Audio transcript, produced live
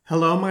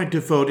Hello, my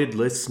devoted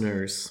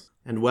listeners,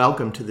 and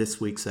welcome to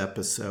this week's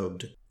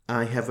episode.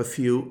 I have a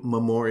few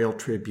memorial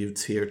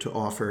tributes here to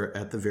offer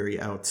at the very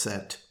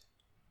outset.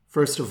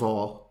 First of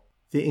all,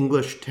 the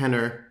English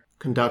tenor,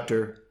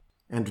 conductor,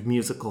 and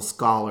musical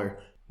scholar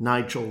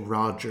Nigel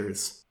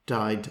Rodgers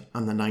died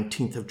on the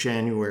 19th of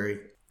January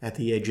at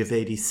the age of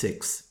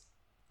 86.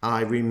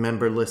 I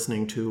remember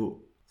listening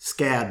to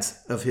scads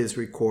of his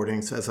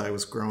recordings as I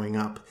was growing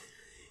up.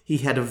 He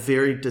had a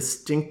very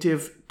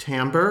distinctive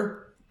timbre,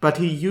 but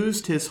he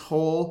used his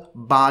whole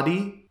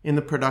body in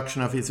the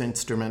production of his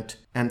instrument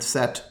and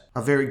set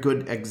a very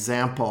good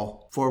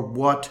example for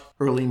what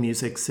early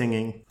music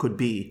singing could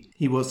be.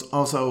 He was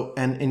also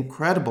an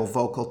incredible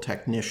vocal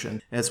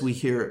technician, as we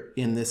hear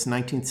in this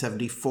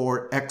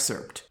 1974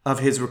 excerpt of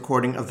his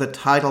recording of the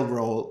title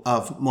role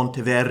of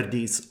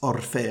Monteverdi's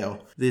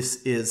Orfeo.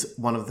 This is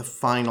one of the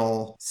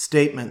final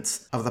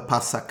statements of the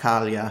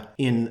Passacaglia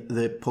in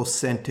the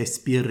Possente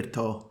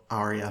Spirito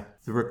aria.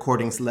 The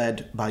recording's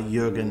led by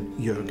Jürgen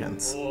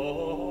Jürgens.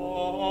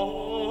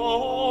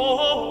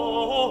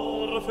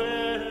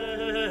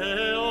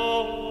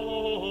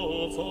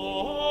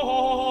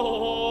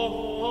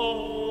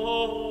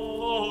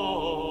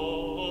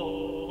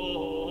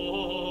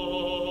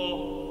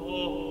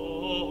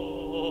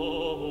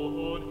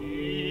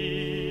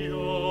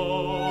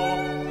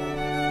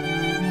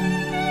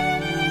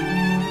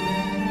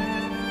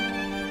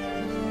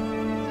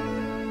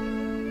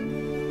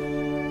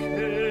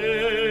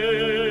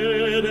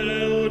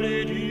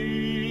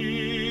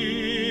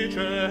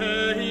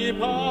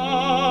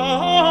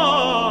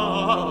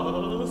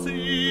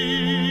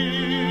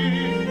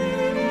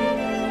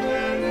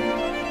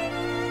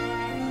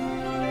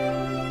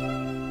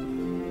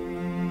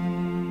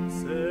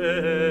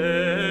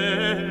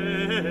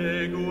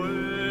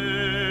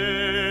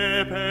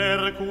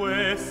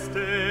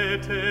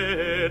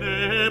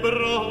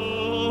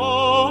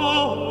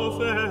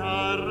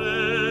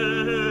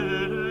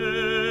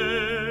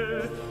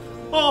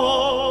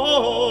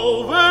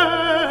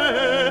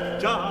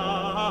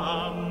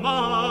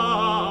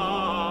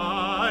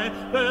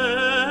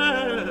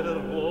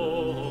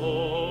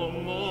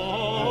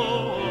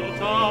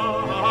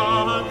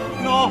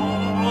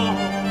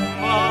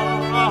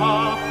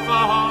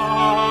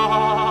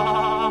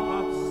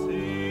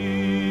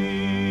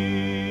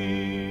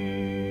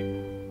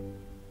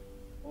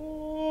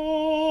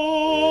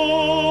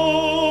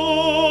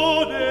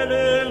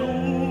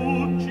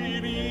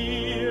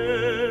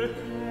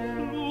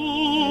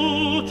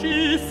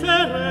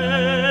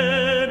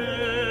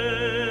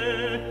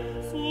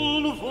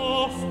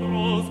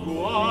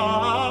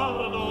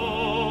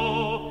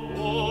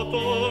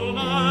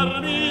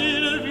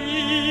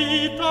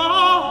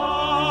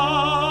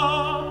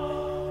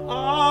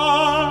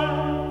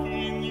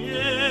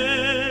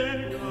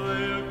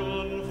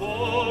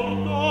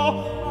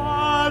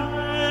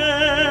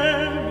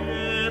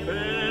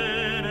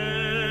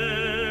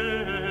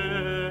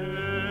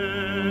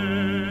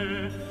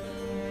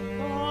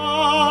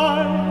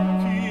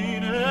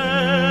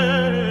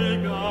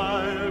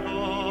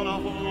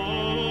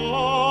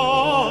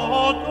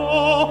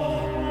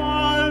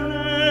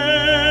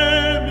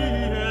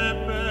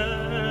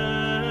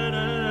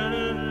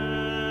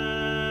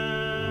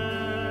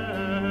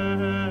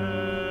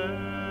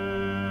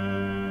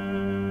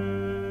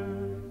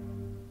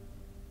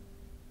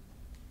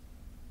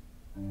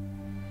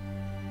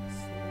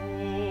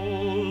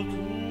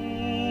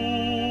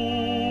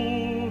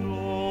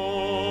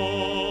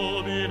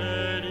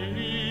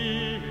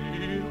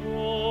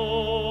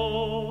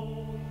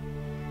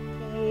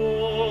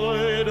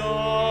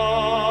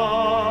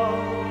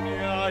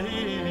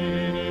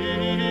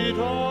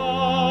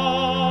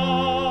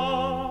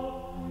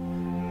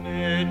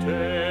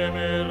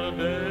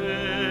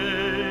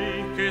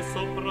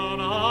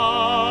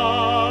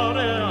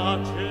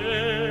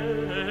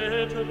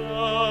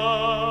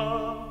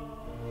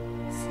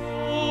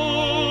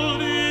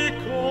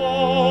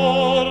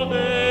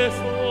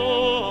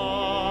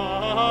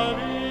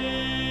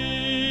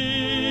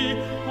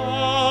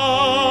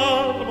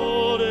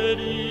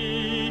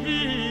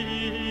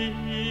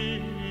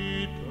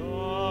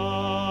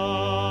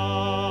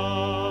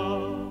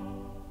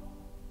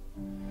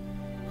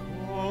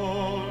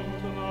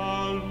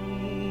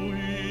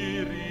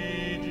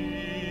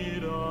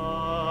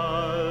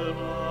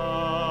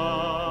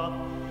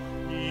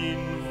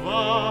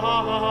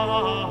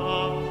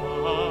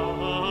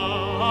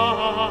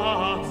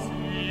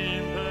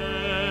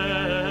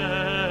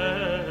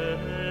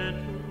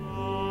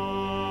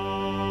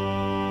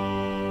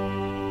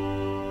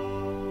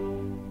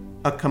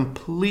 A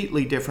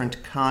completely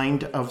different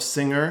kind of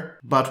singer,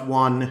 but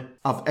one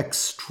of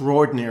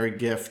extraordinary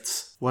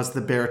gifts, was the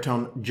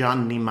baritone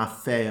Gianni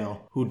Maffeo,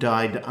 who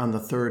died on the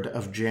 3rd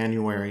of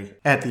January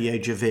at the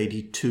age of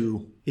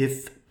 82.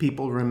 If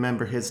people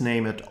remember his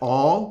name at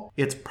all,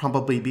 it's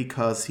probably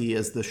because he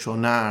is the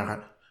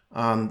Schaunard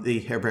on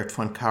the Herbert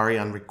von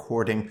Karajan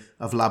recording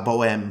of La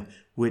Bohème,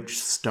 which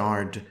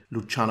starred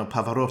Luciano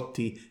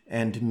Pavarotti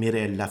and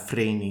Mirella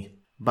Freni.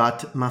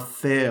 But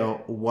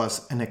Maffeo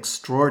was an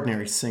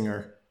extraordinary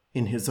singer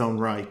in his own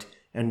right,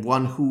 and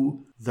one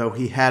who, though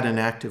he had an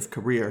active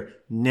career,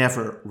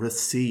 never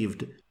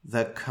received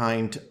the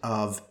kind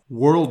of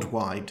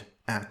worldwide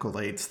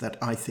accolades that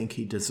I think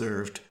he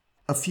deserved.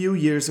 A few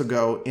years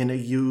ago, in a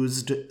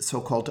used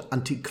so-called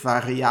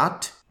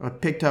antiquariat, I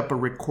picked up a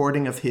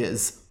recording of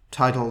his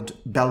titled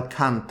Bel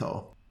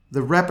Canto.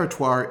 The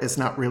repertoire is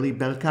not really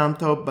bel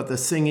canto, but the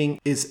singing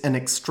is an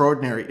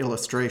extraordinary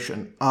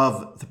illustration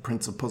of the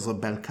principles of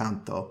bel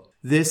canto.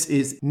 This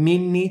is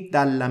Minni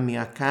dalla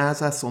mia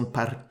casa son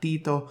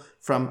partito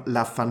from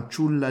La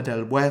Fanciulla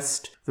del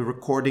West. The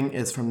recording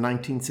is from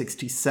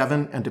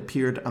 1967 and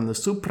appeared on the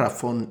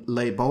Supraphon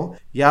label.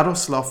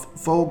 Jaroslav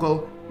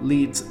Vogel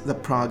leads the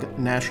Prague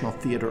National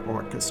Theatre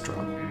Orchestra.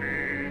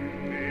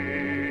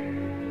 Minni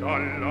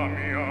dalla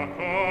mia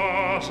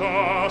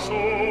casa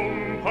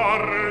son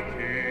partito.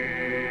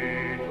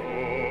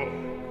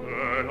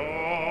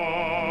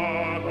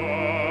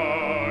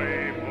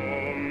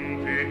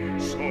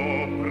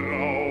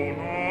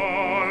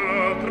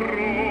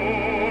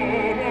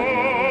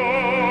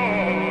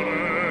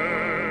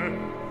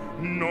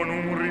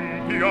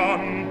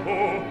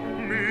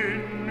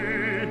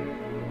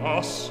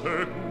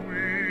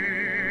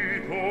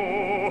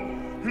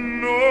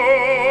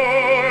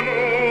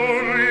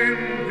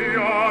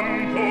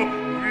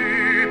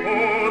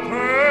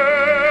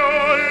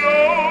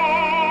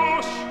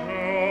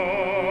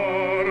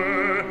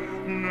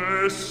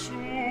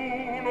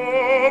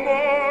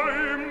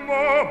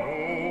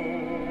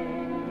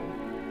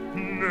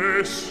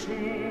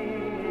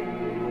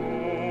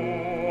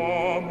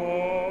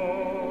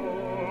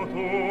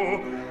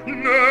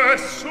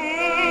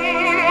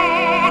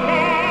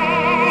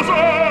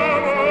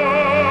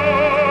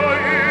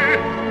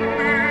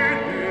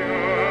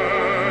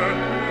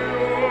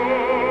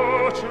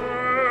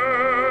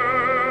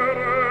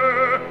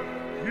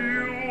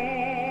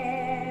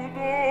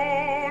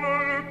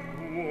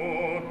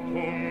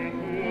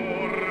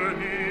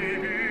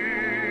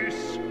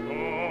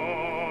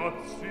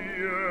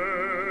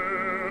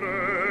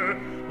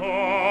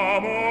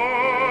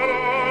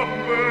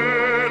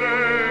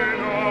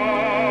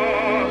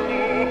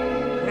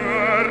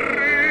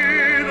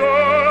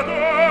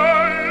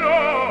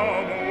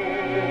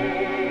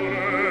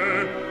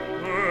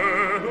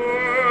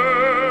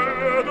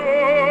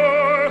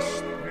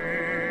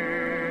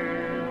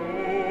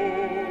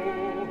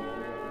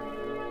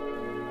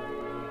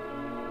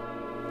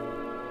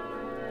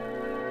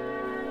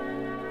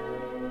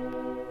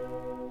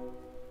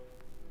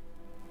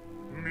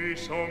 Mi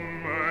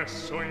son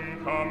messo in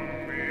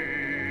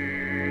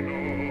cammino,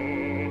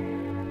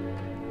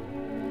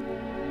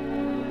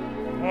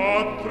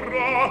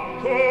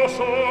 attratto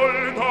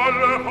sol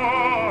dal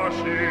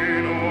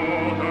fascino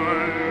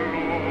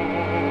dell'oro,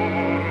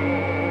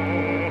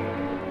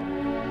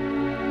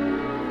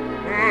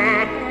 e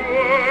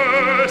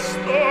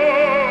questo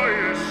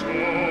il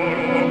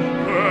solo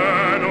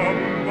che non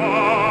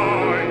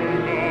va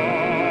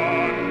ingannato.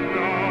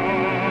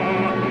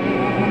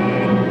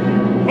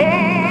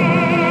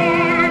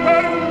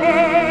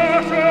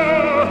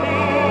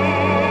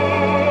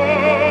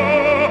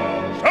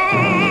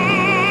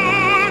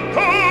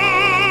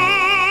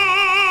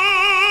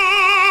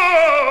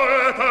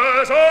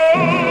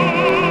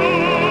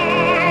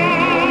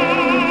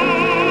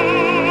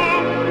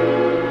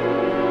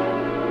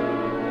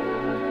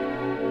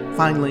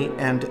 Finally,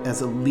 and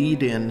as a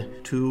lead-in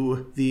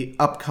to the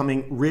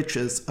upcoming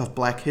riches of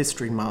Black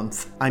History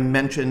Month, I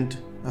mentioned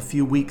a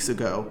few weeks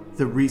ago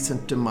the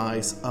recent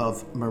demise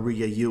of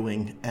Maria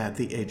Ewing at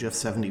the age of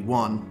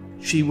 71.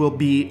 She will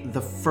be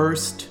the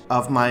first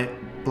of my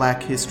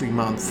Black History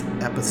Month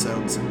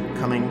episodes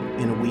coming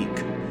in a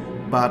week,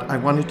 but I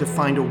wanted to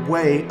find a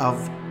way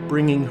of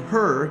bringing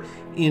her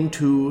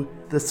into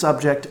the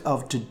subject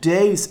of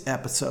today's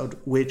episode,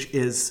 which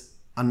is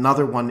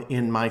another one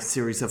in my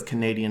series of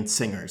Canadian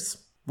singers.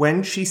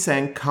 When she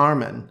sang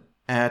Carmen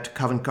at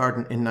Covent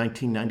Garden in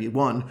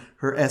 1991,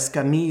 her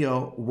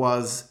escamillo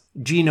was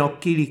Gino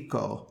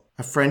Chilico,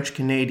 a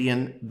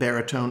French-Canadian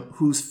baritone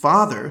whose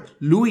father,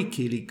 Louis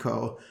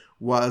Chilico,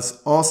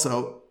 was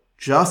also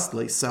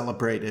justly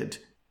celebrated.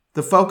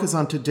 The focus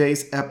on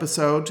today's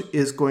episode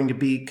is going to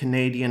be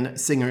Canadian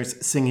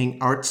singers singing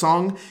art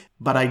song,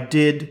 but I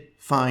did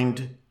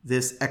find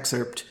this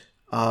excerpt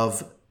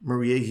of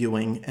Maria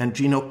Ewing and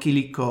Gino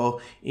Chilico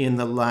in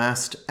the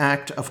last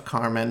act of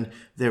Carmen,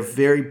 their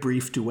very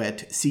brief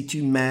duet, Si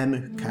tu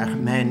m'aimes,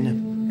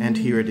 Carmen, and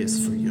here it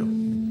is for you.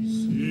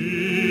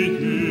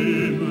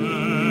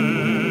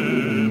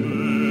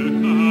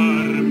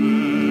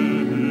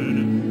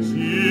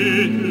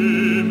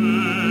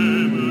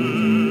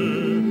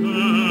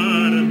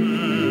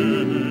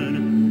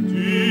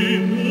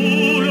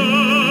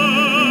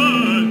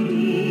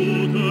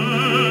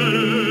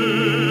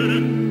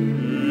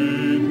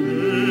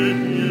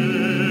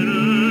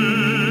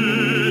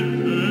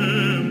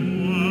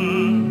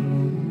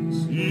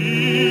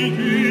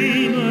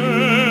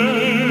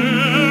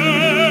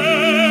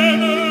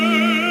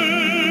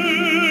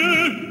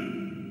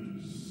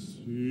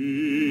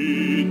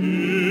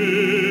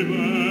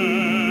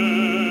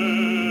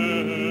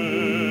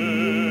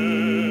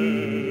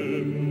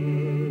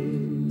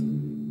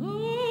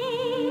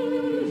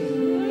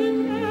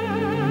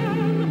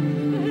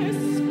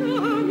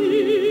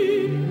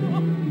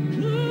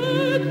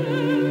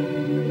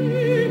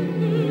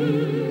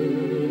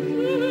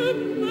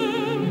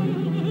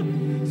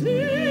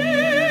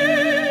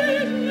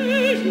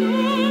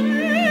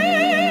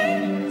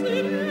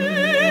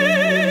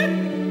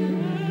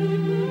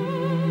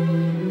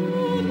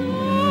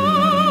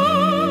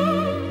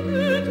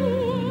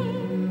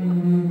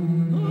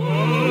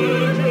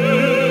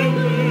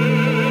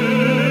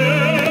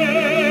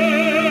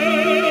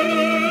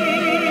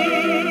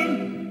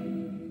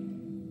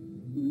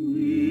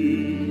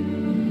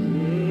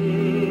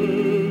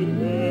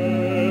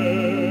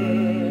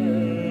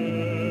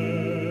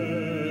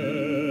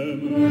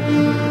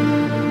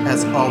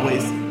 As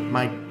always,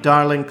 my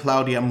darling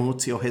Claudia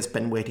Muzio has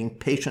been waiting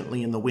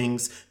patiently in the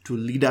wings to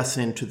lead us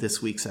into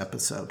this week's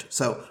episode.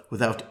 So,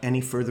 without any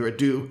further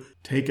ado,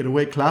 take it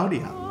away,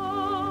 Claudia.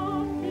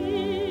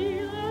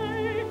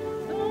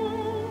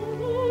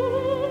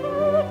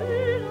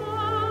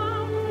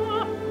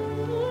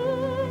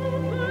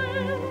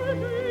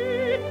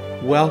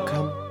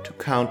 Welcome to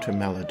Counter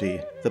Melody,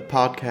 the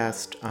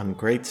podcast on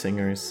great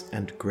singers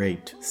and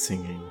great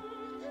singing.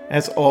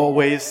 As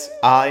always,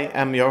 I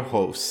am your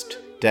host,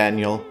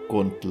 Daniel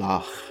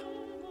Gundlach.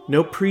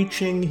 No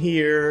preaching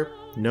here,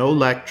 no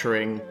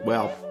lecturing,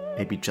 well,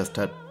 maybe just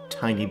a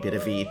tiny bit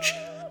of each,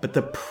 but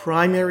the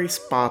primary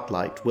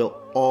spotlight will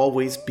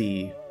always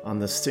be on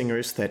the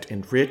singers that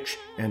enrich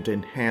and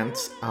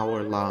enhance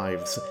our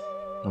lives,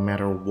 no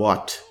matter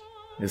what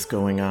is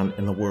going on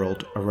in the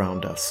world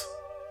around us.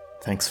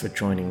 Thanks for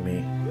joining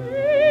me.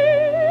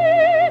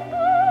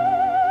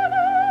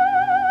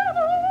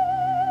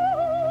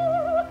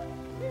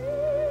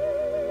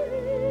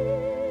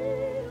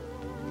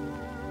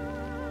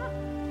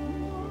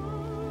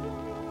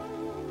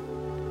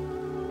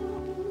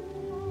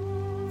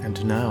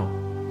 And now,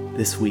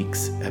 this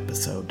week's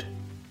episode.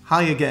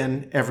 Hi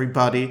again,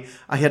 everybody.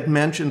 I had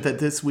mentioned that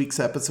this week's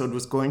episode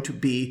was going to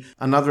be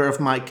another of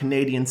my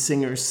Canadian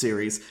Singers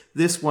series.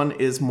 This one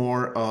is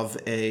more of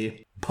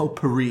a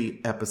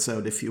potpourri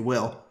episode, if you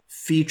will,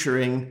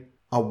 featuring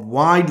a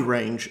wide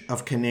range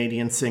of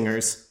Canadian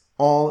singers,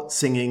 all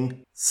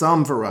singing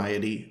some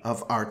variety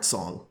of art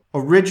song.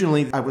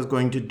 Originally, I was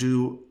going to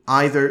do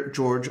either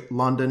George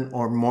London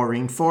or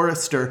Maureen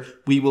Forrester.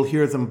 We will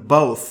hear them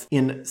both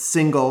in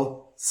single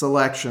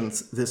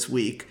selections this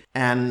week,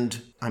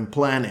 and I'm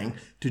planning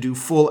to do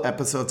full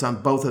episodes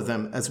on both of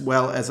them, as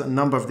well as a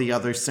number of the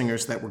other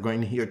singers that we're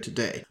going to hear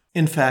today.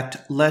 In fact,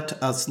 let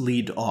us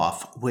lead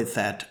off with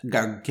that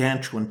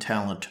gargantuan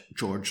talent,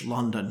 George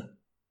London,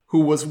 who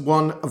was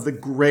one of the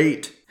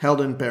great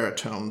Helden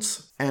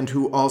baritones, and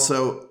who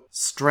also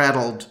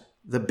straddled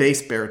the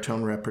bass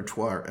baritone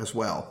repertoire as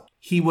well.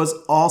 He was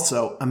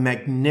also a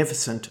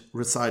magnificent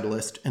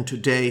recitalist, and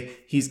today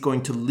he's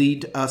going to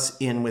lead us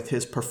in with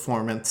his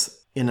performance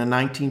in a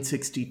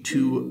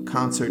 1962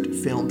 concert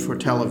filmed for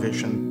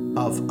television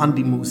of An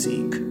die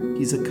Musik.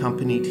 He's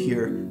accompanied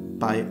here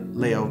by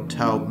Leo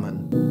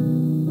Taubman.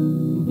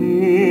 Du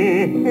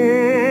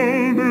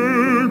holde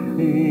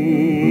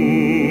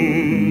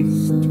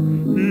Kunst,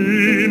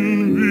 in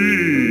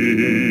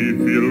wie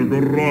viel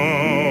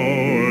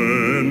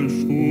grauen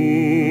Stunden,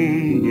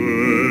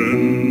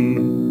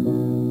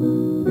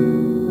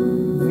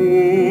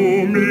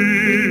 wo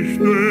mich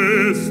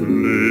des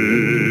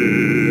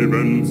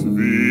Lebens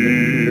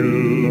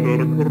wilder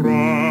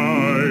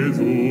Kreis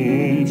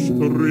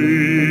umstrickt.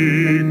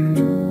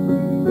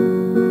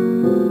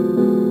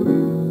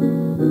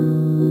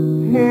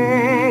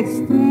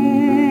 Hast du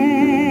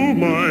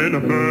mein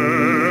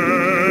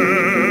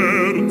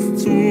Herz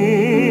zu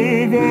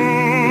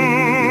warmen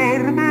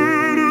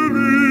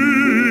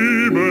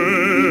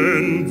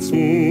Lieben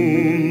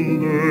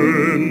zunden,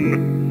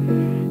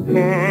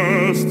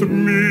 hast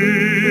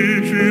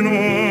mich in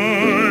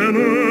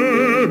eine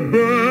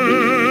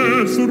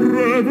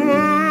bessere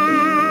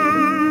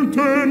Welt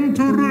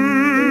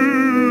entrückt,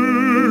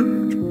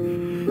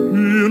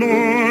 in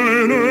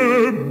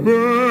eine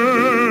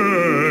bessere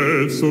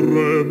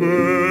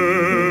Welt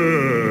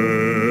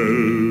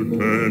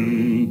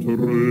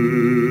entrückt.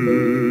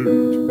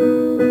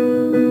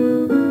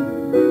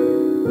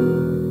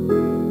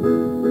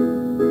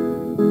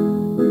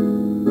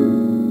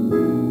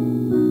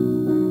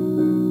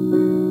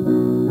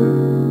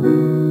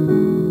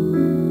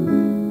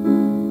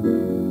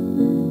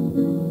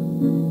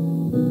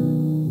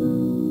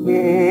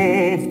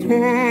 Oft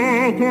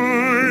hat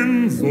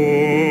ein Seufzer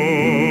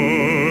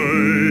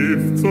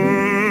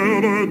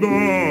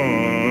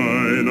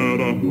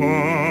deiner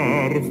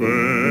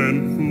Harfen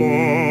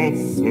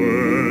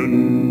flossen,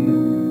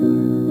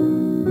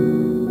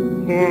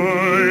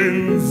 ein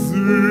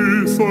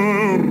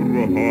süßer,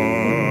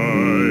 heiliger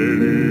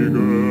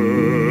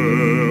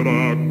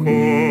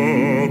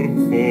Akkord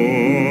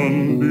von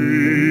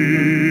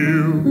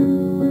dir.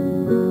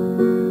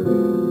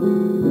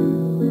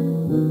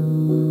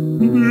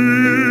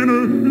 Den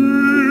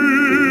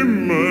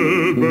Himmel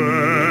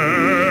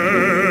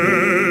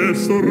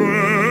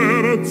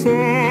besserer Zeiten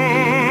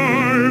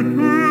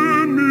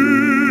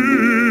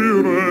mir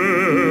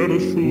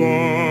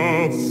erschlossen.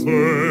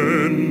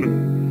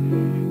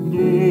 Du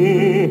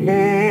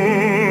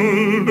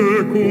holde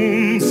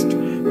Kunst,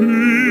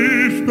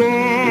 ich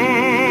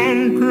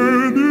danke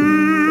dir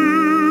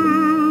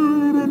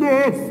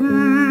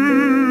dafür.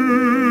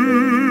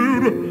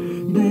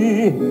 Du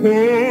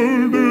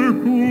holde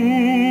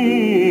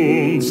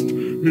Kunst,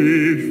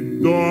 ich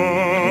danke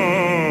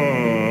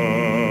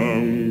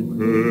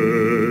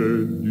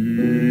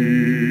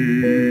dir.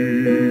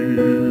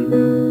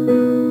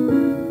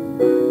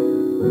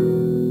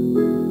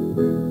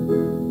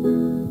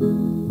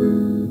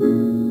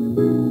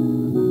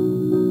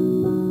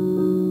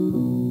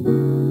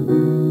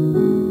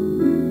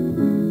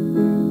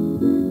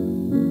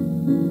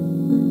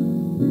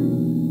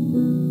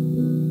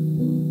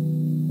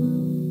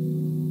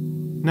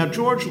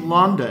 George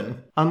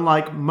London,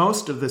 unlike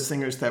most of the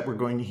singers that we're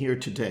going to hear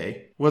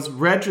today, was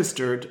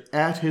registered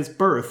at his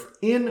birth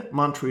in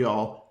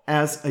Montreal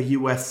as a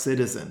U.S.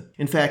 citizen.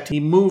 In fact, he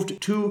moved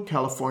to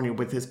California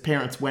with his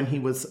parents when he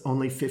was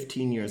only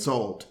 15 years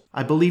old.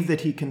 I believe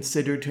that he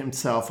considered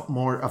himself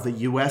more of a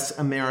U.S.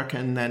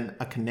 American than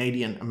a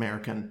Canadian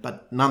American,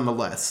 but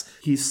nonetheless,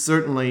 he's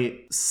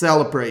certainly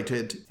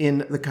celebrated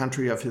in the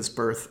country of his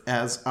birth,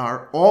 as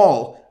are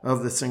all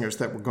of the singers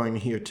that we're going to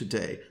hear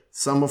today,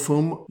 some of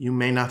whom you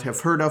may not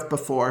have heard of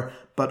before,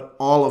 but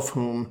all of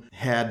whom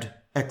had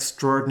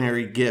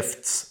extraordinary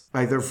gifts,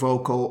 either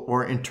vocal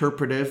or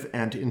interpretive,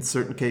 and in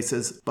certain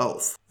cases,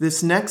 both.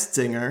 This next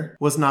singer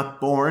was not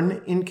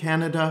born in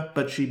Canada,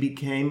 but she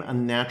became a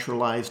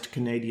naturalized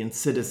Canadian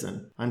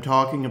citizen. I'm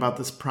talking about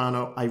the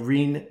soprano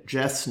Irene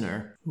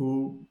Jesner,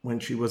 who, when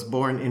she was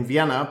born in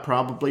Vienna,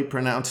 probably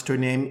pronounced her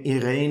name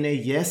Irene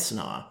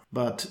Jesna,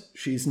 but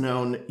she's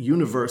known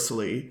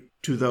universally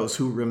to those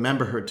who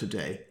remember her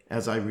today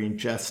as Irene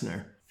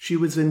Jesner. She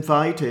was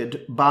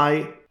invited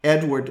by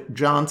Edward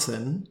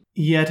Johnson,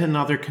 yet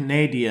another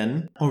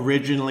Canadian,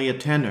 originally a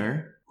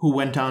tenor, who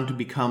went on to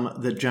become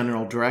the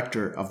general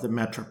director of the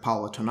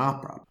Metropolitan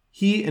Opera.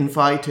 He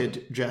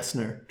invited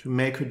Jesner to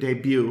make her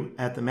debut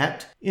at the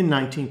Met in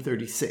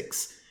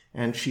 1936,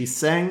 and she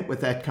sang with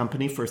that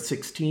company for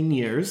 16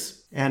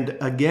 years, and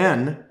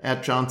again,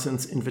 at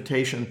Johnson's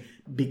invitation,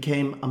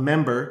 became a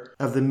member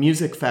of the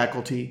music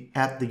faculty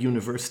at the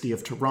University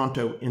of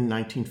Toronto in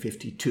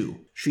 1952.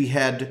 She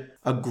had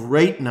a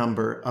great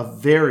number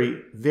of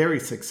very, very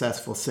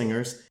successful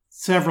singers,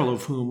 several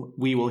of whom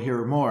we will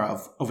hear more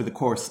of over the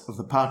course of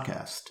the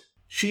podcast.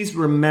 She's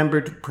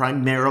remembered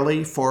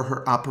primarily for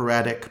her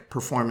operatic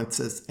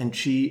performances, and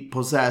she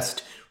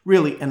possessed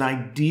really an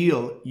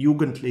ideal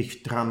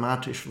jugendlich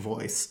dramatisch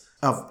voice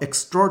of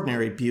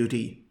extraordinary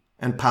beauty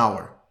and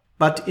power.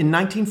 But in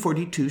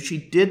 1942, she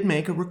did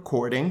make a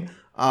recording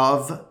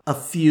of a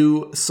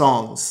few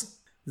songs.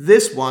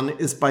 This one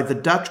is by the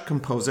Dutch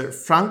composer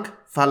Frank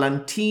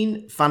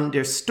Valentin van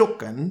der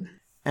Stocken,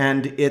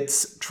 and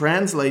it's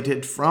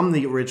translated from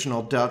the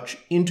original Dutch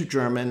into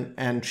German,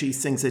 and she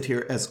sings it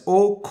here as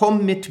O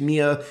komm mit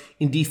mir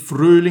in die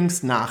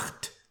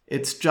Frühlingsnacht.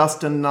 It's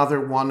just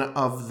another one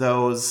of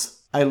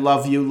those, I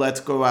love you, let's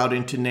go out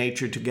into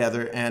nature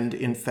together and,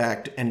 in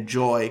fact,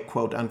 enjoy,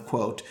 quote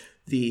unquote,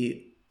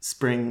 the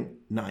spring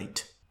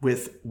night,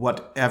 with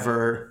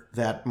whatever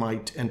that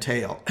might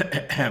entail.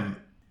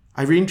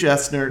 Irene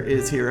Jesner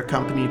is here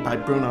accompanied by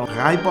Bruno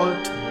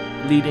Reibold,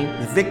 leading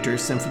the Victor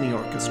Symphony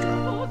Orchestra.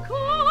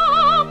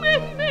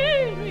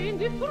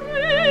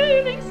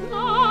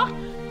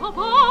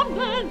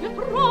 Wandeln wir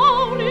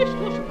fraulich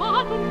durch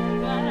Bad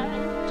und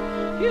Welt.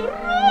 Die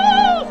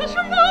Rose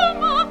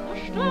schlummert, der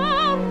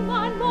Stern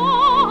ein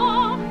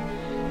Loch.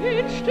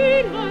 In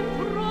stillen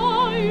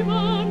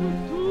Träumen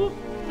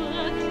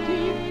duftet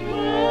die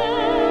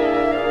Welt.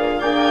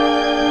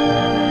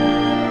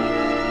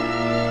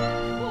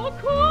 Oh,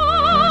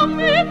 komm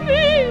mit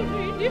mir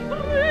in die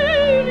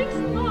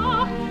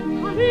Frühlingsnacht,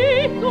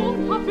 verliebt und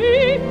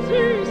verweht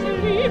süße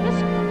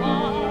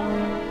Liebesqual.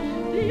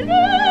 Die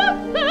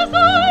Lüfte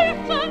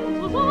seufzen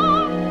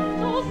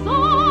so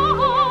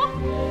sacht,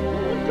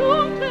 und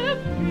dunkle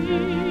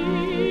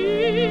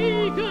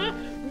Fliege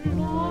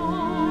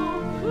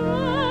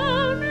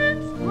locken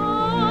ins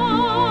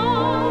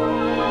Tal.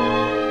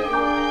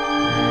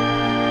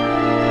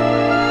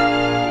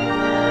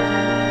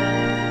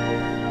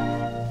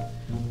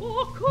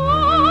 Oh,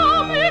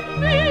 komm mit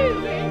mir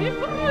in die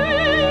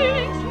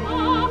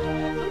Frühlingsnacht,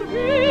 der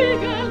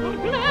Hügel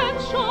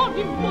glänzt schon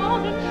im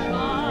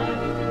Morgenschein.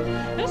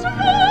 Es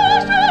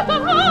leuchtet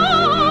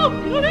auf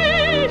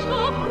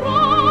grüner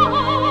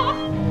Pracht,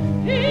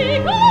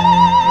 die ganze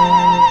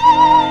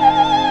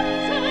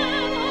Nacht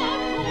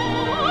soll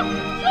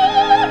ein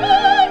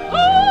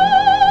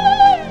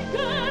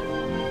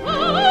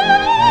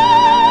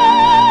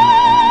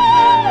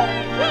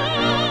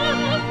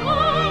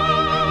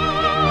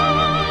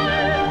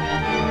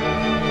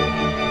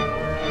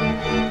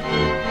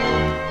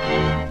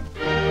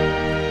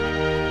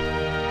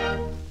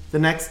The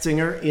next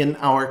singer in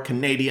our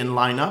Canadian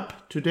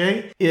lineup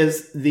today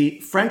is the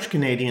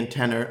French-Canadian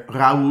tenor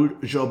Raoul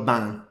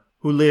Jobin,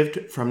 who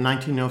lived from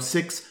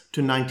 1906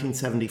 to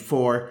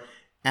 1974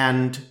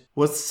 and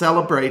was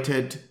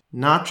celebrated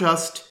not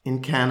just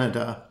in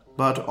Canada,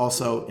 but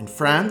also in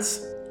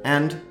France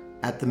and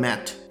at the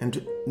Met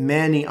and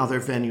many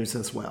other venues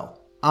as well.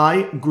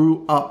 I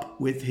grew up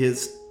with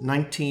his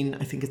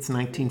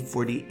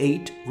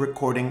 1948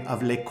 recording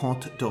of Les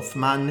Contes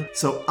d'Hoffmann,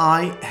 so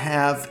I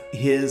have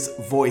his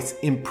voice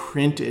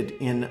imprinted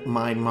in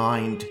my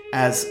mind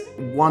as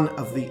one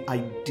of the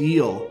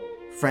ideal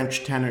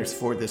French tenors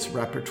for this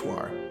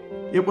repertoire.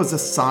 It was a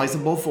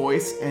sizable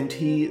voice, and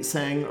he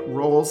sang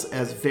roles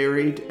as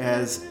varied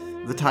as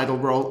the title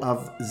role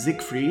of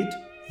Siegfried,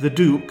 the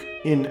Duke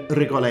in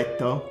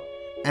Rigoletto,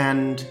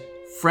 and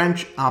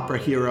French opera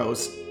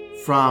heroes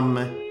from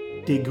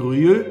Des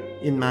Grieux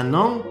in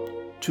Manon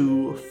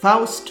to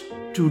Faust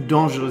to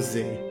Don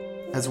José,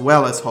 as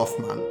well as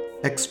Hoffmann.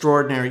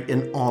 extraordinary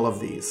in all of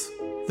these.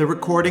 The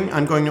recording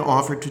I'm going to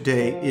offer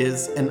today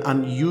is an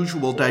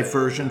unusual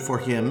diversion for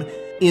him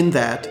in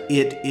that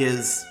it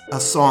is a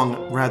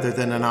song rather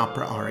than an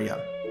opera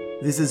aria.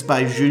 This is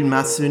by Jules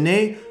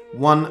Massenet,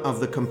 one of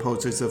the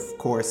composers, of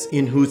course,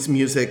 in whose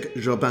music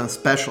Jobin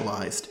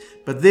specialized.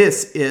 But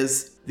this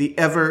is the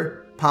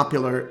ever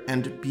popular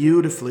and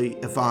beautifully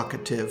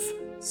evocative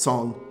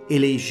song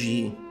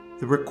Élégie.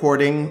 The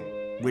recording,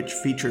 which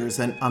features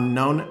an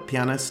unknown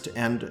pianist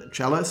and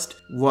cellist,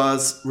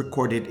 was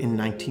recorded in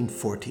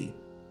 1940.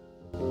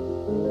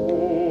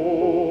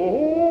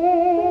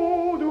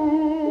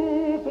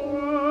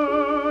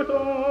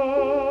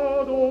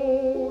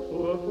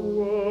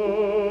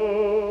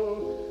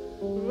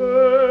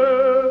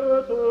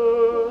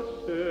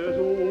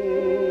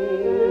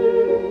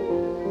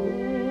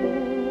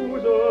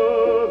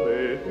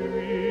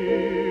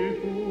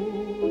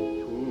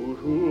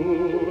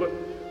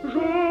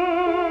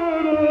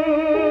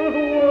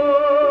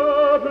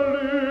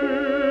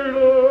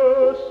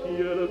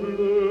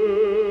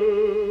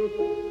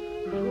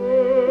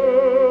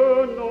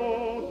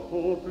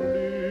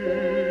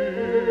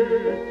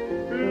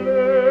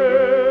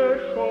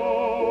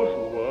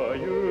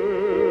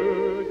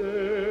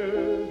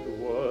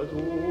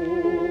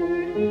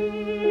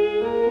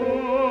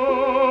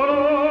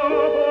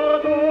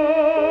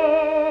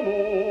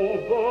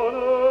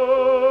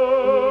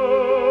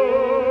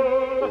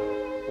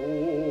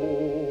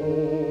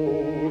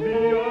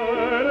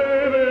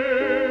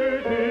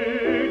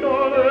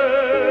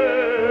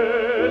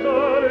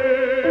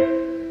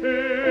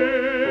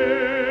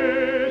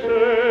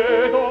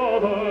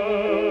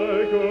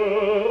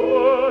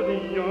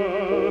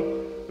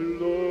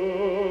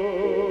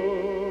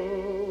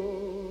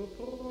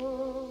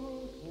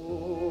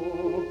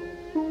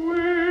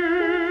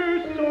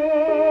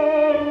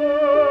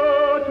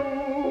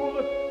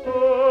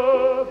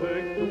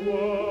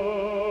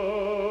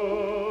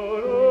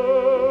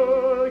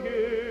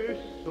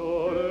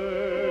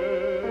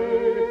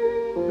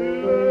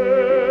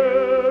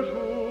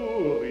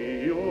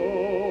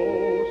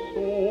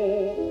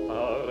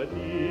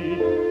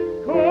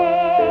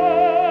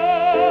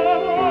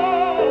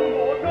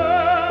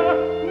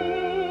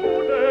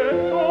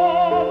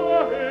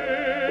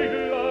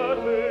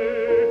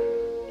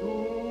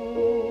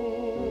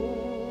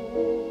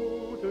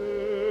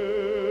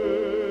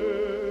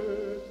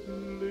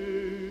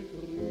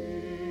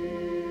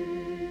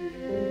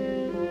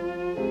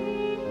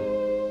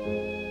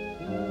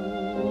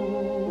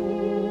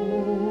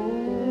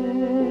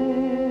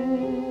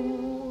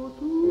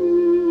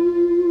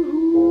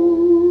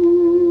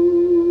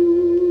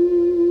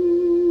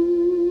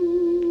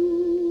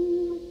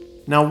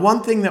 Now,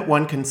 one thing that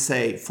one can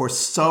say for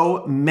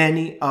so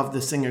many of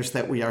the singers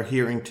that we are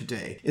hearing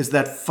today is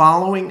that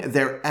following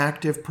their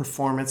active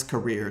performance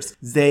careers,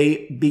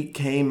 they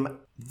became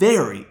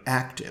very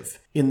active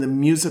in the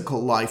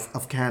musical life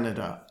of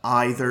Canada,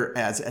 either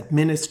as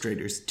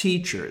administrators,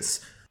 teachers,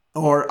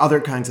 or other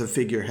kinds of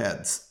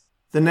figureheads.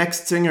 The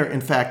next singer,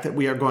 in fact, that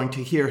we are going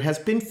to hear has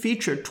been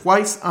featured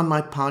twice on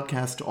my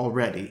podcast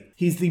already.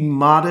 He's the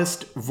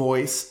modest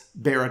voice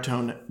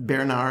baritone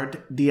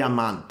Bernard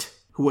Diamant,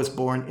 who was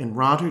born in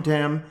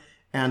Rotterdam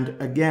and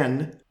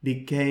again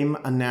became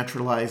a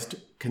naturalized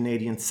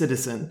Canadian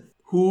citizen,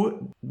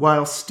 who,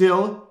 while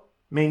still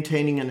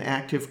maintaining an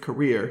active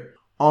career,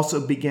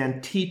 also began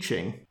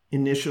teaching,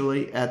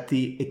 initially at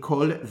the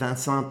École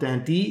Vincent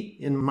d'Indy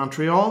in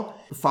Montreal,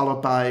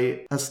 followed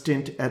by a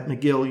stint at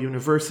McGill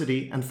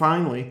University, and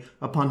finally,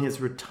 upon his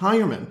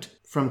retirement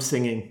from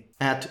singing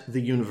at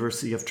the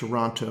University of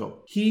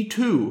Toronto. He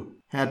too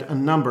had a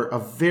number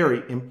of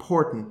very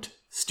important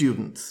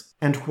students.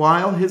 And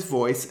while his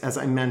voice, as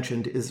I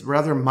mentioned, is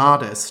rather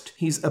modest,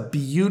 he's a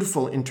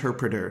beautiful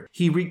interpreter.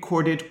 He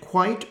recorded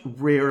quite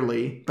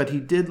rarely, but he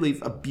did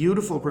leave a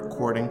beautiful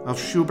recording of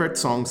Schubert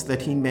songs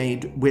that he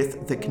made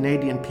with the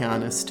Canadian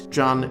pianist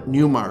John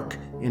Newmark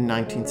in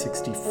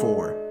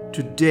 1964.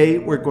 Today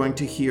we're going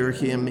to hear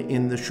him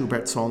in the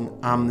Schubert song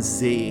Am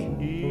See.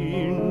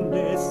 In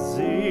des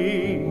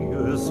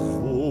Sees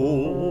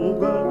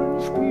Vogelspiel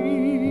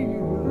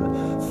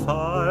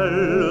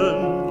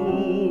fallen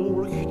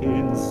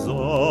den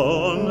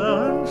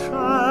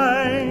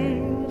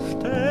Sonnenschein,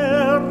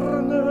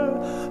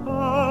 Sterne,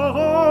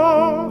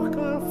 auch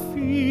gar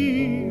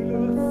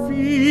viele,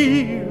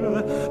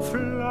 viele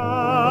flammend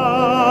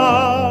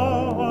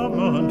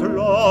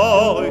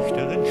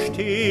leuchten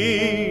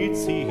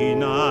stets sie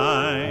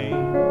hinein.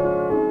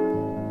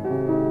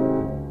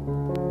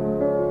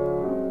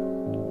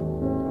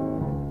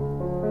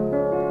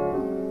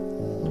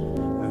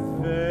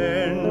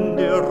 Wenn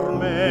der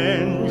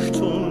Mensch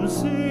zum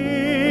See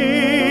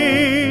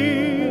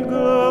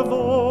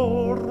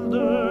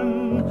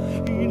geworden,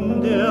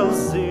 in der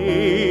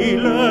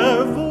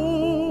Seele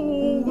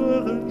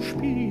Wogen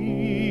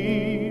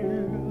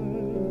spielen,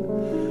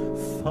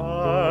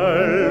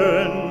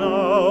 fallen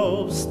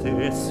aus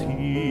des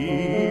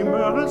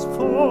Himmels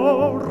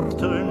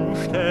Pforten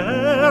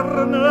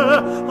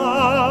Sterne,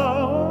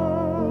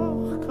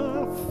 ach,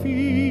 gar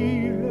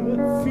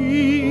viele,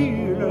 viele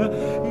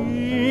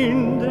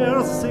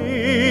der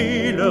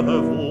Seele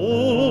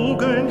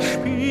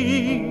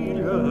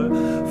Wogenspiele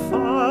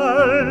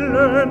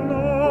fallen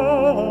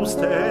aus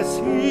des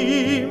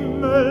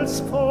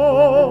Himmels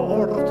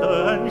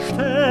Pforten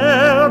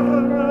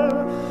Sterne.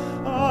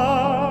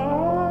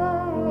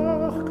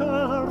 Ach,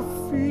 gar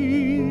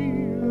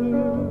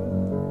viele,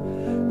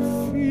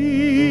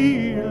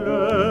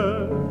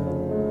 viele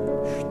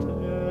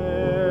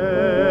Sterne,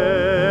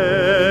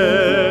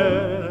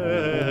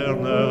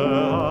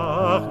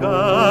 ach,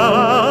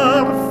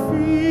 gar viele,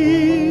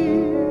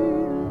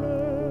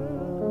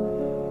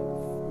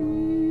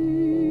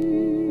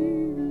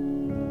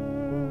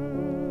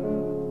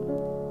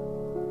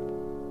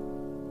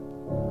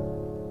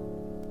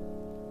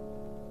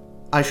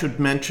 I should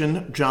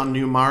mention John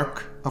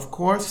Newmark, of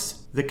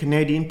course. The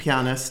Canadian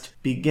pianist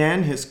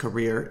began his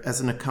career as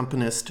an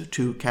accompanist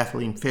to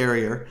Kathleen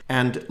Ferrier,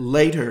 and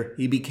later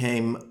he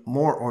became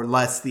more or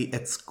less the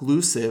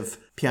exclusive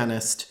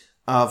pianist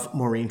of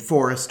Maureen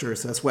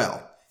Forrester's as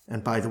well.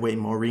 And by the way,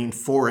 Maureen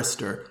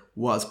Forrester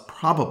was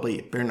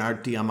probably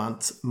Bernard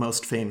Diamant's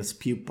most famous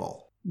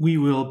pupil. We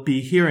will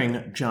be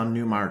hearing John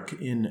Newmark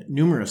in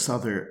numerous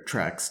other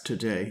tracks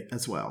today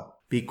as well,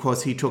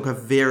 because he took a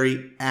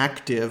very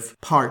active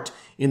part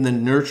in the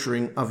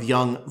nurturing of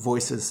young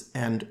voices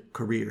and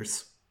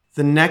careers.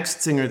 The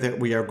next singer that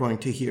we are going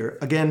to hear,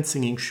 again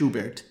singing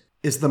Schubert,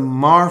 is the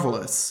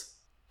marvelous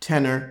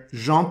tenor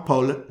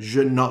Jean-Paul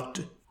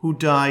Gounod, who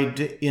died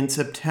in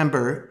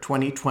September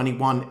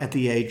 2021 at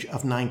the age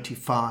of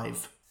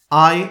 95.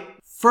 I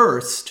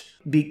first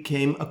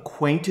became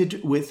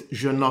acquainted with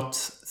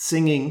Gounod's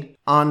singing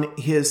on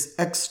his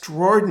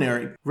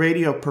extraordinary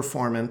radio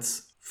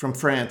performance from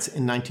France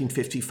in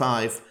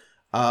 1955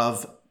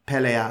 of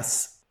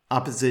Péléas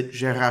opposite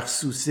Gérard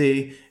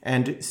Souzet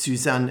and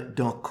Suzanne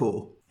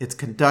Danco. It's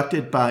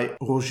conducted by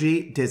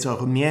Roger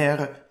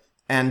Desormières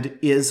and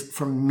is,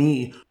 for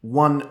me,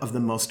 one of the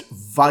most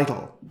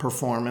vital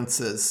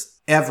performances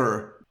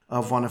ever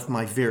of one of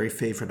my very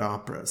favorite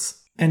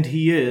operas. And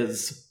he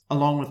is,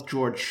 along with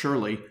George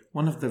Shirley,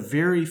 one of the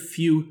very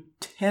few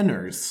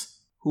tenors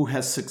who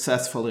has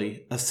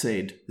successfully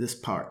essayed this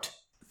part.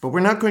 But we're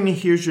not going to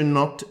hear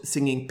Gounod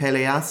singing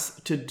Péléas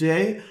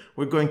today.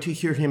 We're going to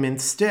hear him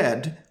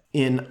instead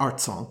in art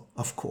song,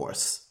 of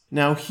course.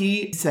 Now,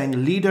 he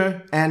sang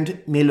Lieder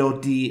and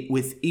Melodie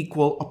with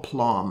equal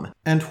aplomb,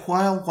 and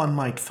while one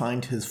might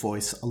find his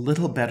voice a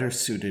little better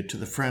suited to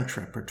the French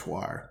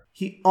repertoire,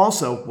 he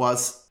also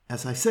was,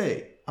 as I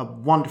say, a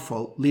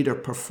wonderful Lieder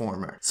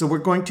performer. So we're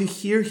going to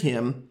hear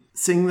him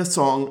sing the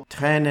song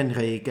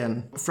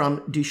Tränenregen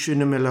from Die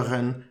schöne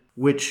Müllerin,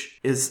 which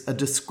is a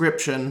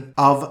description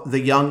of the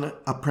young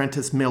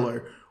apprentice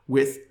miller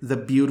with the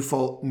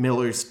beautiful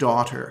miller's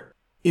daughter.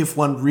 If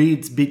one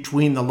reads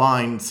between the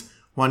lines,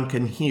 one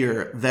can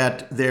hear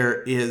that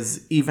there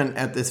is, even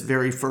at this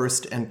very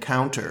first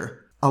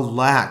encounter, a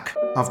lack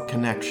of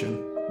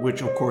connection,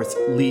 which of course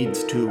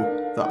leads to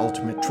the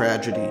ultimate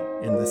tragedy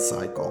in this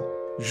cycle.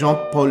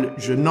 Jean-Paul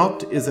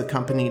Gounod is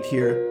accompanied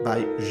here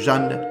by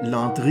Jeanne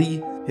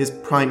Landry, his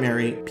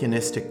primary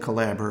pianistic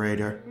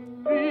collaborator.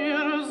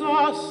 Wir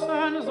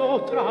saßen so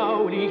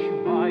traulich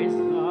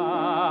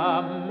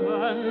beisammen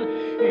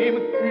im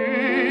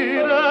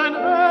kühlen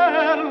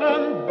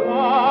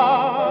Erlenbach.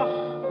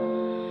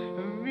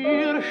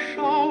 Wir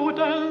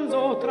schauten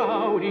so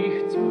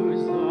traurig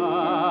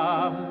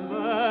zusammen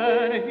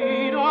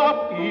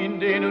hinab in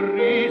den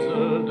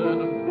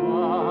rieselnden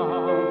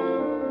Bach.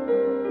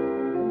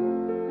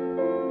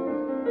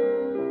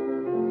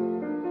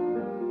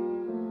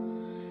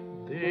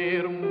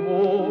 Der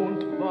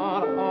Mond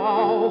war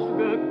auch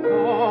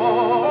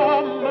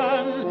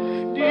gekommen,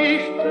 die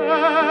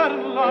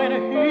Sternlein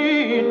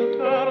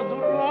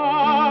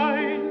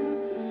hinterdrein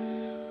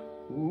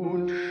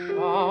und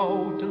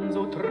schauten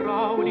so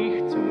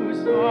traurig zusammen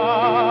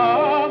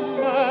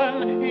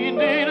in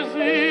den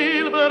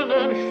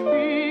silbernen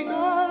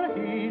Spiegel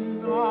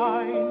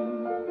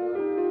hinein.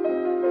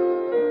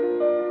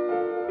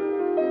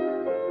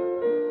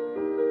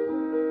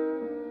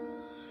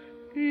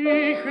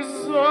 Ich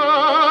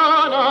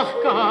sah nach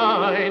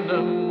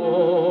keinem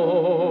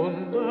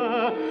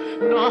Monde,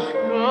 nach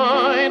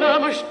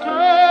keinem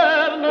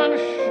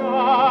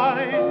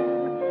Sternenschein,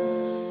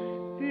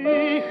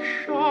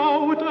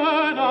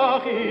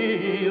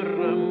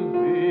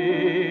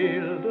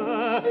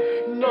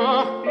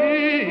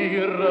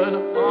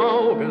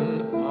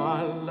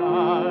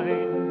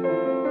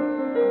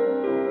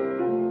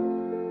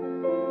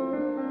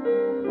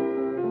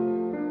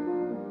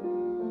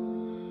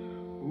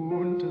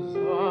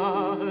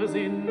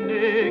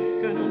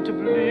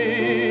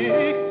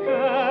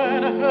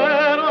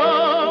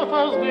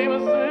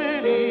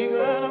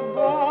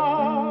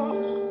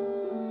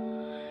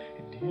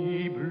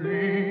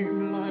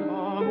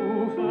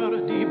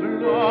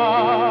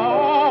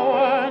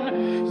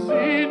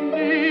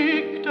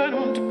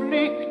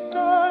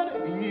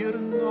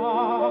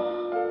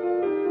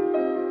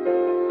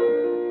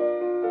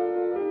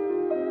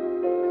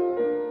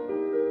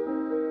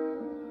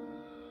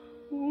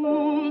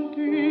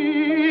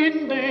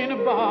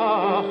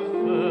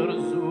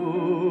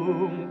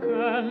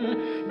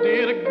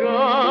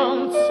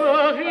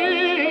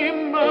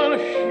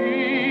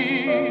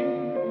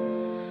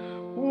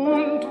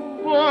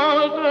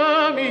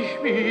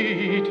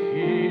 mit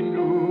hinunter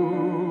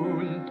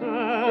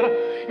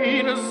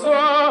in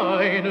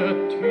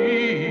seine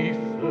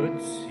Tiefe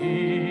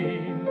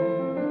ziehen.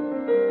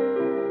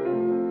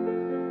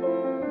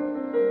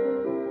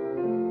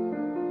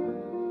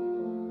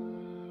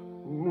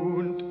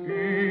 Und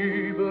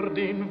über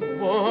den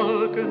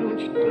Wolken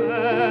und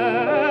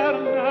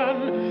Sternen,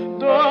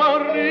 da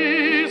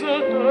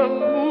rieselte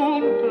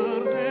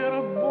munter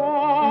der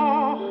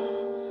Bach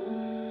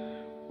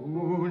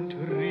und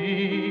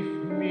rief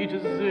mit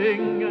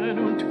Singen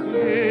und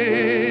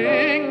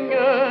Klingen,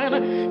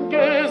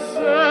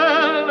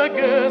 Geselle,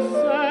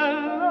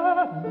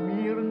 Geselle,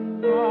 mir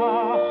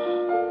nach.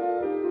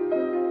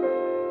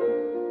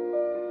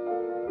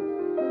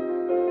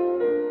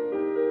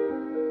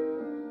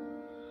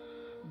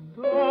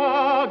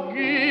 Da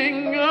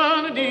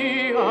gingen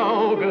die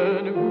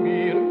Augen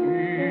mir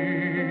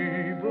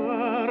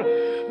über,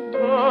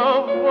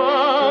 da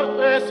ward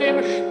es im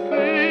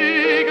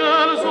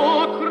Spiegel so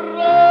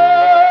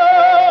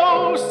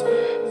kraus.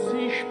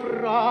 Sie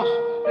sprach,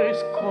 es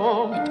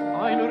kommt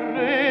ein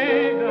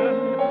Regen,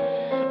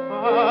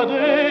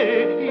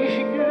 ade, ich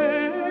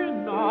geh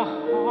nach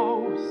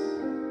Haus.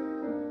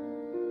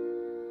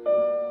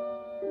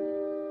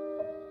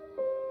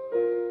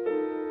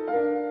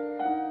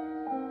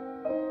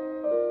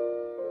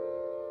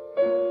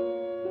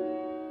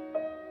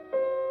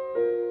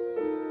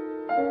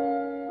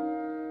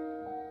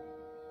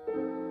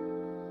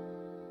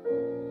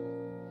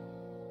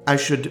 I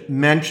should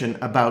mention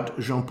about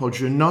Jean-Paul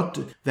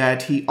Junot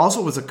that he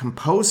also was a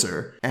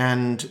composer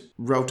and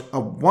wrote a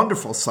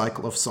wonderful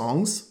cycle of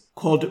songs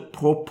called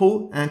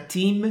Propos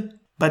Intimes,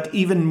 but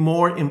even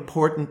more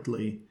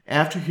importantly,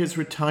 after his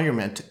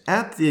retirement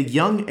at the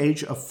young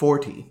age of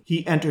 40,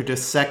 he entered a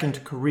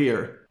second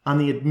career on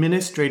the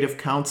Administrative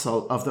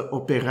Council of the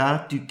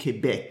Opéra du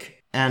Québec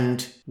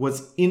and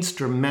was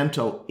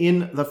instrumental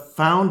in the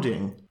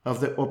founding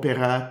of the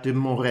Opéra de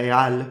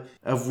Montréal,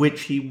 of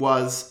which he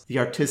was the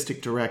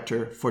artistic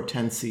director for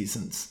 10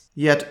 seasons.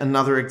 Yet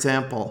another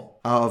example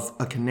of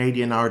a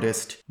Canadian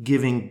artist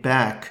giving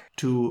back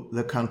to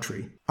the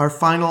country. Our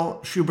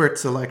final Schubert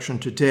selection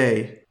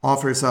today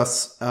offers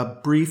us a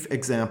brief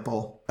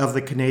example of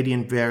the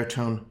Canadian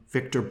baritone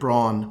Victor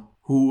Braun,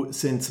 who,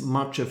 since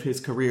much of his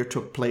career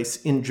took place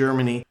in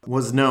Germany,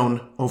 was known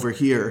over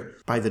here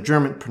by the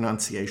German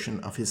pronunciation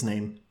of his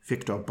name,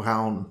 Victor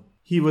Braun.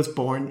 He was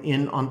born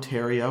in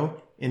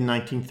Ontario in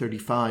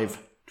 1935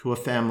 to a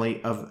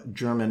family of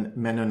German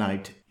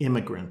Mennonite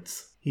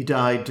immigrants. He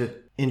died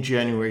in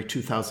January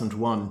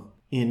 2001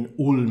 in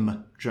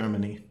Ulm,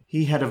 Germany.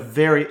 He had a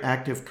very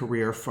active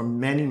career for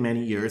many,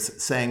 many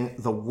years, sang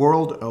the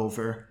world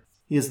over.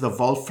 He is the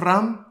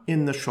Wolfram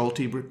in the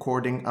Schulte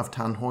recording of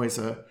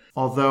Tannhäuser,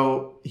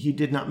 although he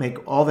did not make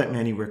all that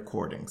many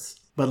recordings.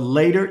 But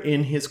later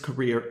in his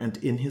career and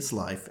in his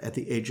life, at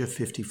the age of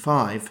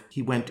 55,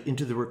 he went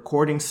into the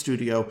recording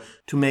studio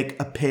to make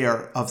a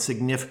pair of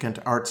significant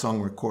art song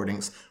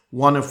recordings,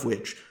 one of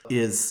which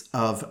is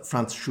of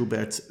Franz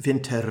Schubert's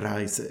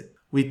Winterreise.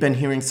 We've been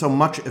hearing so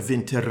much of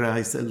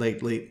Winterreise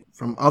lately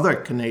from other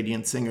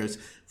Canadian singers.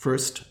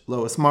 First,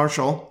 Lois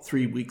Marshall,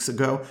 3 weeks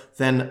ago,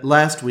 then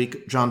last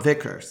week, John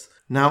Vickers.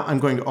 Now I'm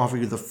going to offer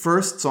you the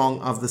first song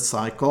of the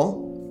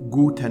cycle,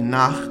 Gute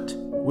Nacht,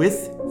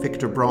 with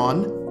Victor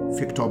Braun,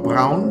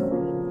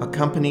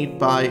 accompanied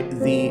by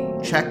the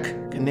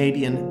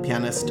Czech-Canadian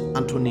pianist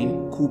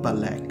Antonín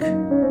Kubalek.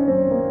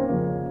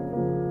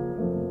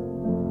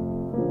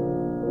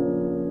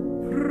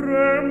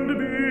 Fremd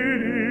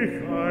bin ich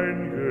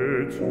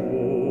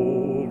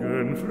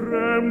eingezogen,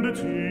 fremd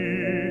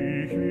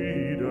zieh ich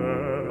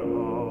wieder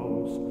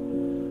aus.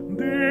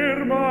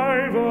 Der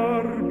Mai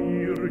war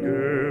mir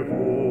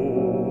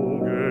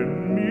gewogen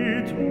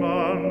mit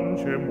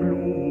manchem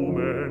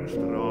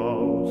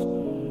Blumenstrauß.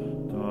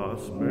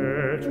 Das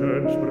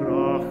Mädchen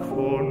sprach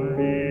von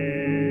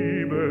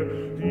Liebe,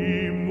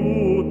 die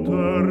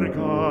Mutter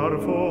gar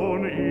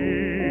von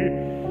ihr.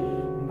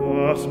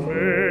 Das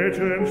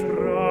Mädchen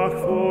sprach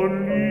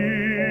von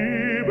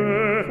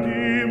Liebe,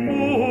 die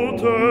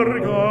Mutter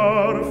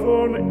gar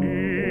von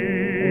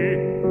ihr.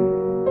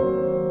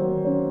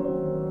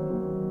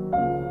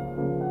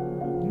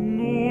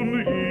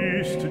 Nun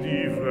ist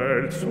die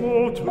Welt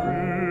so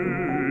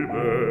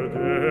trübe,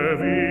 der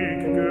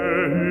Weg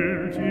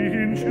gehüllt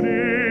in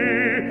Schnee.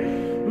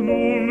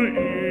 Nun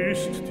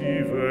ist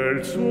die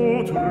Welt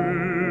so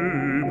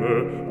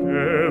trübe,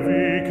 der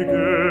Weg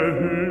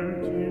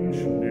gehüllt in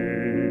Schnee.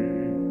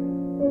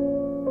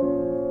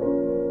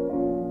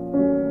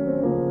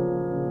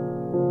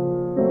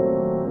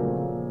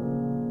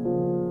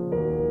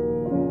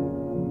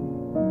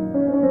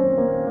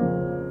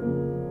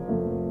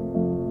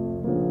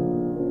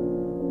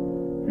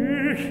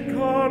 Ich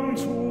kann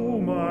zu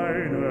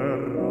meiner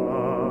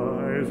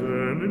Reise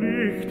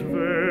nicht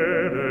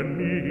wählen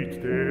mit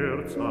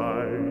der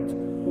Zeit,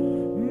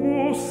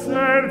 muss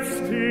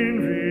selbst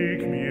den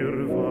Weg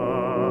mir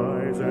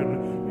weisen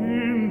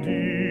in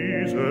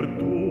dieser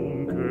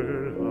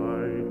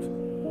Dunkelheit.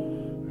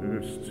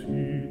 Es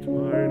zieht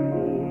mein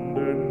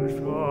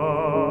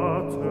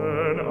Mondenschatten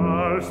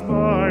als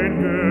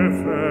mein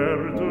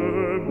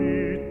Gefährte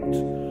mit.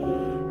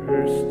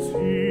 Es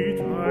zieht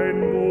ein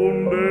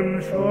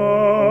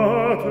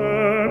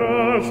Mondenschatten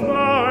als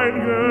mein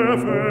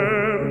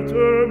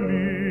Gefährte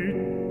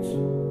mit.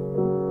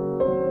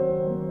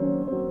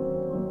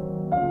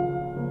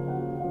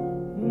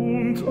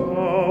 Und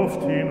auf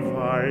den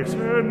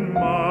weißen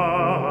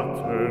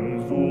Matten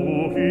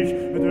such ich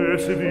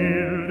des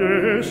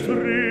Wildes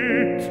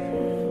Tritt.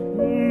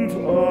 Und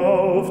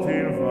auf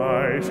den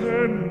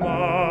weißen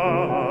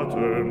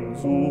Matten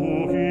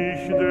such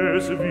ich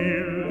des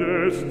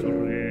Wildes Tritt.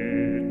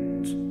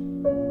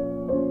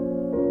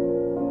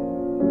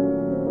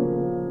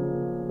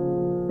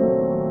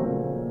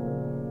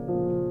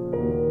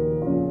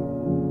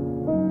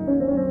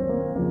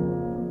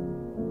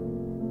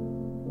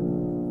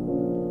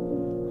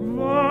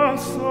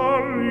 Was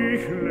soll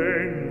ich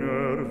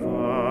länger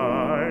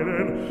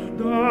weilen,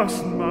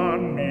 dass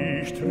man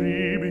mich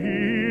trieb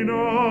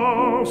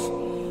hinaus?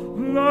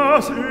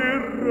 Lass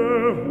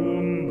irre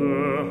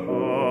Hunde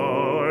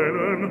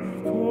heulen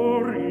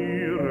vor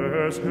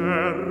ihres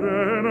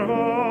Herren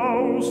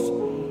Haus.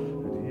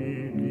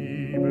 Die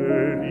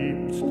Liebe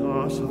liebt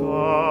das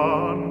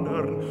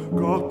Wandern,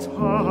 Gott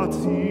hat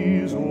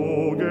sie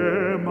so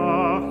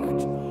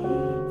gemacht.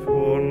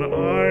 Von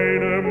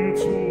einem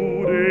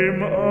zu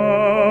dem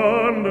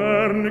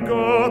andern,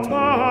 Gott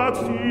hat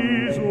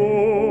sie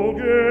so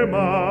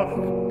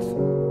gemacht.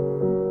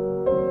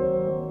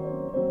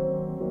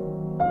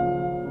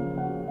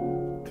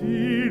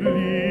 Die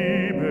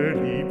Liebe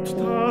liebt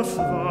das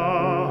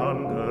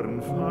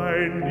Wandern,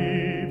 fein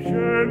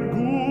Liebchen,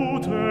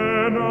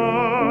 gute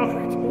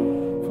Nacht.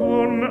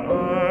 Von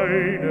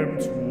einem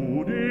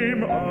zu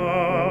dem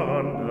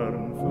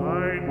andern,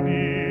 fein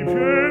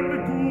Liebchen,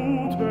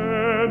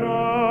 gute Nacht.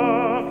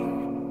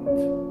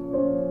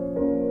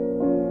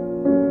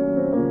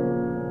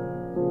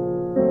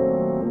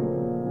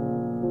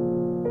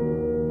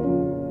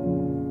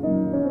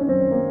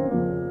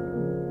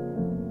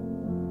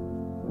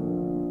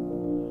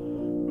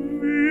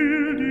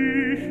 Will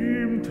dich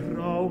im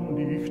Traum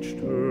nicht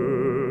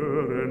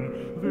stören,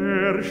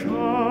 wer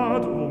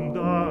schad um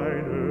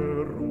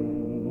deine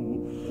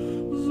Ruh?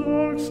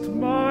 Sollst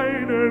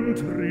meinen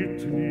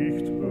Tritt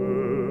nicht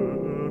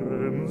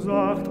hören,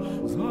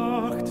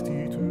 sagt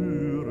die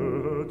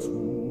Türe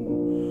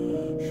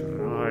zu.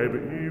 Schreib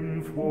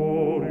im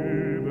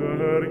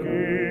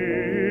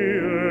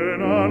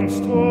Vorübergehen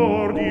ans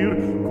Tor dir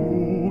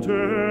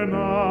gute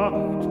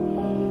Nacht,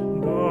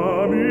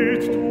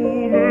 damit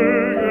du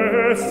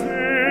mögest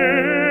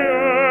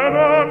sehen,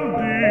 an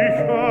dich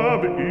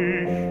hab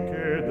ich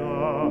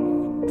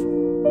gedacht.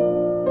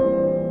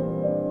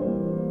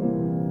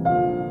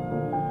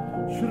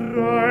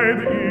 Schreib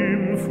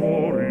im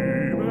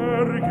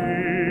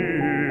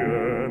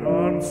Vorübergehen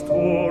ans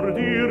Tor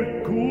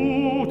dir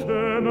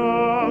gute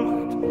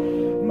Nacht,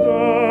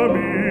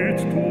 damit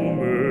du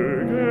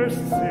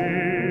mögest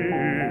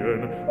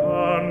sehen,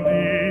 an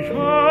dich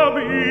hab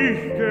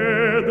ich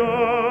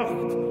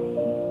gedacht,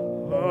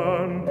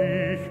 an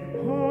dich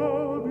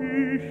hab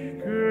ich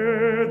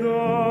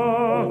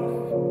gedacht.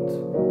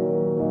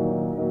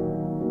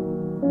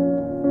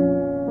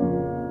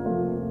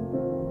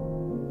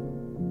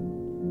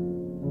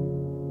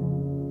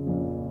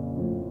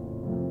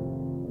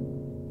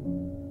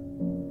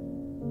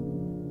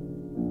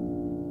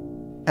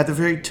 At the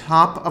very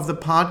top of the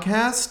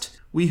podcast,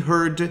 we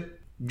heard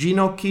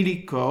Gino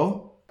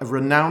Chirico, a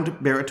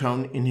renowned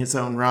baritone in his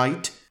own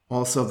right,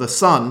 also the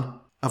son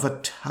of a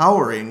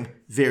towering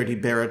Verdi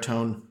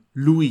baritone,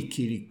 Louis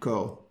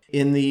Chirico.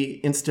 In the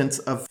instance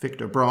of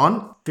Victor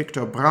Braun,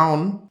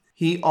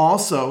 he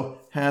also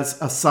has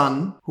a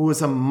son who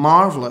is a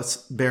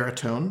marvelous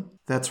baritone.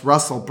 That's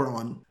Russell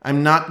Braun.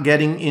 I'm not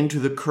getting into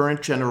the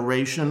current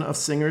generation of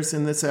singers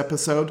in this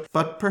episode,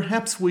 but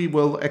perhaps we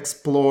will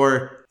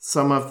explore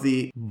some of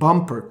the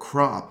bumper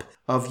crop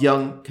of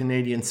young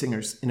Canadian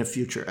singers in a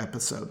future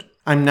episode.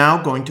 I'm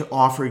now going to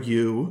offer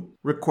you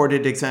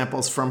recorded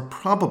examples from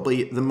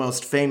probably the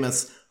most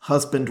famous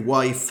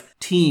husband-wife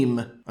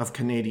team of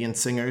Canadian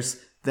singers.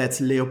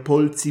 That's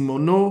Léopold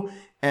Simoneau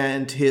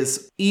and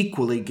his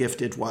equally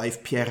gifted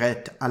wife,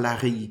 Pierrette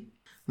Allary.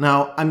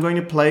 Now, I'm going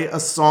to play a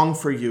song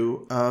for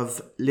you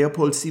of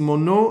Léopold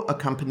Simoneau,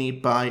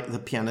 accompanied by the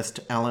pianist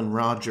Alan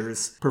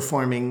Rogers,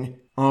 performing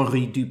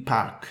Henri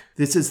Duparc.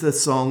 This is the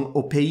song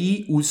Au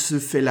pays où se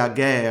fait la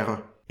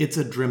guerre. It's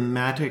a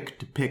dramatic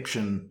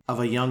depiction of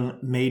a young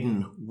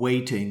maiden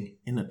waiting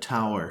in a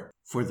tower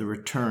for the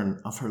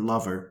return of her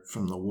lover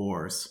from the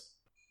wars.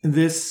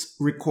 This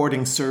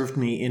recording served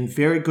me in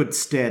very good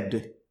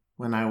stead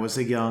when I was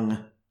a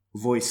young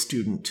voice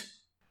student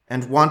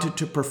and wanted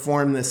to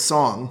perform this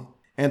song,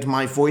 and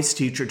my voice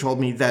teacher told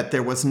me that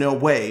there was no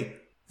way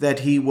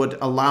that he would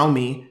allow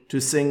me to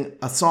sing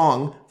a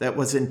song that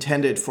was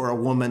intended for a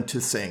woman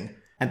to sing.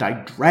 And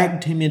I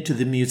dragged him into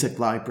the music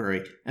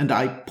library, and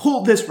I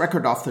pulled this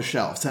record off the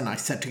shelves, and I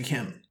said to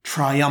him,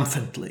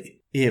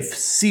 triumphantly, if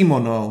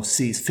Simoneau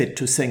sees fit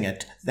to sing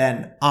it,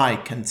 then I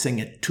can sing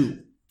it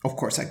too. Of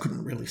course, I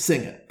couldn't really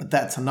sing it, but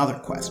that's another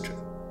question.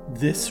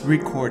 This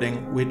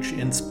recording, which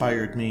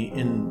inspired me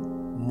in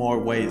more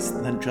ways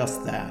than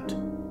just that,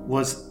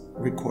 was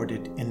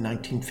recorded in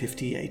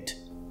 1958.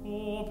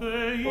 Au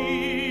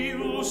pays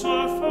où se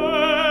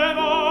fait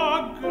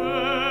la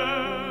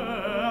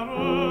guerre,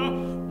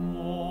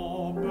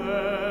 mon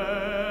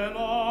bel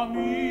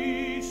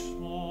ami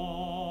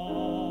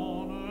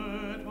s'en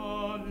est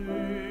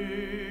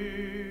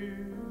allé.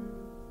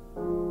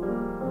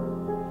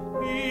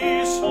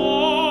 Il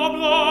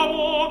semble à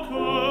mon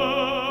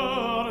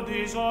cœur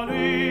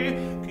désolé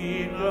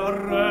qu'il ne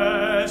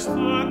reste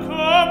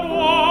que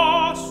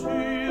moi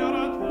sur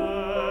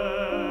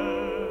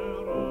terre.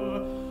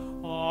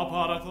 En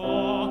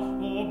partant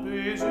au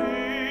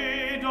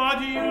baiser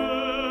d'adieu,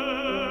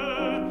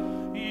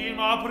 il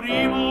m'a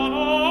pris mon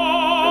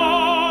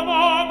âme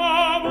à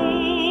ma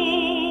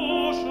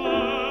bouche.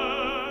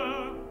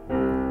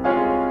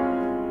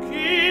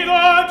 Qui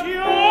le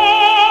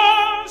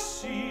tient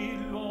si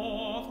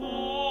longtemps,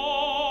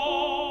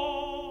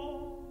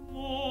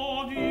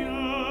 mon Dieu?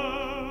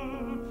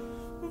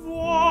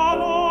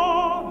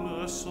 Voilà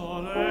le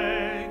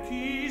soleil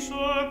qui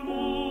se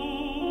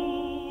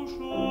couche.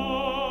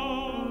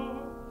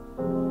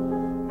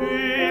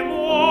 Et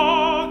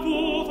moi,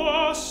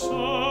 toute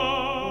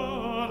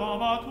seule dans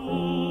ma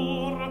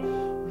tour,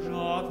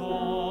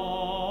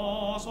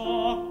 j'attends encore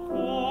son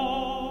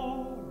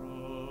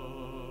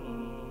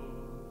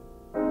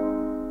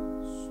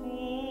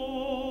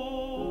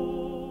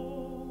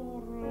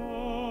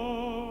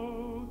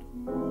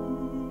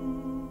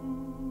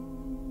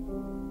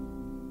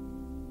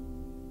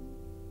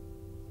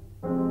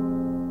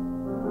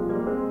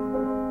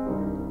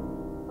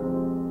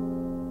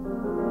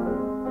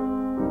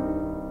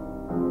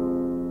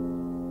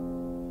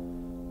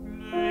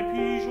Les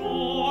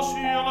pigeons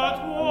sur le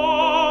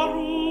toit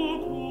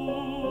roucoulent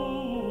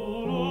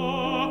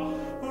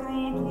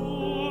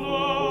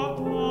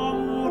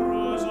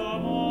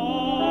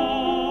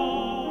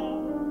amoureusement,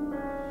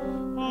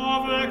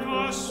 avec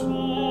un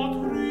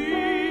son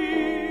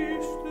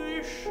triste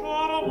et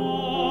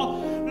charmant,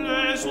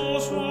 les eaux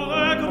sous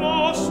les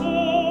grands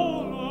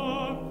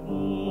saules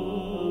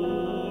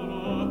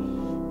coulent.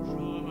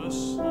 Je me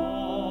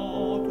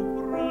sens tout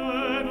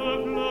près de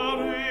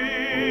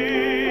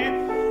pleurer,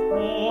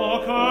 mon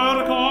cœur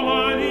comme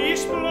un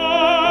disque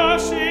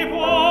s'y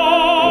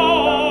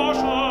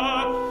penche,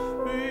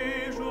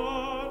 et je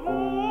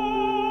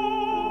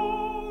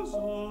n'ose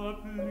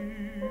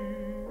plus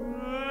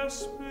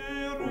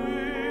espérer.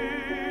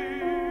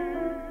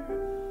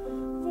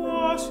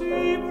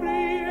 Voici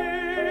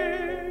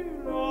briller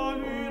la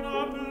lune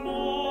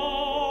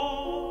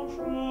blanche,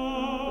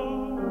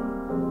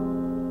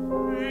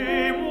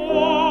 et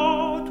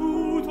moi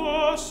toute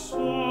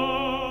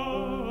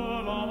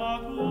seule à ma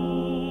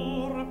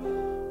tour,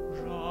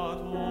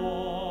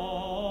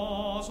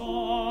 j'attends encore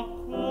son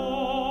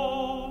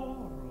retour.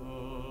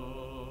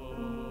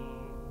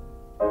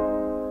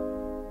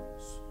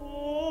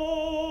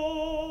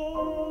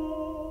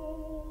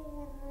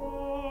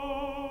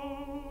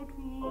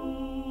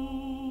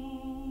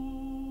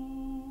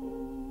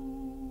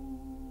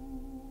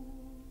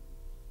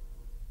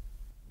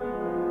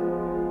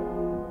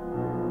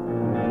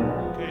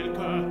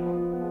 Quelqu'un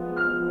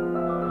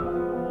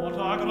on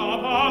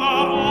t'aggrappe à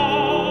la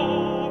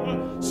robe,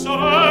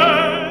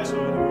 serait-ce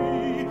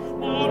lui,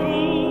 mon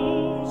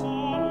doux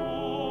amant?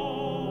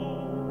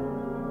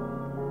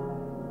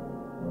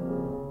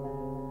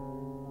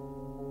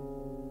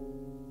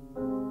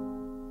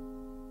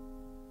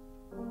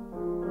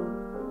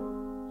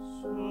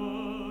 Ce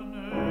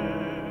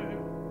n'est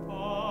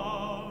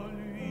pas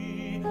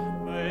lui,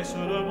 mais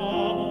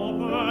seulement mon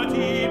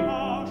petit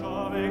page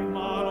avec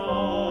ma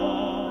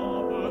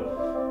lampe.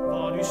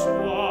 Vent du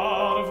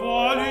soir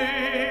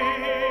voilé,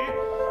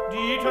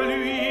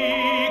 dites-lui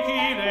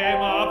qu'il est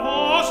ma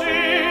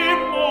pensée,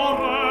 mon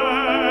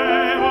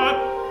rêve,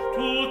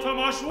 toute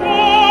ma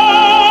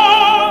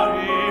joie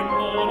et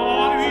mon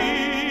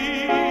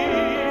ennui.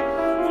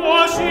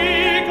 Voici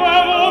que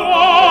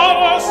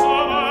l'aurore se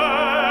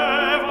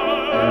lève,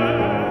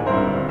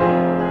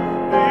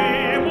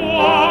 et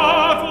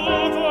moi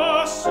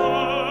toute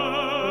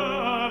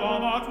seule à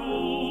ma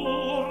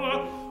tour,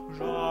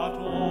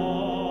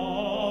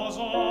 j'attends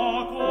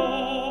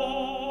encore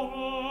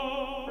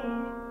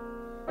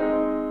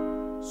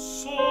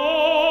son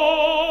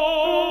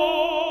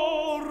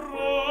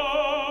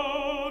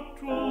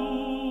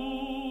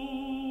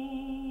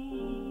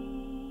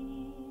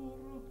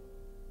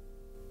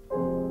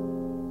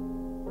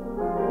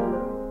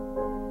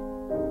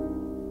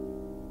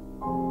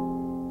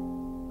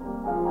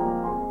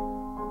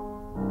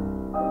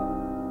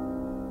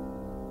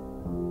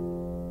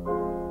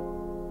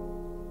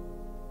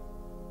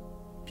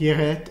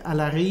Pierrette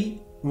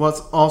Alarie was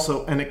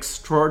also an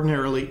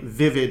extraordinarily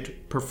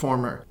vivid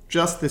performer.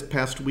 Just this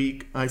past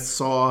week, I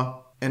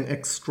saw an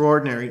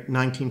extraordinary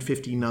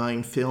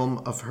 1959 film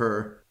of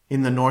her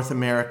in the North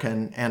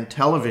American and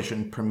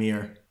television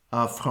premiere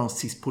of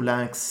Francis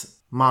Poulenc's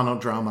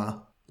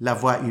monodrama La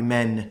Voix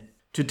Humaine.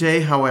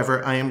 Today,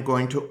 however, I am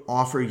going to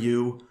offer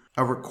you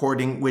a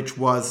recording which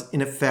was,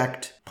 in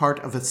effect, part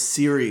of a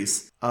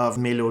series of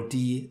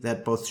mélodies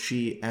that both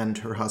she and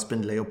her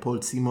husband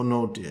Léopold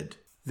Simoneau did.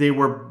 They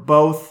were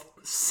both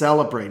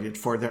celebrated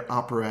for their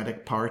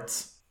operatic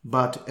parts,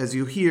 but as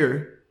you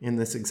hear in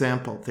this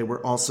example, they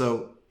were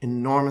also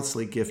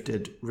enormously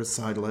gifted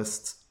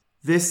recitalists.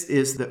 This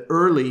is the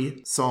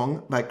early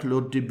song by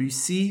Claude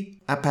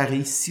Debussy,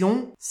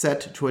 Apparition,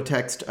 set to a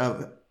text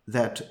of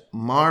that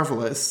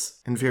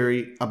marvelous and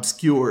very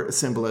obscure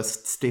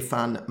symbolist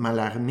Stéphane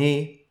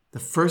Mallarmé. The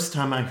first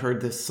time I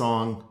heard this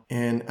song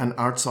in an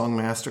art song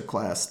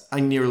masterclass, I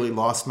nearly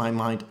lost my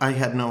mind. I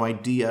had no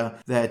idea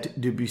that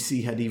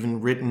Debussy had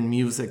even written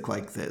music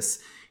like this.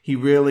 He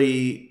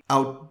really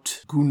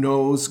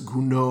out-Gounods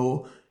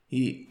Gounod,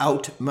 he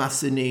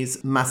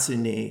out-Massenets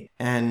Massenet,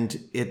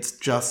 and it's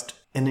just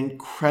an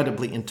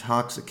incredibly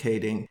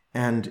intoxicating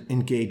and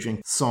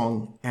engaging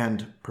song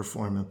and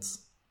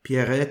performance.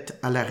 Pierrette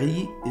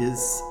Allary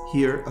is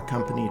here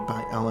accompanied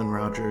by Alan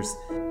Rogers.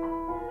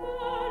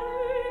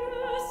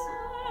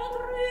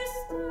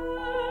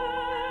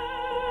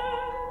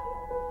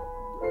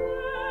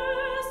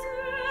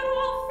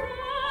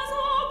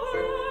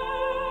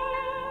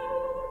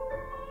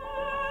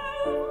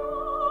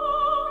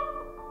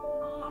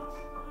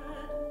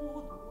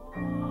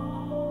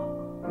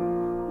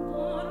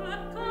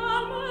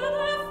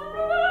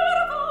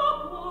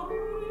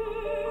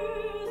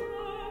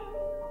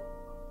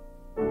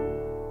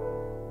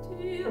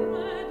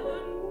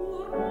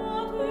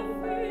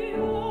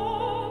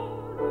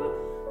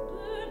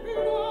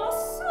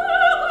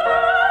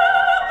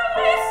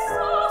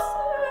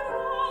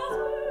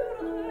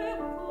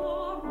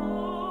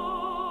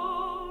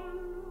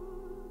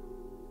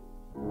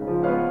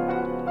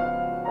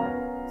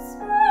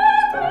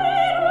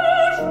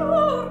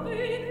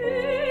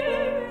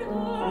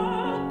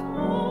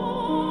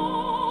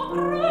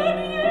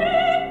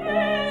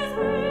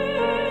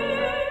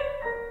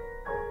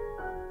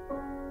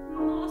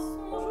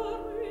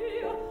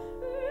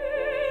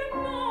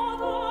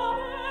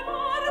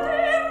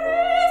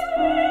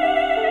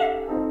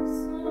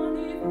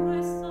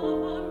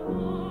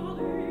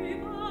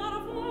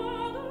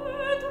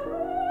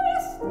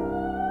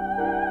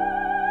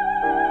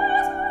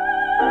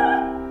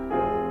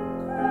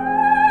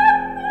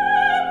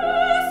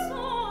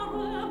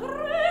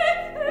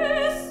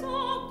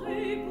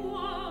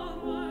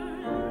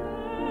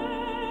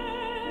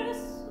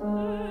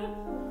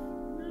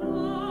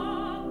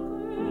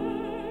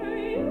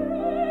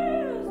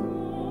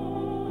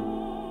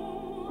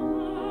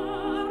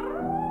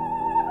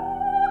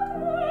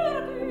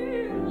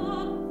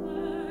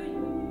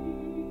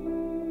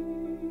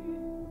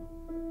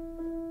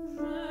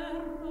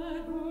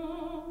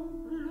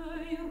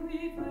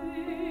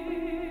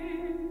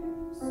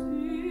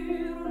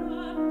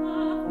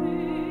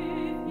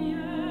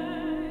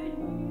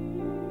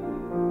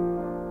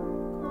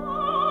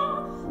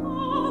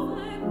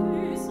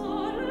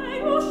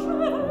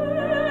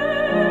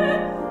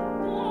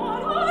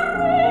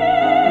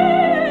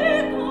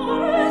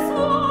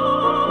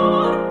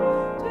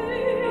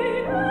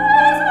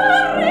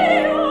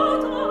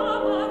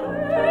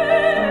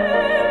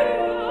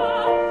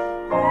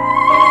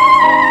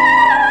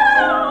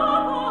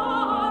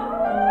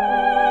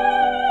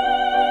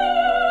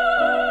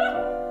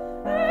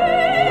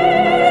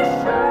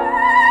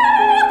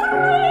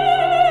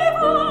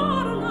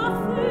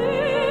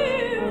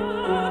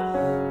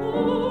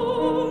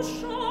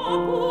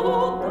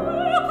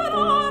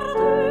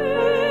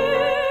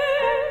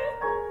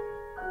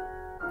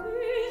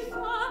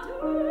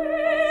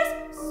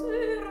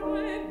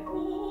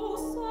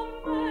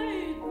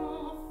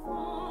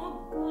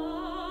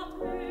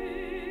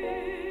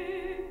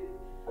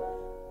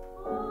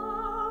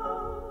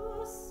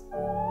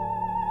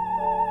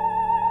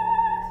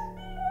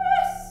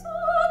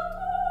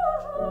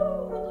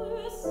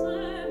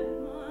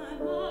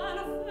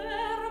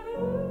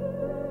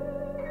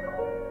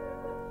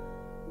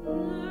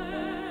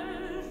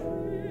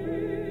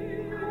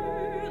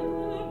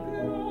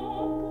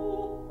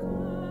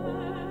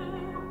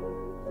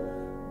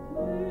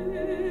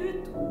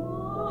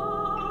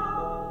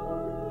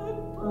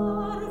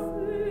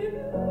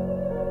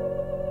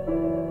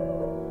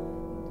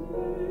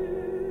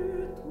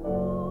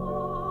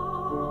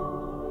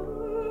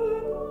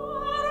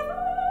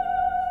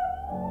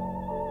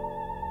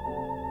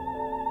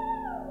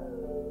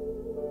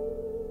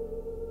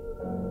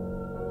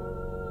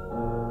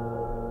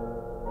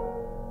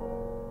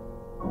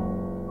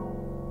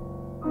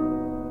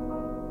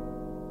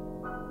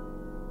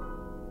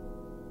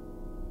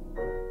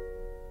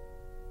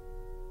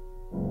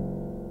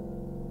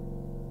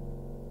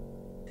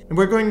 And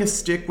we're going to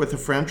stick with the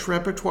French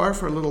repertoire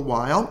for a little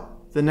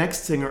while. The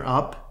next singer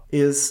up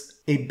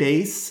is a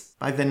bass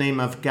by the name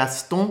of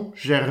Gaston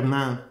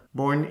Germain,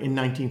 born in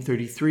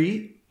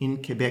 1933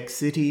 in Quebec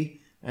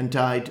City and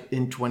died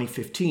in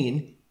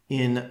 2015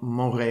 in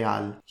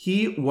Montreal.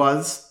 He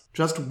was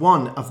just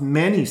one of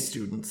many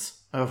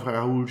students of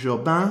Raoul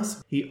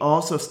Jobin's. He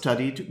also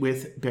studied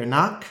with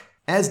Bernac,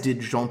 as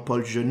did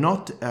Jean-Paul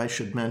Jeunotte, I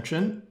should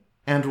mention.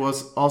 and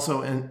was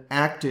also an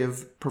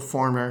active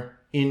performer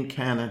in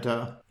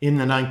Canada in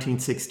the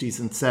 1960s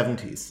and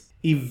 70s.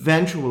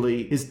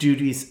 Eventually, his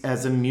duties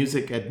as a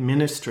music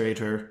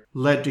administrator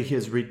led to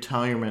his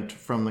retirement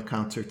from the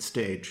concert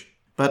stage.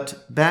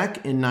 But back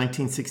in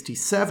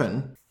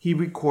 1967, he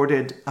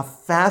recorded a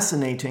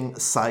fascinating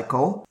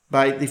cycle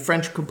by the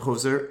French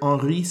composer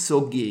Henri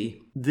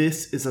Sauguet.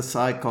 This is a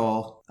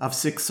cycle of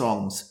 6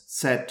 songs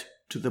set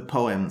to the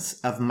poems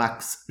of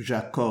Max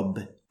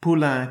Jacob.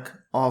 Poulenc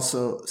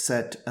also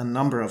set a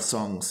number of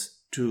songs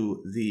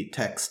to the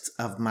texts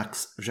of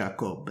Max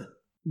Jacob.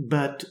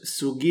 But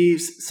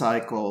Sauguet's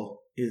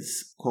cycle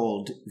is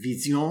called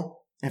Visions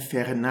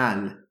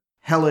Infernales,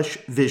 Hellish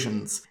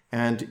Visions,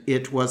 and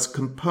it was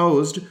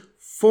composed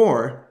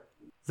for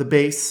the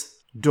bass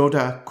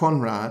Doda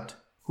Conrad,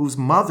 whose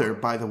mother,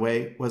 by the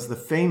way, was the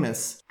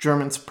famous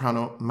German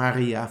soprano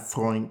Maria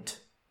Freund.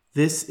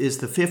 This is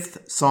the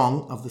 5th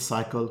song of the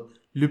cycle,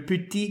 Le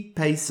Petit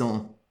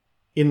Paysan.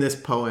 In this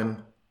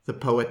poem, the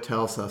poet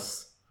tells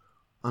us,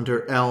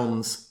 under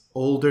elms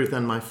older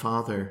than my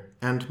father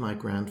and my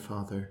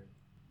grandfather,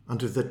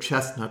 under the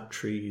chestnut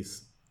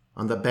trees,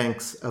 on the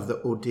banks of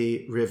the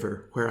Ode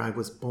River where I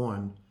was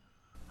born,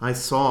 I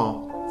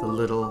saw the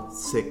little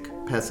sick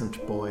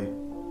peasant boy.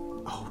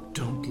 Oh,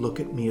 don't look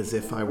at me as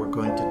if I were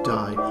going to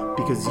die,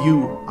 because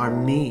you are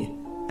me,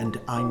 and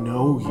I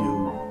know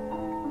you.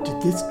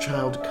 Did this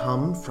child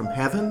come from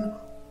heaven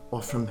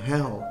or from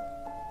hell?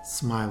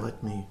 Smile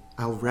at me.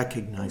 I'll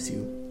recognize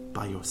you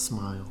by your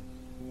smile.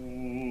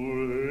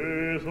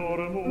 Les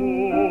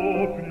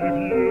ormeaux plus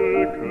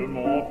vieux que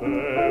mon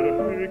père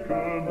et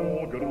que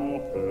mon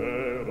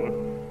grand-père,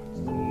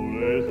 sous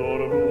les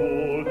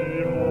ormeaux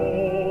du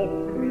mont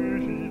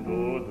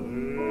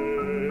Frugidaudet,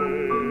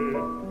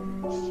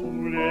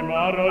 sous les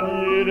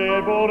marronniers des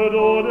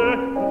Bordeaux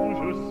où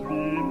je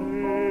suis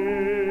né,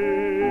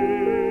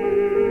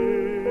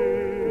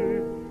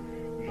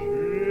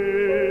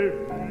 j'ai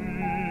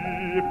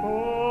vu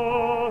passer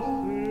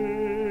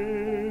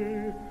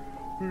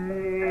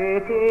le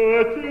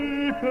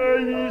petit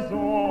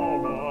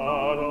paysan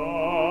malade.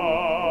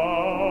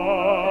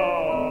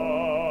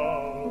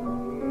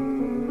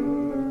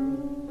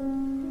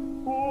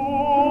 Oh,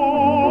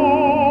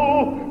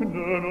 ne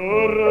me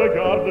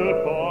regarde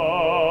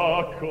pas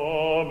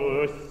comme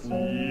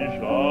si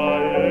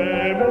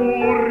j'allais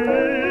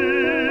mourir,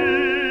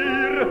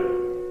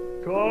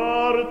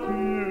 car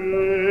tu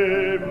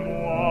es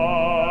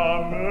moi-même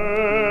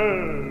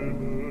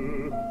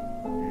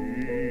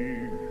et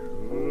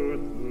je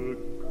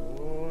te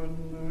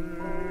connais.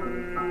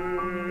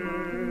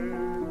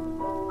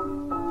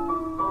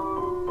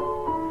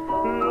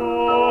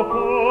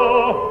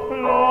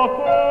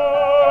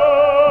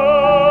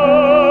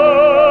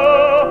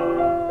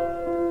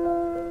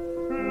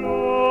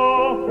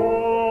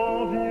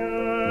 L'enfant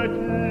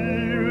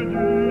vient-il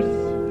du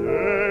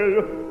ciel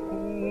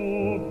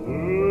ou de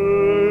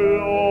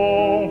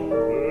l'enfer?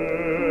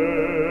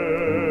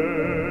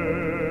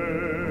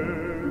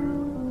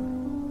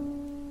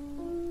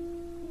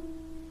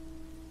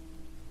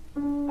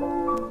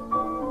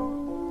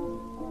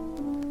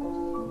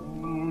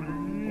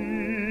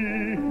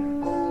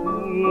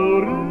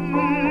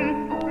 Souris,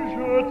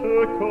 je te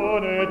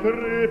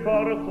connaîtrai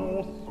par ton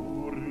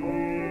sourire.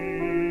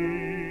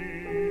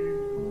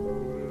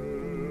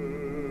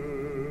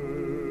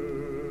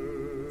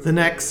 The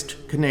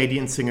next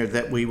Canadian singer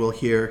that we will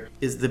hear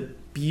is the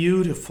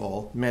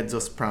beautiful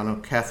mezzo-soprano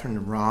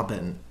Catherine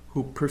Robin,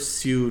 who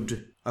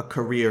pursued a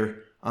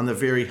career on the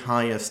very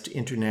highest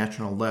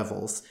international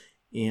levels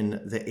in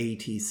the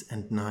 80s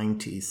and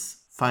 90s,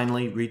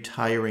 finally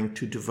retiring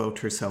to devote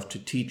herself to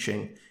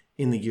teaching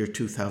in the year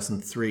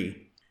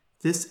 2003.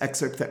 This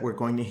excerpt that we're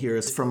going to hear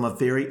is from a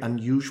very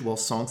unusual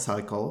song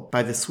cycle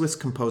by the Swiss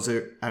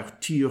composer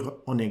Arthur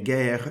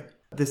Honegger.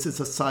 This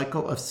is a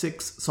cycle of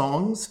 6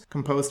 songs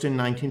composed in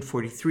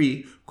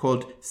 1943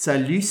 called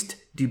Sallust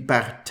du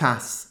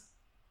Bartas.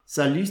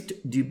 Sallust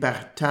du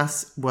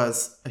Bartas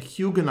was a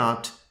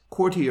Huguenot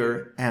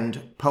courtier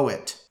and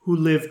poet who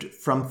lived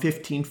from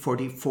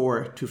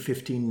 1544 to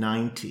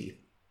 1590.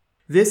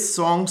 This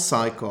song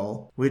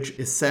cycle, which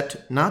is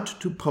set not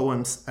to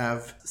poems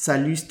of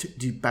Sallust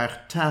du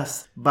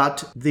Bartas,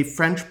 but the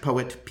French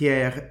poet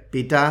Pierre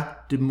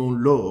Bédat de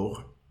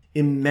Montlaur,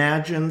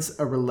 imagines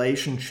a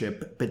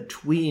relationship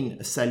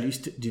between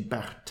Sallust du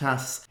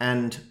Bartas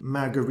and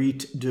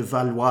Marguerite de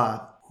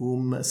Valois,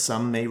 whom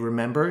some may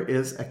remember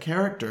is a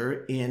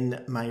character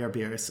in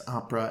Meyerbeer's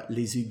opera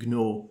Les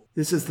Huguenots.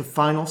 This is the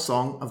final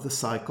song of the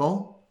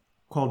cycle,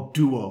 called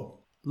Duo.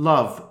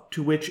 Love,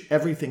 to which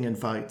everything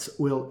invites,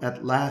 will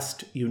at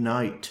last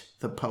unite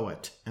the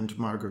poet and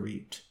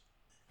Marguerite.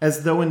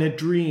 As though in a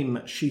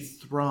dream she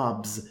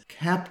throbs,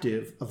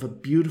 captive of a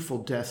beautiful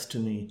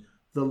destiny,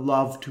 the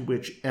love to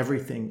which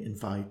everything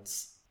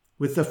invites.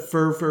 With the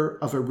fervor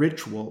of a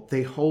ritual,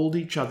 they hold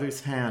each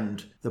other's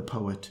hand, the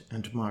poet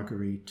and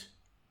Marguerite.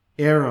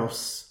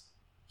 Eros,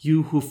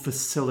 you who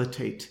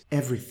facilitate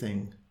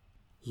everything,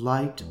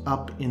 light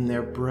up in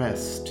their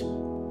breast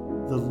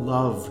the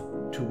love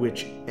to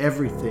which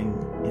everything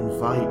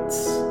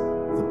invites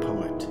the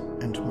poet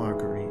and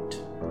Marguerite.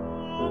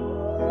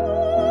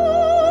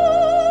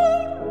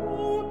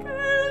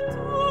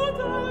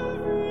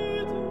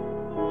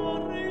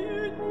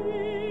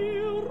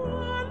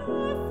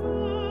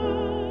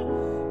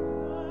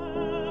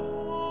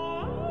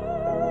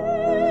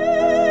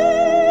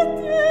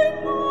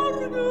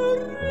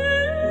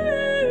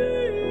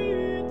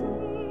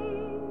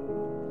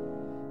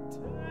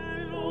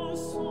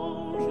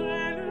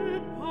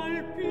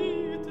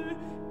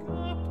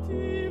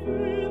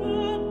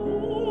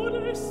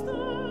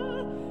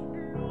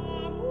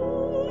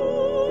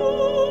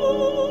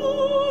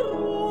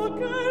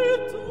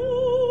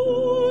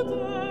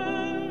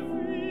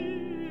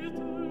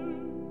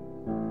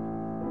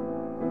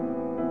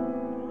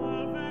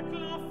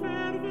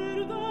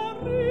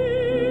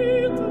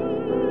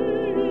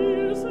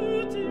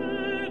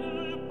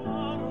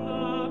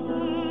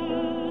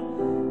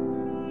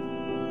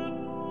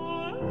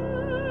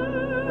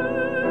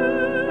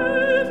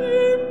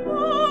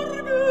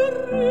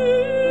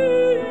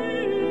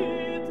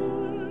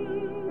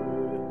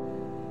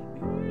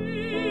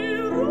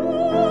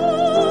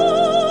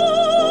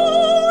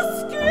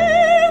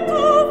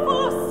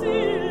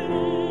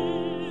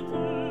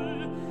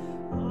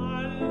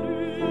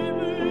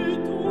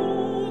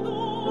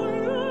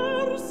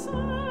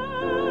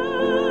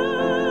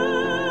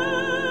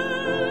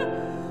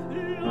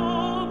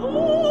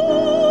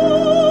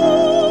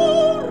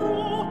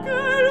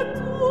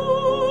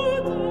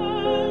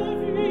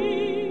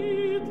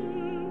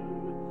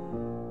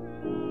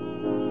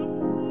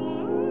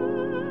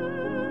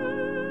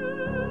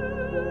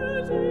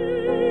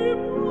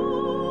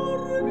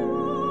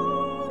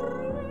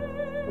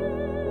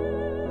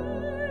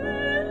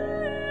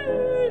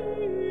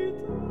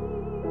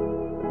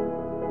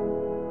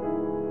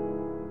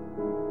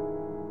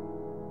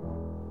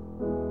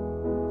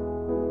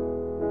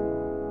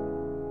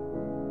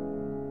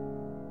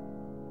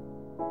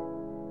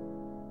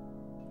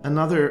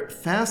 Another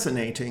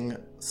fascinating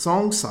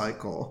song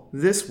cycle,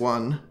 this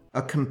one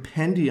a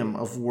compendium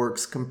of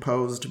works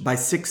composed by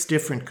 6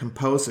 different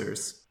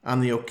composers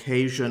on the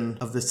occasion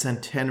of the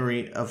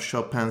centenary of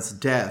Chopin's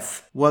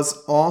death,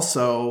 was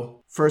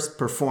also first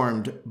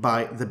performed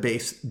by the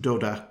bass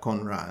Doda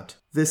Conrad.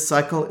 This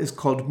cycle is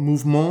called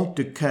Mouvements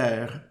du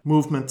Cœur,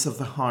 Movements of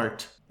the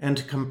Heart,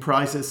 and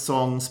comprises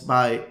songs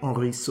by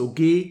Henri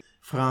Sauguet,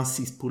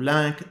 Francis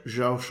Poulenc,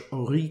 Georges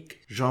Auric,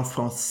 Jean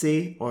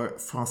Francais, or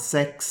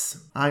Francex.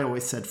 I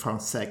always said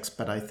Francex,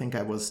 but I think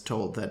I was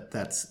told that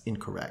that's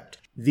incorrect.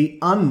 The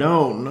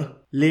unknown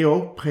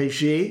Léo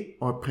Prégé,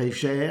 or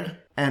Prégère,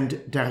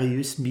 and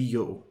Darius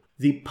Milhaud.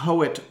 The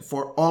poet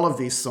for all of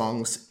these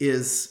songs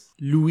is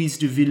Louise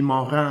de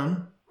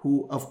Villemorin,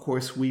 who, of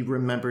course, we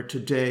remember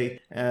today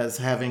as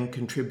having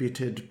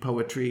contributed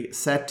poetry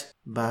set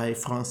by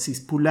Francis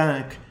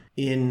Poulenc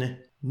in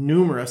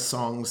numerous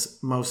songs,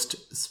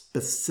 most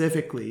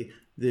specifically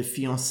the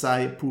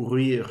Fiançailles pour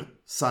Rire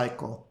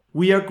cycle.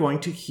 We are going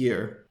to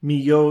hear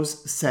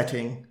Milhaud's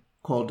setting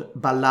called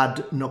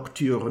Ballade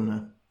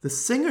Nocturne. The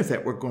singer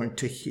that we're going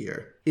to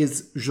hear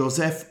is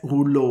Joseph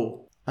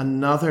Rouleau,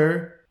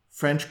 another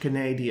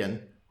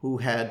French-Canadian who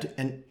had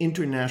an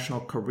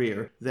international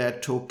career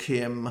that took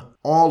him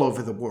all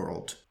over the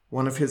world.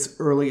 One of his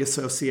early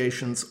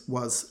associations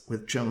was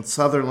with Joan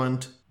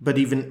Sutherland, but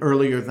even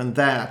earlier than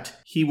that,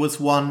 he was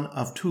one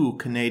of 2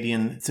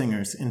 Canadian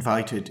singers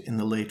invited in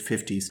the late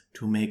 50s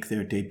to make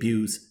their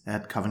debuts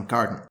at Covent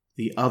Garden.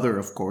 The other,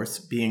 of course,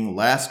 being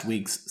last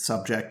week's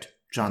subject,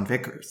 John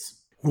Vickers.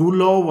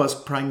 Rouleau was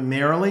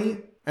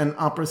primarily an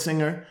opera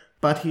singer,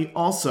 but he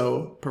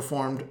also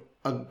performed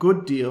a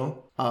good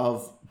deal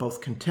of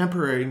both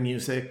contemporary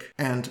music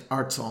and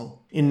art song.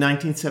 In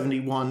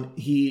 1971,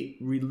 he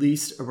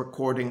released a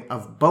recording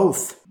of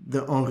both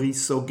the Henri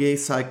Sauguet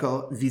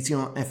cycle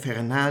Vision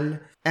Infernale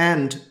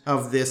and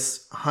of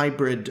this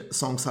hybrid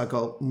song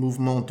cycle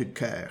Mouvements du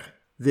Cœur.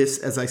 This,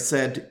 as I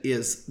said,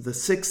 is the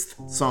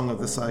 6th song of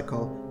the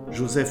cycle.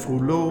 Joseph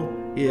Rouleau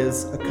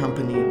is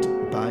accompanied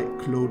by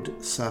Claude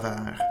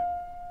Savard.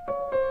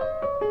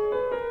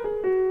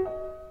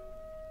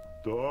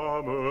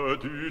 Dames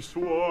du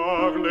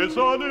soir, les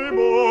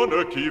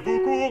anémones qui vous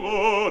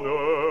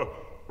couronnent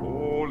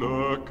ont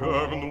le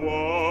cœur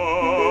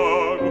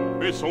noir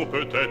et sont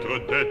peut-être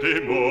des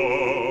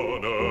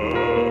démons.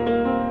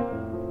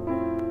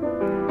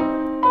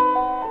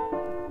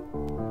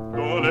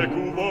 Dans les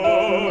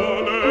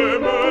couvents, les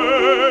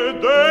mets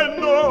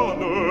des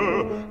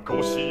nonnes,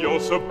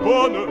 conscience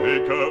bonne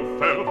et cœur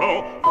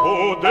fervent,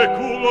 font des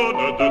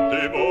couronnes de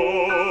démons.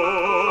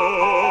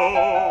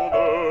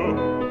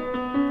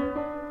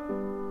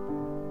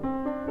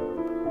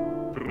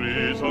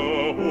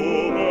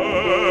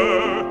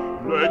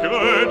 Les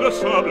grains de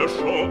sable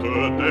chantent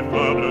des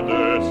fables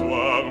des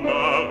soirs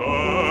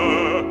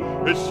marins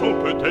et sont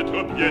peut-être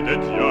pieds des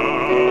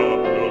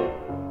diables.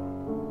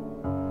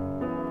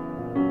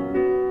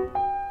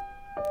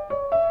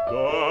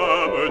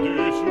 Dames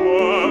du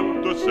soir,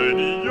 de ces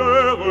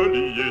lières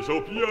liées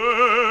aux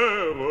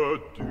pierres,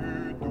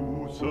 du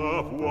doux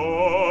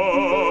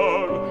savoir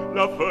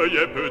feuille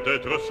est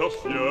peut-être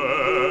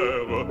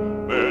sorcière,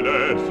 mais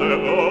les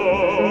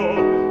serrants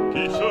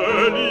qui se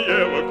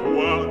lièrent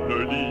quoi, le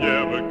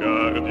lièrent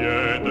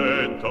gardien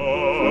des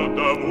temps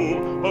d'amour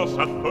en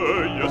sa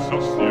feuille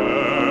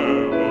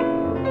sorcière.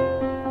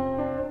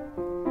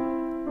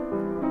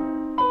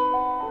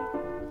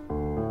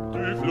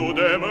 Du flot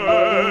des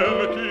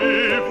mers qui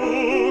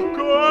vous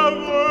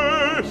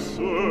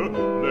caressent,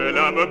 les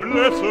lames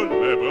blessent,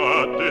 les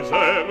bras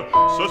déserts,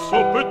 ce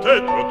sont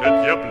peut-être des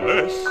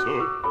diablesses.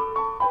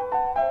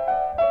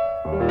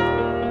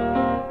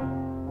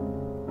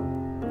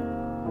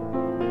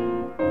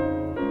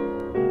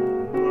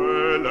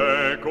 Mais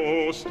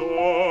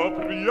l'inconstant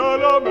pris à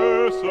la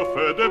messe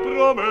fait des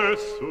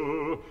promesses,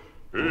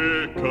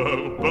 et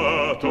cœur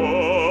battant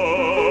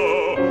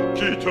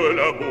quitte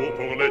l'amour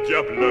pour les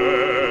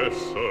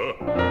diablesses.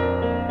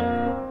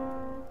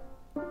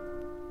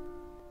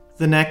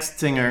 The next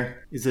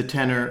singer is a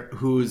tenor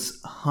whose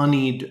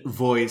honeyed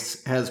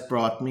voice has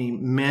brought me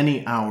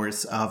many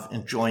hours of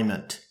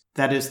enjoyment.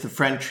 That is the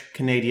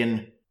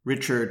French-Canadian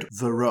Richard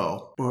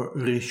Verreau, or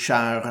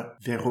Richard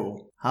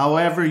Verreau.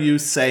 However you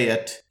say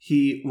it,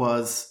 he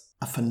was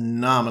a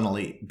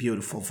phenomenally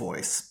beautiful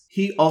voice.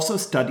 He also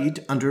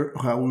studied under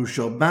Raoul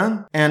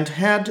Jobin and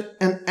had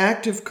an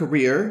active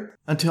career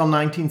until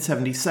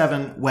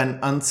 1977 when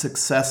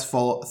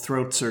unsuccessful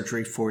throat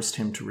surgery forced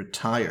him to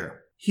retire.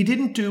 He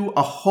didn't do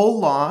a whole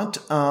lot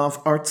of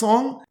art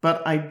song,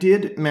 but I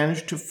did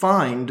manage to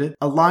find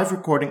a live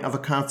recording of a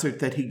concert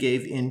that he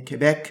gave in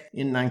Quebec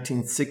in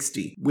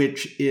 1960,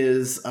 which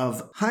is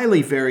of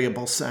highly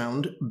variable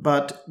sound,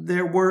 but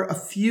there were a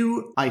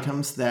few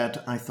items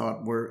that I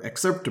thought were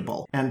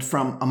acceptable. And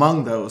from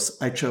among those,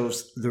 I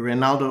chose the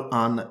Reynaldo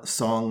Hahn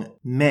song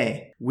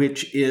Mai,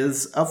 which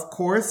is, of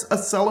course, a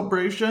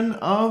celebration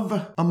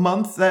of a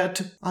month that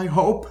I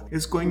hope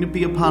is going to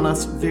be upon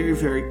us very,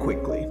 very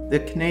quickly. The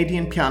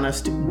Canadian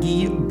pianist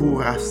Guy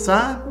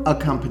Bourassa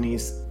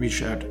accompanies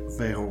Richard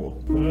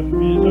Verreau.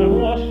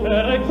 Refuse-moi,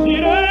 cher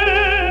exilé,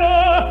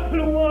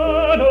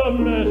 loin de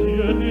mes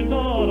yeux tu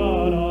t'en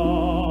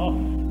allas,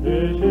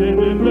 et j'ai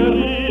vu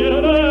fleurir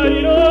le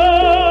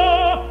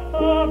lilas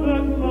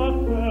avec ma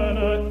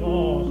peine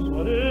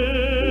consolée.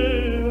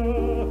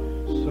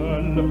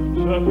 Seul,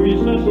 je puis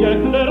ce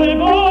siècle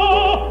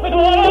rêvant,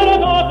 dans la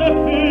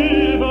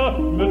tentative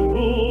me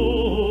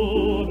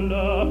trouble,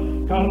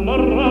 car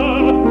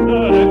l'horreur de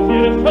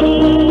l'exil se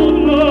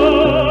double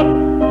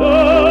de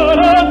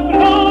la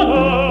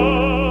splendeur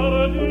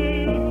du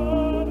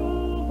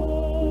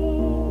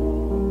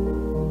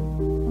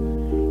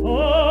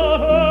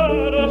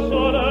Avec le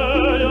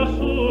soleil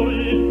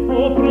sourit, au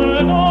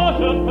printemps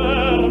je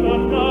ferme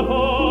ma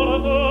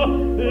porte,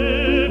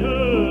 et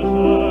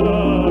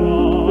doucement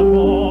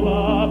ma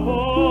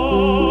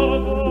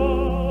porte,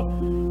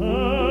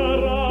 un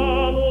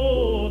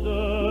rameau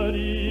de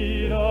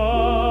lilas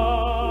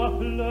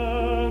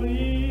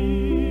fleurit.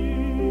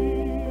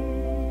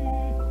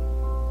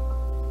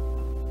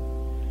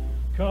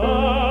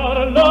 Car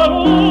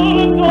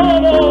l'amour dans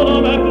mon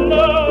âme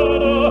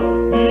éclaire,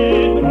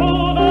 il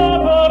trône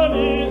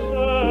parmi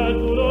ces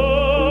douleurs.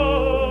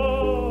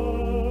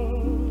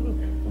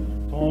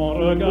 Ton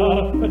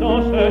regard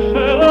dans ces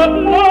chairs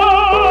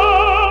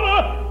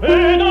flammes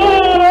et dans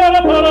leur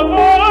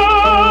parfum,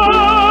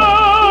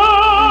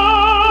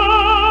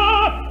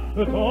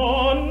 ton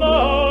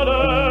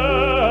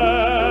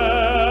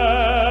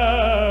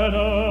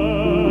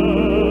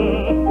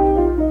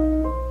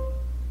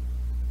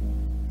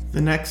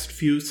The next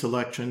few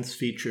selections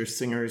feature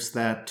singers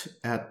that,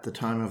 at the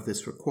time of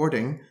this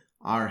recording,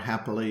 are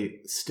happily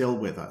still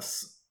with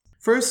us.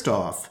 First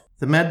off,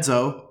 the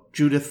mezzo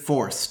Judith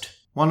Forst,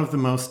 one of the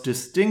most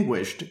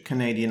distinguished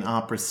Canadian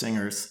opera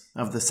singers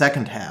of the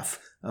second half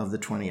of the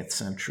 20th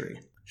century.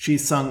 She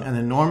sung an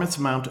enormous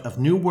amount of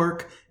new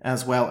work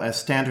as well as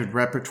standard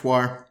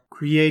repertoire,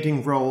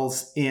 creating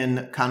roles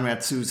in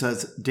Conrad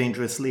Sousa's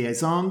Dangerous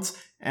Liaisons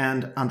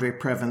and Andre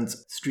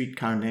Previn's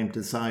Streetcar Named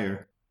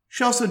Desire.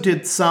 She also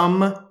did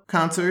some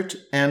concert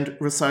and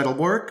recital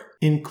work,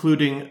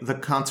 including the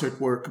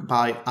concert work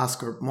by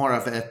Oscar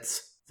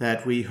Moravec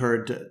that we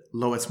heard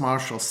Lois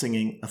Marshall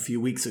singing a few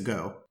weeks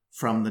ago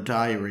from the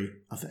Diary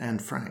of Anne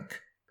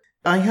Frank.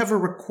 I have a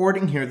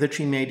recording here that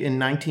she made in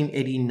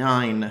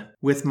 1989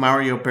 with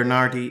Mario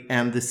Bernardi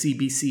and the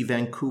CBC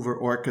Vancouver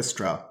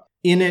Orchestra.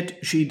 In it,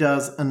 she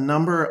does a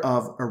number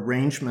of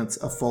arrangements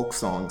of folk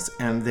songs,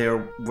 and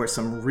there were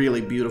some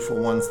really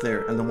beautiful ones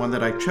there. And the one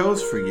that I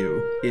chose for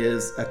you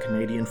is a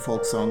Canadian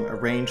folk song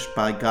arranged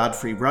by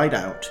Godfrey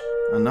Rideout,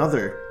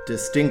 another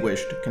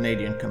distinguished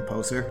Canadian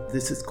composer.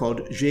 This is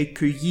called J'ai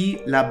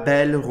cueilli la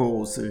belle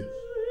rose.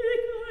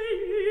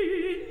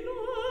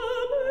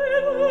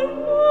 Rose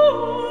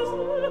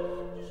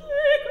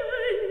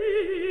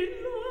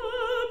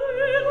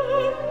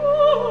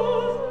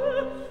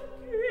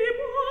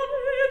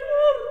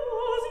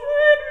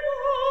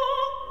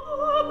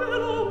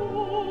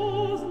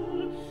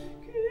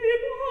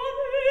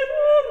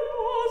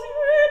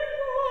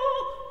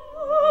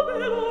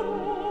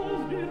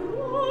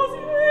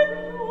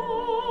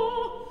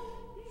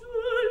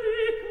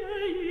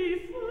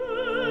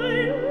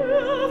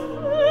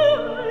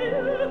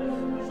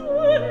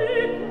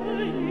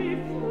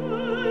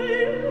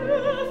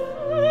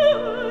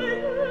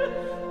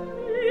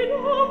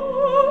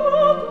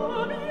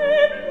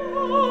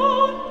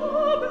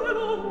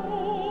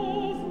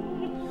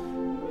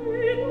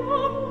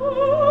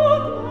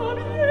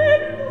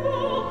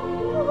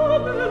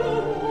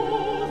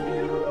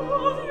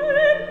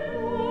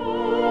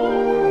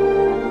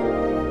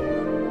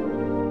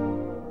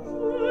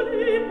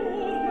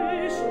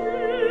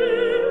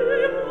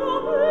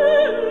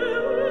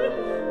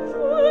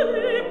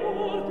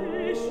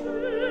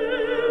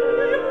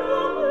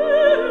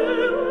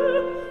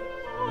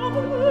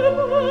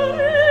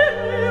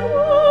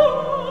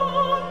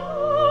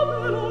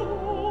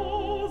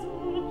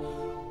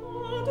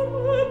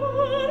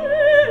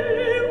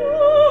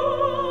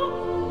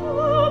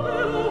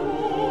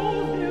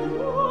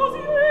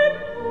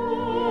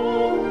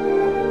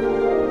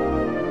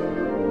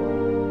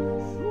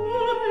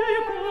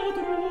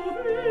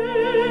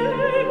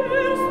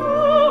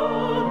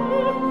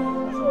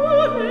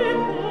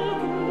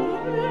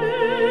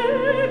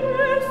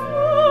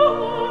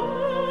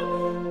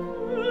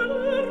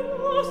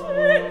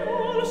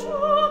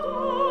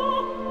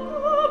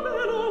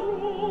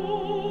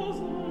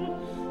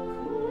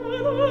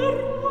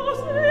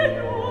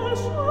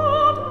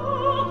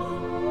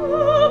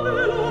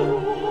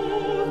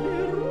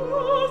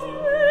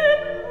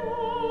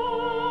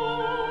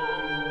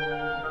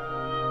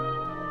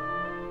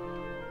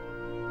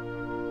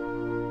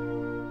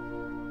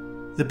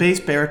The bass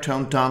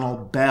baritone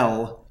Donald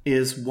Bell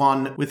is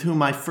one with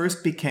whom I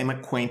first became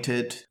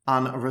acquainted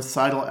on a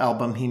recital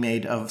album he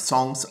made of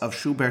songs of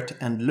Schubert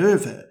and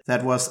Loewe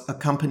that was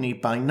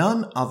accompanied by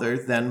none other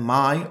than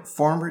my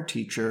former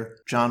teacher,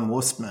 John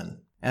Wustman.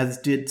 As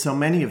did so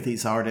many of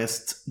these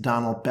artists,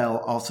 Donald Bell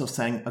also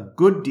sang a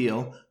good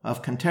deal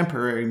of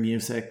contemporary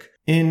music,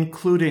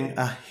 including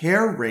a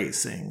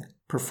hair-raising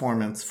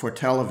performance for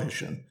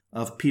television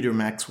of Peter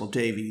Maxwell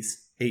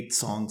Davies' 8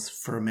 Songs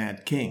for a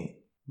Mad King.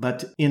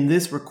 But in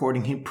this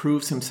recording, he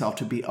proves himself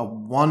to be a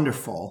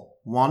wonderful,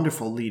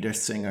 wonderful lieder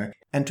singer.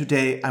 And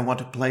today I want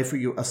to play for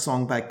you a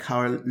song by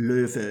Carl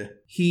Loewe.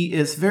 He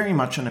is very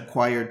much an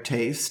acquired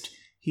taste.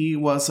 He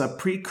was a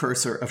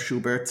precursor of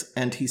Schubert's,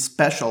 and he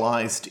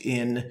specialized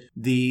in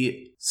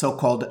the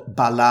so-called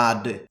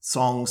ballade,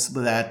 songs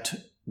that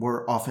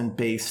were often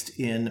based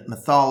in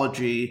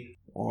mythology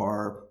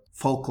or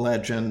folk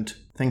legend,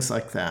 things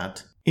like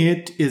that.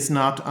 It is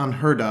not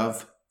unheard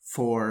of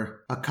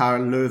for a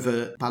Carl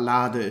Loewe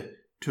ballade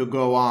to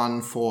go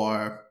on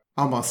for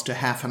almost a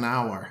half an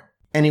hour.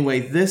 Anyway,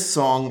 this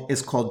song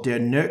is called Der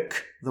Nøck,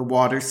 the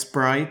Water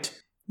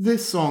Sprite.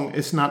 This song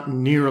is not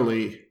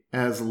nearly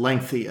as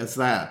lengthy as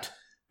that,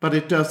 but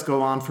it does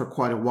go on for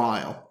quite a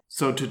while.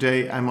 So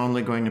today I'm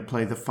only going to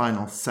play the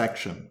final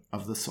section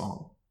of the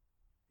song.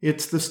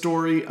 It's the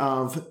story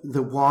of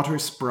the water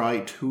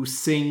sprite who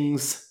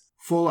sings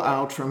full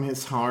out from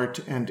his heart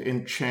and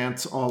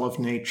enchants all of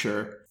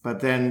nature.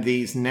 But then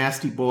these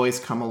nasty boys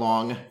come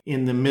along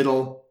in the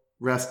middle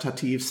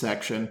recitative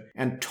section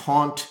and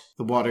taunt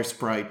the water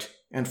sprite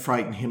and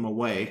frighten him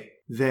away.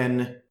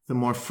 Then the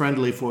more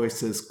friendly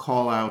voices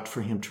call out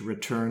for him to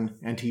return,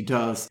 and he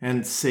does,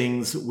 and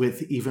sings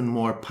with even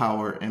more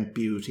power and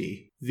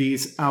beauty.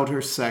 These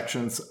outer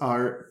sections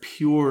are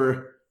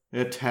pure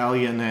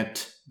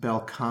Italianate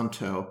bel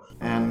canto,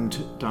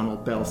 and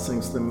Donald Bell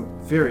sings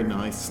them very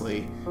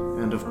nicely.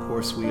 And of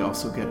course, we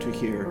also get to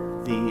hear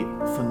the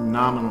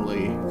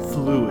phenomenally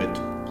fluid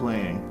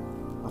playing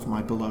of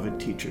my beloved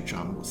teacher,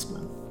 John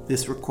Wustman.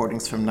 This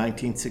recording's from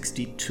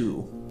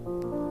 1962.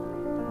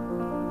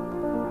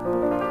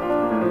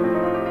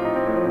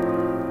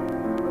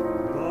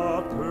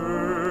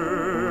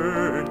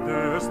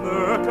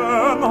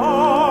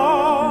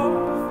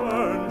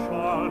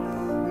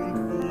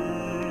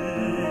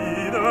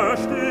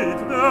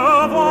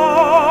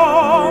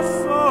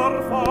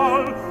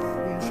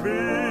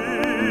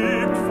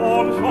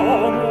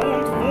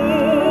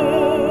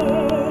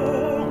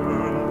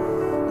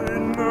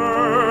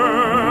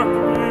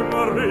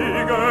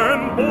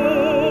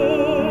 Regenbogen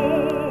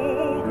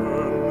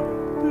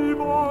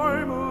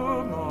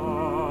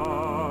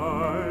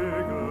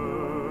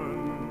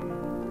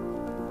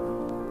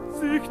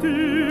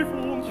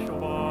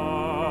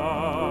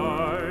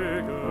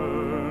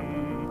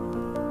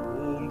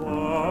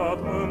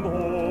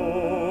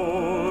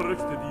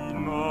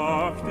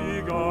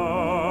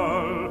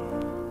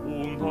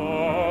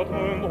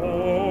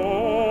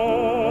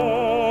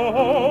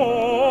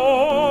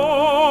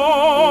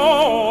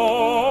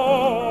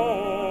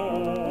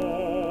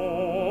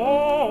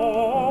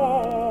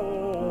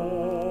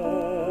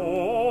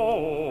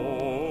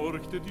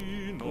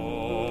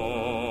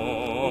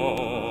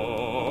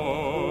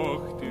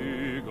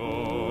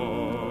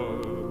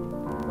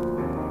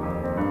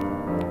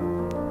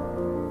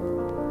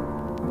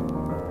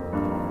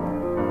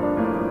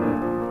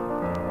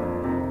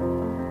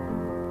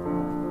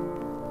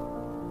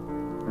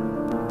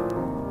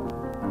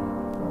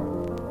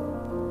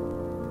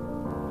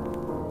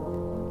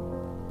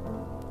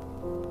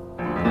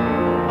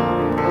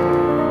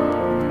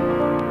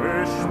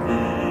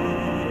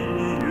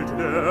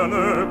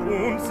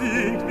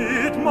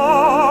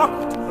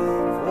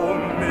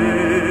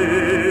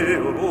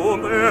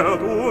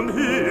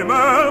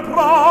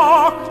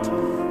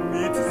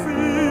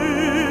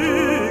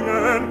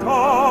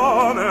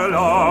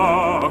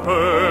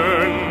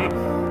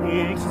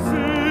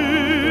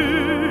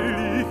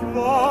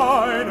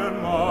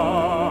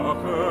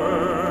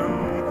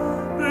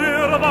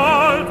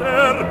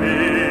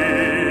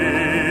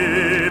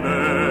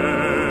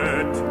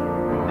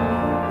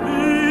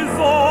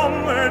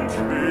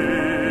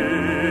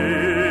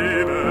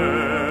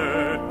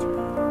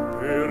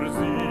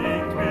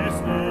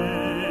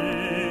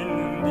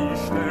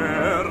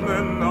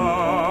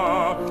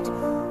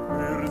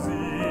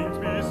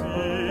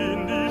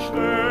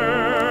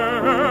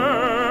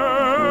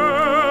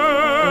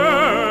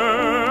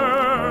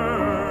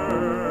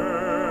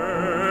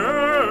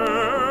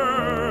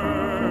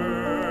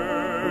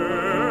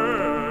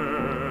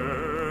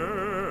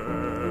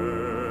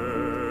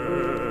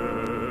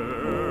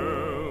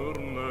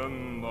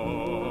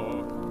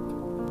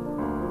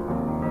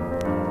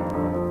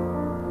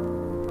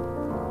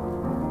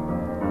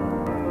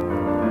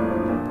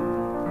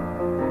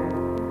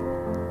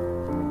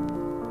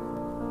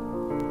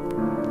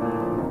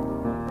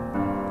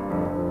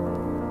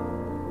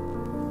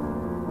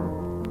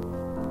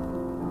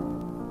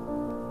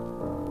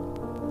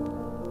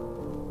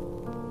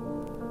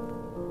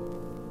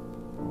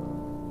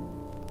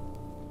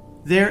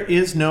There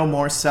is no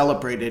more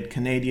celebrated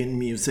Canadian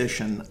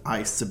musician,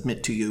 I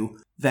submit to you,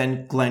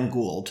 than Glenn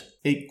Gould,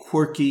 a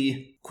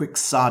quirky,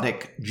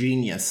 quixotic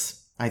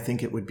genius, I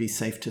think it would be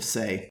safe to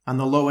say. On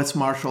the Lois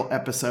Marshall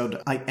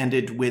episode, I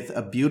ended with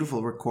a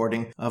beautiful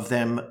recording of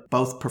them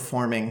both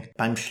performing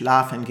Beim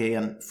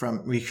Schlafengehen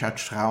from Richard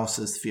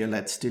Strauss's Vier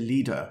letzte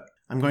Lieder.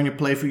 I'm going to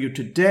play for you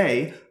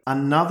today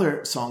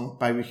another song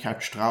by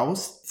Richard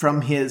Strauss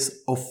from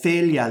his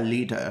Ophelia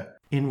Lieder,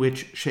 in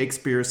which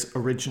Shakespeare's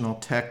original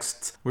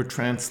texts were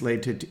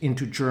translated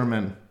into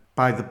German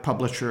by the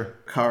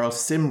publisher Karl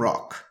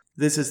Simrock.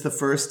 This is the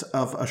first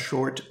of a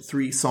short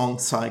 3-song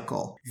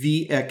cycle,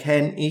 Wie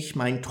erkenn ich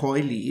mein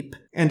Treulieb,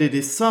 and it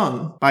is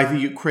sung by the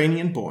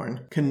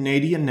Ukrainian-born,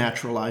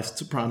 Canadian-naturalized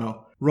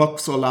soprano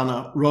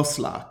Roxolana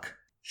Roslak.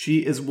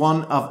 She is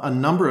one of a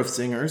number of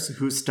singers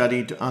who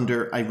studied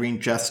under Irene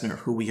Jesner,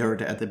 who we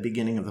heard at the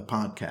beginning of the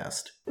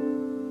podcast.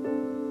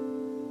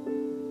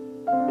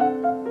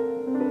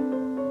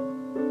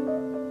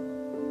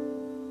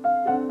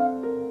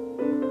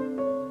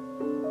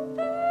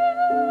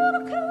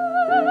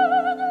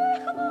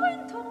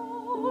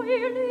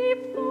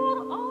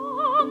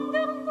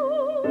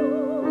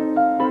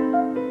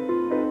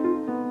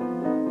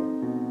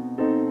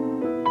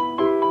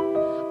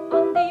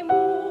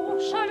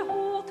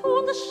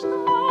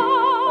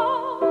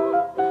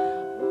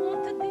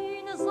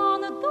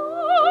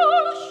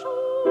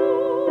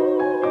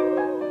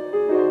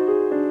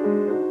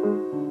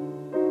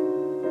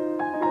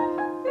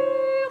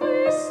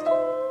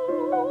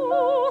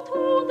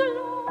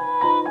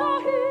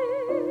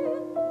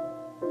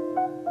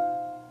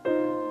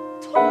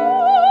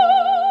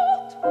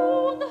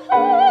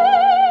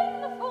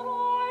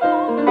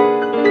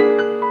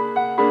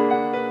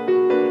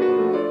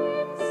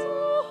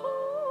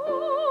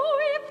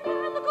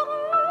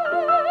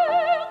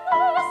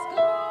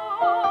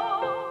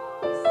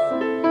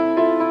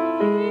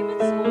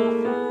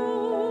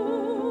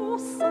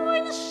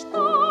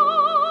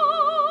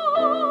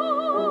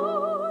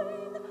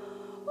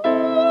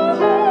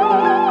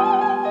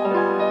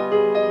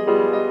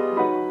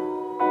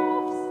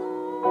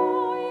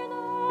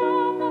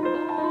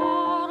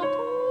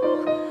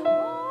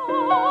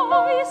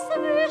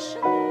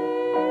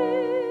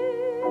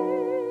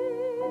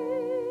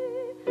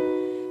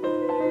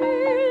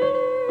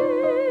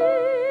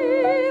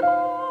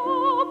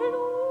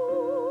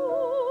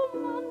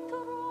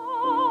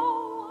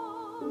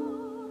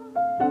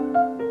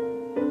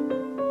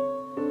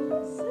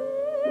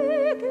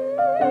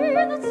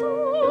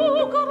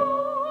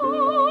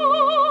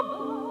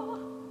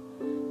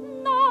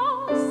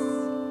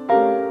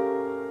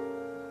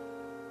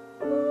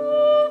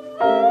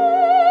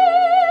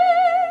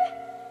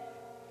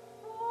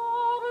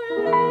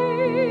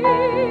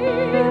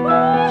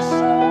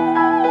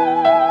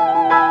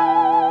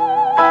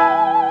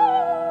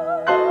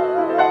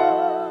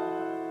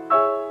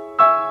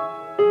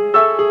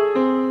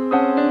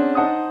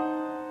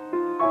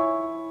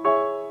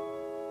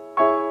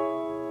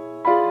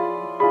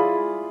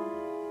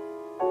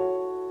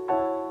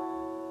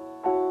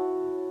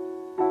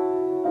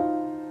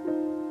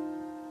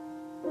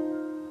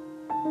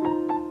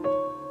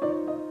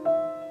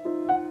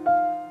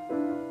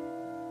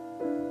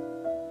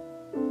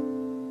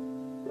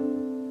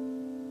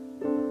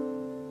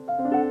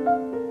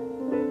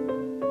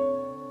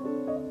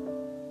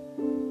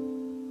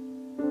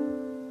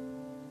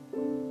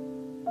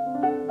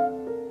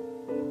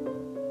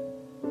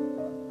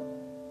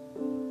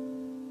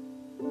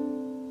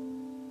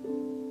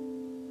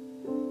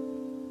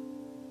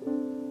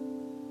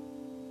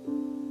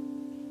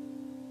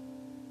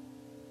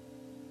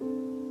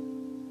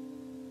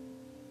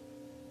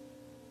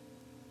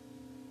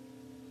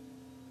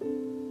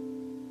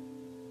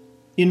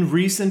 In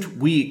recent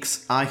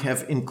weeks, I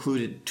have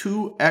included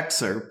 2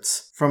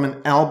 excerpts from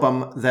an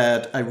album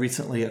that I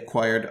recently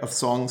acquired of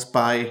songs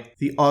by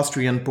the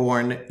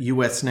Austrian-born,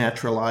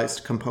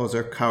 US-naturalized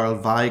composer Karl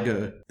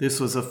Weigel.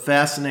 This was a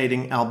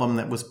fascinating album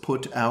that was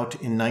put out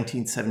in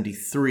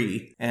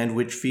 1973 and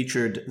which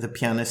featured the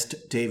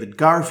pianist David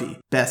Garvey,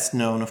 best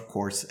known, of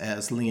course,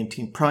 as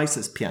Leontyne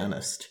Price's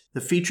pianist.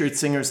 The featured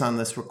singers on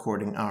this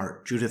recording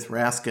are Judith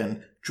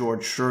Raskin,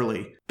 George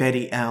Shirley,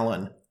 Betty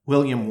Allen,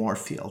 William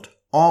Warfield,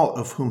 all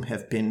of whom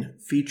have been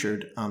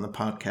featured on the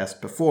podcast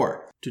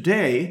before.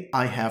 Today,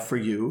 I have for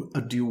you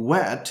a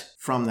duet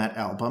from that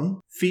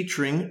album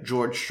featuring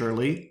George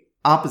Shirley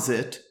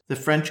opposite the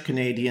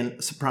French-Canadian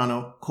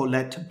soprano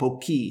Colette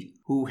Bocquy,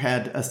 who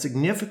had a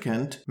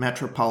significant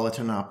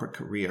Metropolitan Opera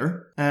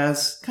career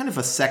as kind of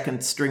a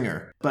second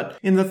stringer. But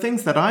in the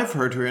things that I've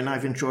heard her in,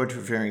 I've enjoyed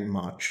her very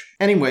much.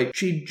 Anyway,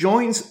 she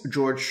joins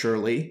George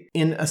Shirley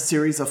in a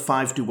series of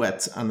 5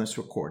 duets on this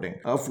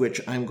recording, of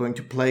which I'm going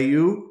to play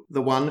you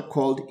the one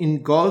called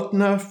In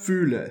Goldner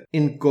Fülle,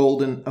 in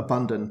Golden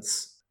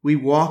Abundance. We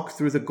walk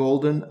through the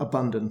golden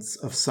abundance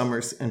of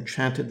summer's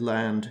enchanted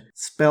land.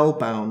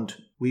 Spellbound,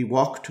 we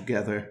walk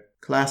together,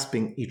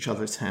 clasping each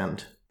other's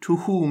hand. To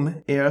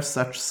whom, ere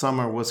such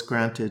summer was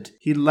granted,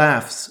 he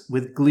laughs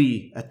with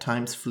glee at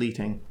times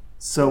fleeting.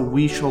 so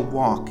we shall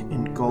walk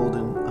in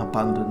golden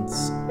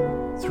abundance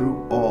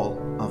through all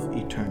of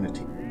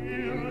eternity.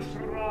 Wir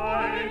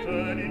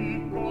schreiten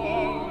in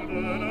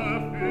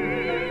goldene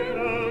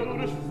Fehler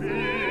durch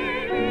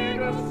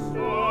selige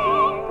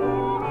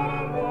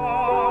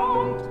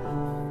Sonnenwand.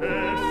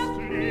 Fest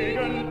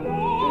liegen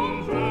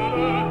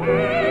unsere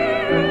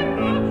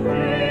Hände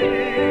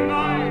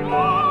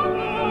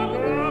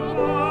ineinander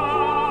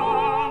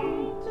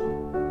gebannt.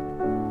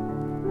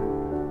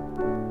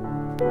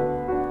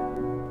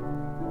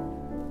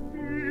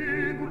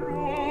 Die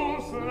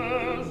große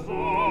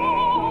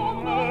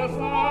Sonne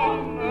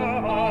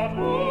hat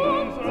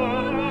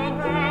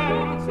unsere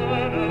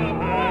Herzen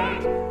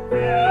erhellt.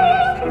 Wir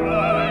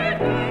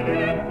streiten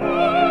in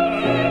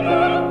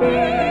goldene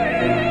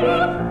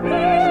Fehler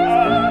bis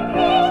an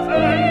das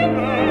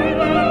Ende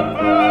der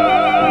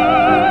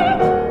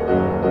Welt.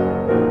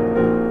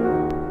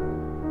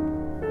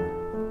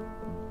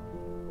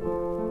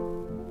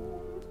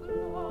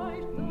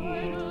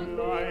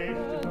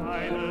 Leicht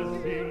deine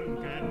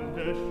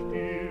sinkende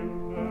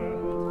Stimme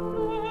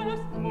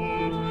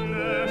und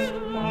lässt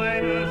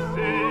meine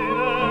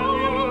Seele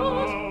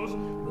hinaus.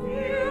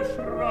 Wir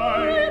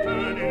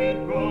schreiten in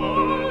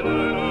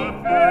goldene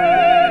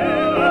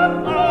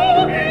Fehler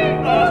auch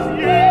in das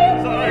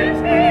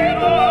Jenseits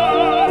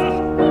hinaus.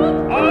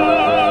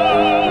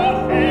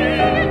 Auch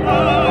in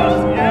das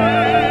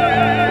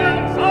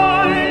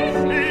Jenseits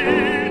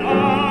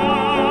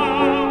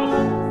hinaus.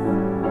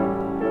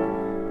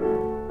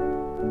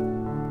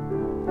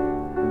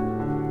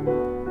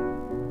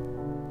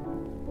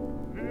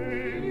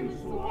 In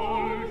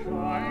solch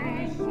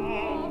ein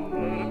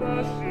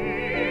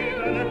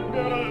Sonnenbeschienen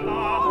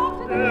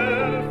gelacht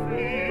der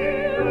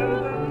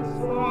fliehenden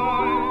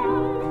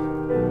Zeit.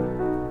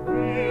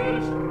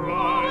 Wir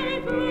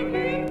schreiten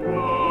in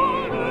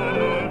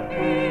goldene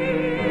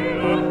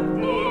Fehler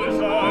durch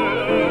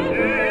alle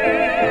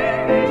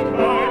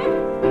Ewigkeit,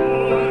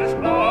 durch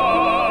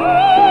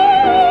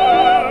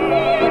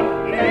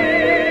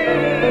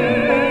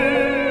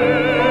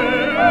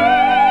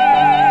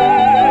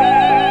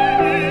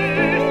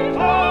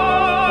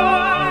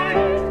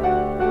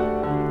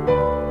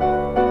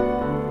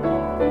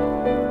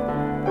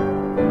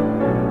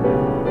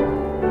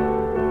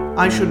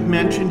I should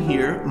mention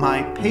here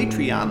my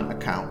Patreon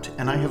account,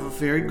 and I have a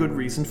very good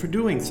reason for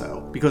doing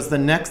so, because the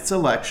next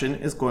selection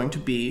is going to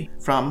be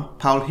from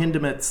Paul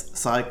Hindemith's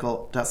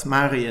cycle Das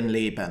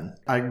Marienleben.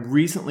 I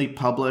recently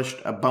published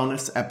a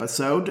bonus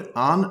episode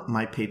on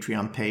my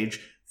Patreon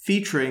page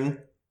featuring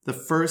the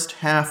first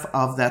half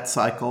of that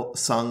cycle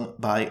sung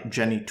by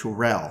Jenny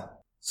Turrell.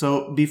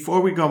 So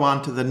before we go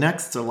on to the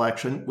next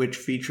selection, which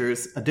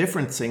features a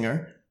different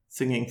singer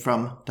singing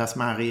from Das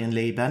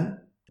Marienleben,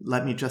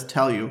 let me just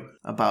tell you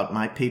about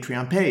my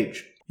Patreon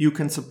page. You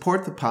can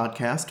support the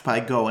podcast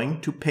by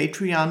going to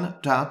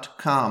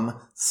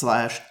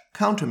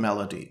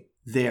patreon.com/countermelody.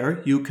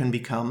 There you can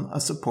become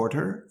a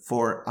supporter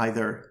for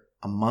either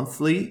a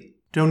monthly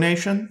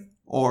donation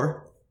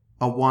or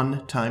a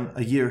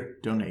one-time-a-year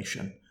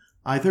donation.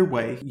 Either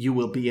way, you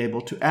will be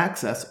able to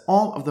access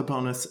all of the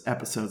bonus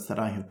episodes that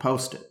I have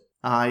posted.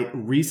 I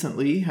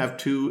recently have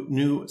two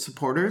new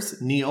supporters,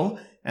 Neil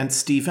and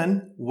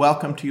Stephen.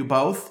 Welcome to you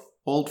both.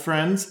 Old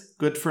friends,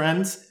 good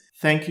friends,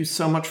 thank you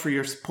so much for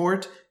your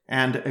support.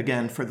 And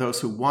again, for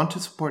those who want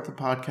to support the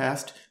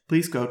podcast,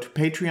 please go to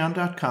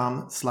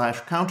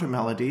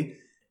patreon.com/countermelody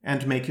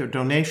and make your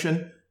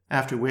donation,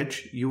 after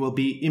which you will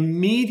be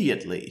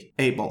immediately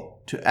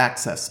able to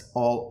access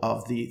all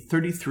of the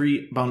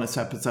 33 bonus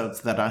episodes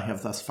that I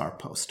have thus far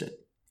posted.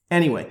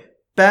 Anyway,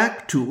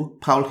 back to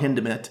Paul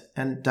Hindemith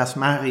and Das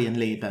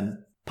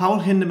Marienleben.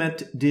 Paul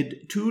Hindemith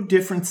did two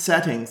different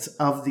settings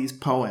of these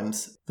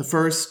poems. The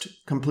first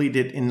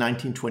completed in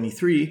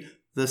 1923,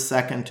 the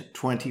second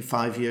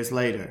 25 years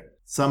later.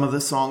 Some of the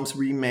songs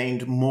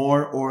remained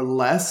more or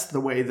less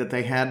the way that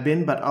they had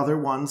been, but other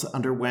ones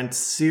underwent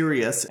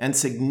serious and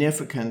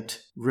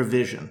significant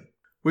revision.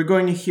 We're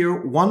going to hear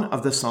one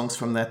of the songs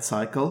from that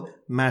cycle,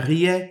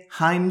 Mariä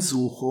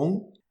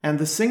Heimsuchung, and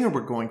the singer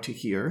we're going to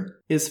hear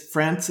is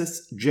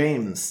Francis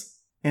James,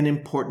 an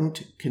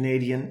important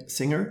Canadian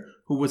singer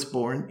who was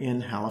born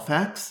in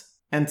Halifax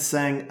and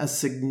sang a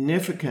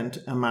significant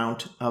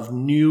amount of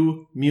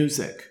new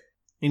music,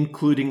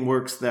 including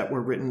works that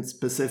were written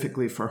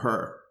specifically for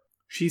her.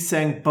 She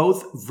sang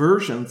both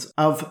versions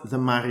of the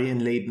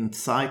Marienleben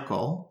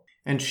cycle,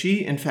 and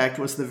she, in fact,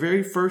 was the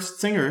very first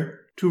singer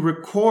to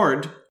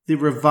record the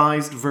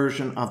revised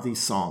version of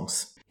these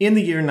songs in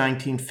the year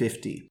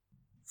 1950.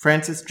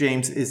 Francis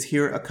James is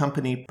here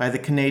accompanied by the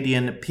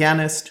Canadian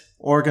pianist,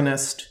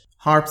 organist,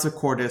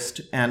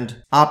 harpsichordist,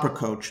 and opera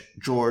coach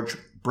George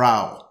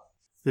Brau.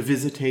 The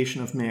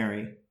Visitation of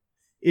Mary.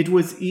 It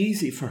was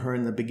easy for her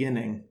in the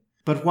beginning,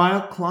 but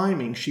while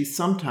climbing, she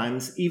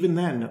sometimes, even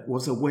then,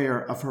 was aware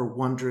of her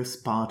wondrous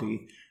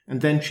body,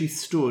 and then she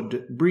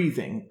stood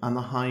breathing on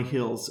the high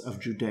hills of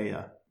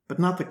Judea, but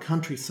not the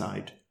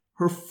countryside.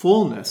 Her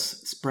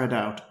fullness spread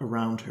out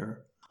around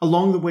her.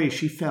 Along the way,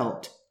 she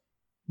felt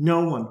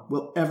No one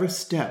will ever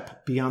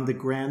step beyond the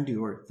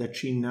grandeur that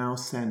she now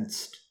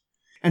sensed.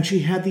 And she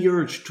had the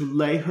urge to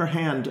lay her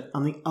hand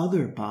on the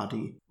other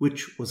body,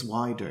 which was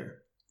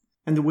wider.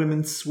 And the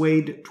women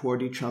swayed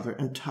toward each other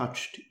and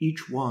touched,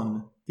 each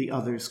one, the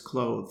other's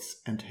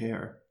clothes and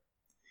hair.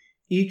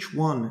 Each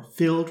one,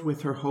 filled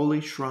with her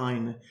holy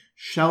shrine,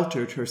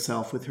 sheltered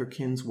herself with her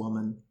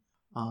kinswoman.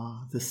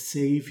 Ah, the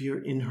Saviour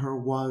in her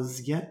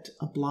was yet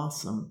a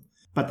blossom,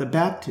 but the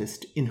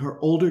Baptist in her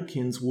older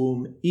kin's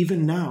womb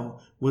even now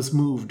was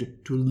moved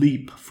to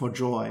leap for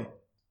joy.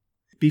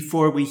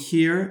 Before we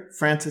hear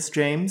Francis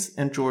James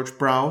and George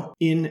Brau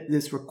in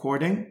this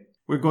recording,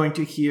 we're going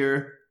to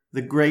hear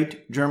the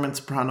great German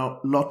soprano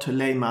Lotte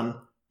Lehmann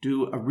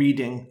do a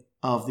reading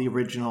of the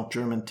original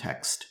German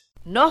text.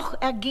 Noch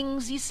erging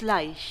sie's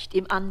leicht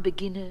im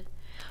Anbeginne,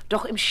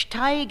 doch im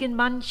Steigen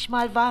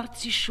manchmal ward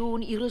sie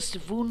schon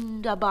ihres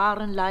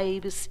wunderbaren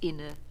Leibes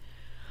inne.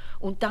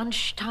 Und dann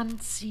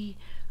stand sie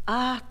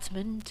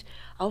atmend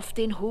auf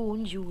den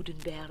hohen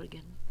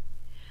Judenbergen.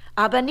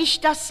 Aber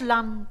nicht das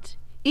Land,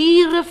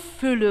 ihre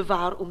Fülle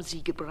war um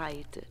sie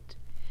gebreitet.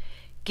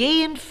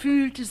 Gehen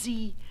fühlte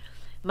sie,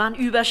 man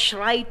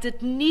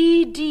überschreitet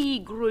nie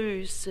die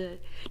Größe,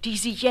 die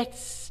sie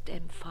jetzt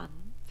empfand.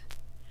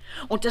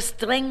 Und es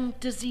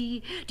drängte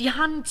sie, die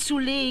Hand zu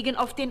legen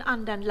auf den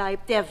andern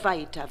Leib, der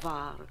weiter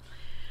war.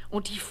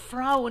 Und die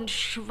Frauen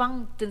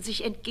schwankten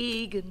sich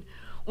entgegen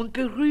und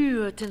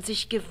berührten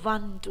sich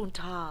Gewand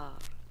und Haar.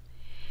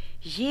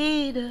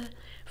 Jede,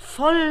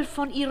 voll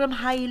von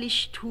ihrem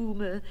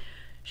Heiligtume,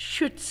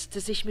 schützte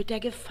sich mit der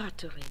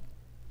Gevatterin.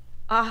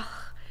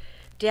 Ach,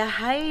 der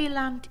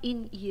Heiland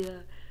in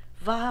ihr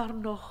war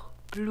noch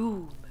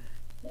Blume.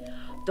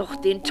 Doch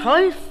den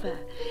Täufer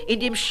in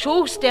dem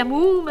Schoß der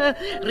Muhme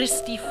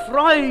riss die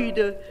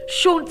Freude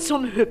schon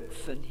zum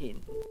Hüpfen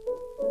hin.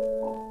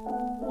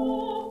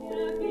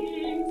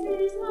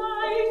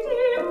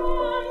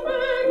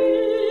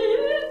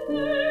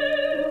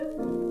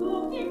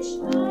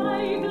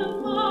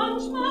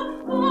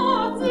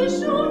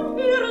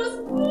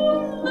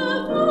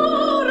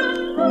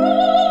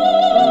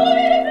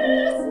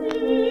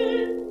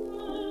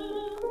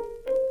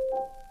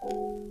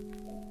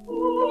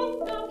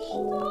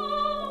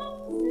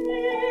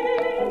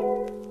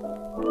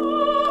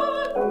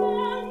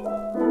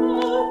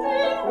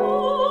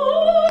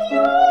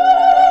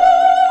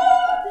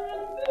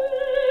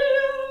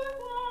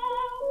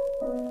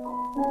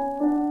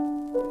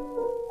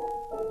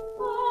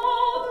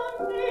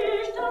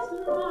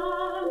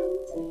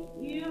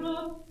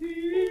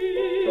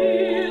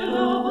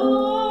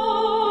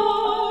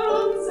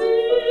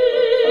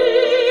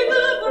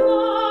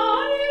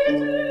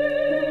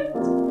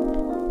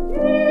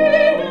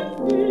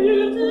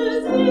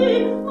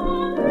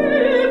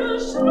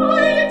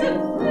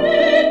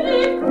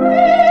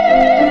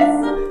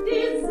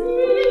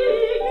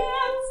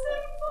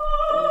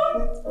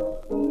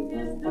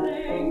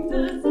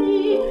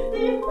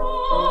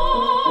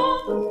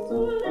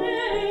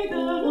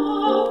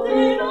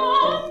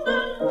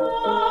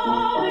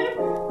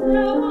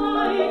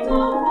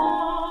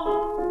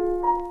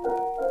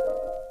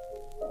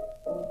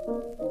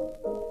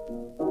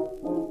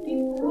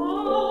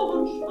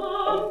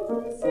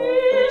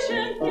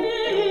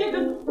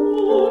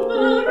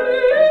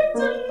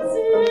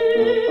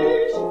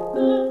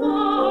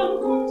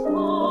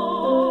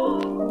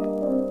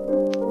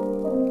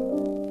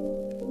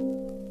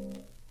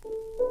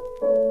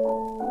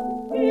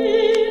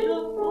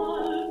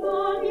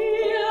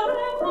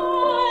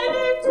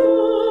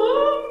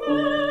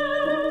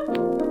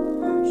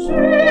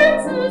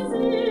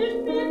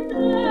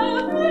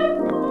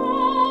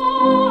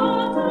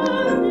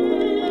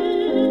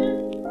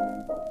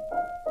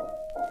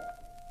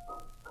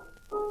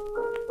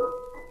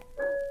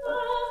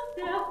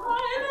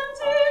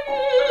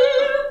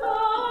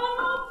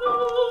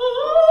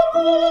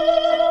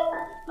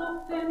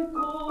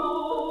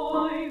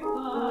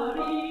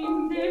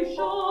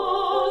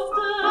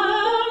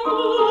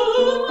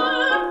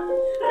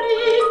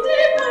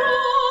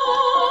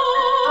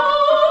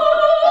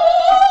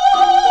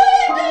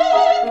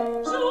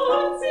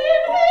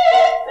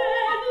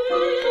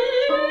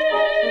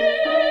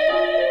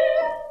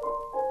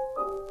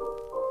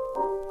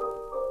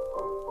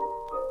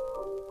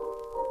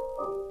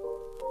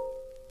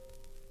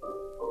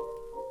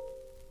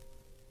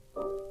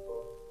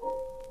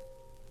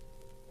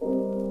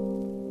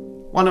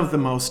 One of the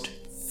most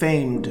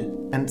famed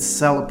and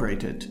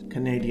celebrated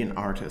Canadian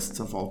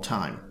artists of all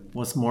time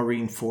was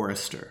Maureen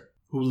Forrester,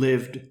 who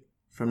lived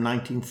from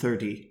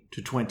 1930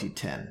 to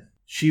 2010.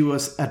 She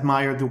was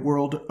admired the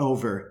world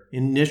over,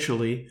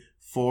 initially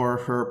for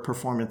her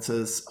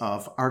performances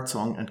of art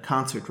song and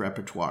concert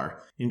repertoire,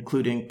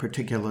 including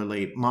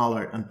particularly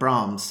Mahler and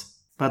Brahms,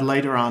 but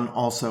later on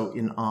also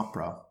in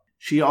opera.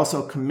 She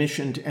also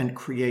commissioned and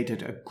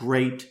created a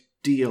great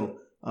deal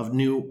of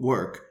new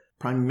work,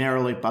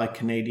 primarily by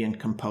Canadian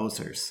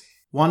composers.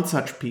 One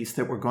such piece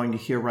that we're going to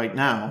hear right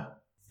now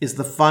is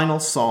the final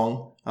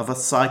song of a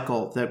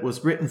cycle that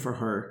was written for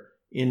her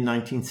in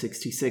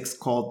 1966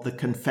 called The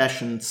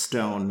Confession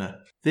Stone.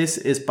 This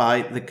is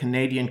by the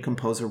Canadian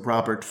composer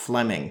Robert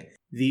Fleming.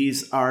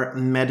 These are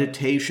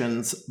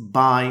meditations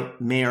by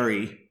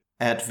Mary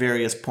at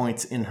various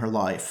points in her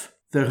life.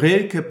 The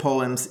Rilke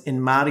poems in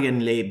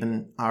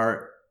Marienleben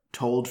are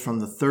told from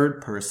the third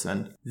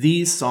person.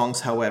 These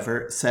songs,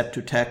 however, set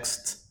to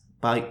texts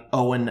by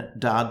Owen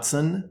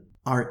Dodson,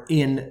 are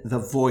in the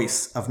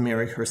voice of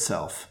Mary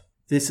herself.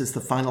 This is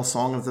the final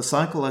song of the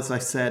cycle, as I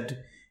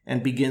said,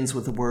 and begins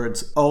with the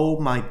words, "Oh,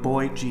 my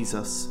boy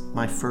Jesus,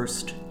 my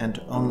first and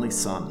only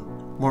son."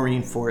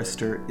 Maureen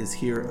Forrester is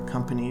here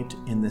accompanied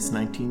in this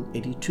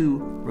 1982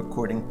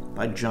 recording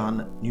by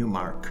John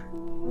Newmark.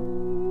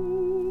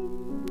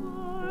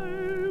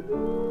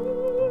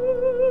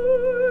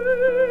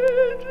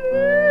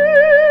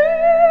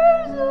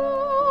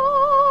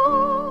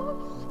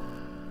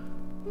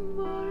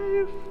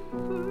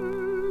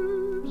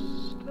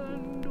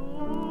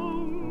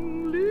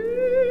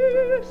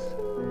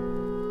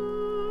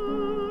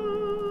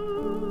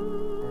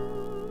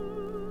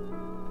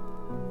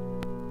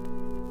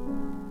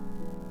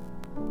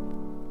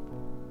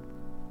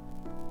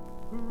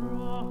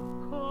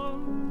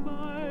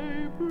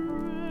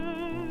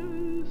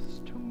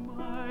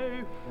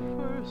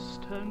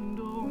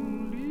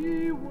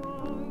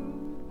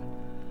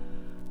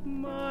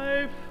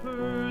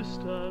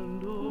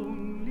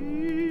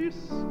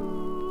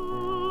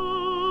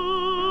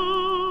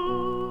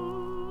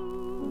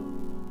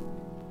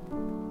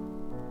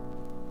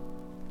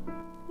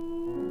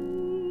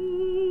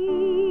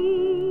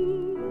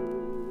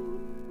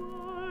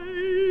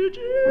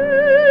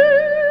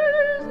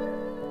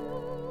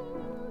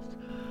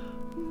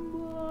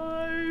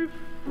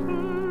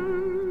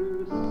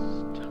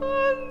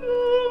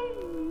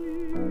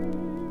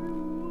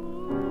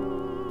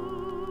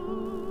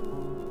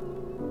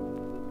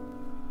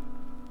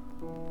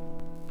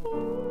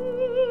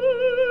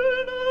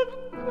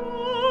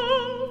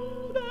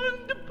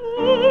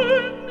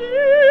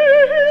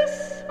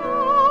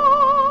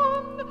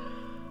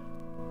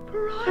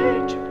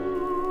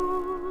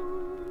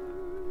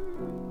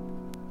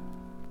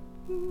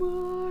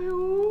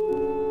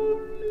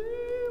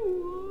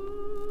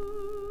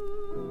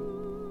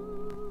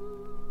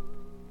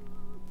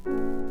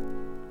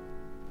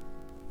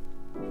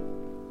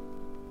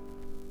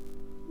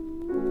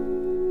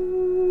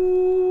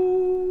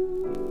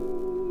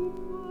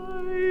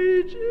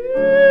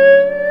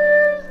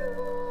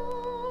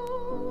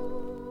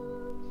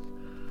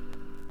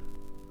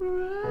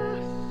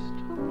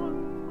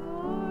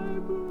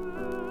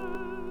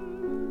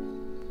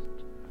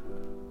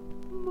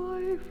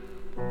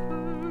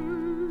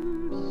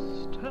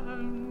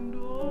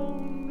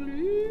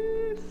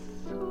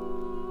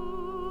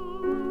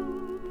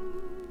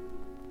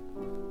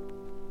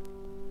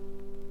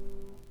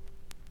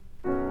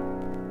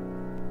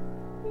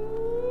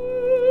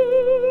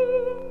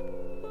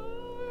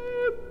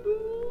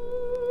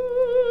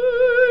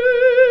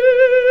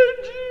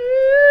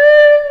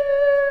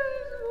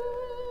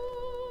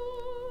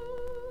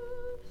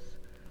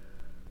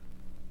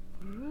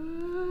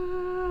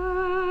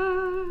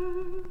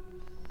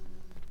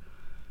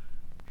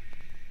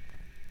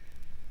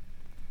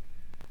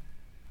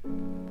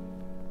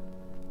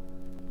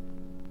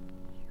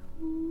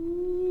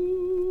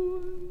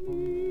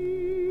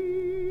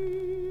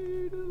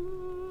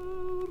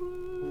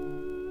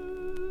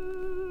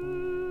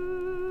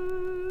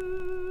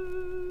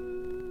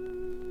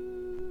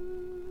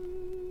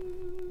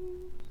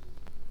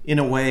 In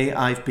a way,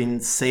 I've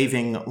been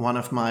saving one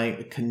of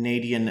my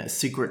Canadian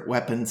secret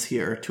weapons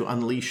here to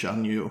unleash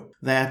on you.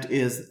 That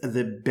is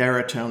the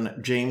baritone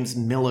James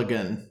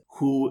Milligan,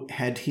 who,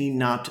 had he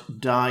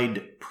not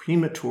died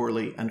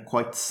prematurely and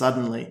quite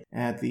suddenly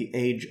at the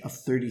age of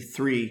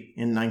 33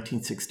 in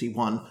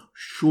 1961,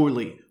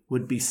 surely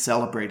would be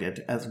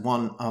celebrated as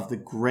one of the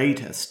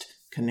greatest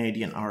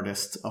Canadian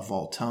artists of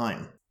all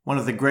time. One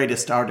of the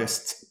greatest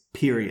artists,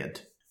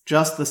 period.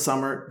 Just the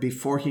summer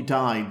before he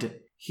died,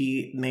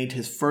 he made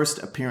his first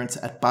appearance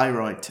at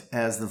Bayreuth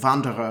as the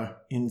Wanderer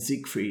in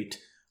Siegfried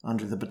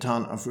under the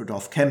baton of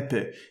Rudolf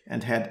Kempe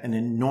and had an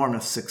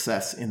enormous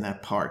success in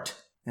that part.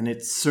 And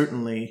it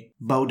certainly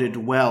boded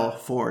well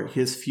for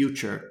his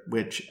future,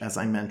 which, as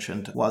I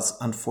mentioned, was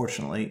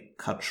unfortunately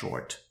cut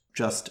short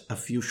just a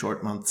few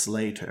short months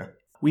later.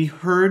 We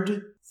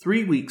heard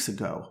 3 weeks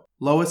ago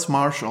Lois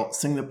Marshall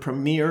sing the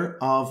premiere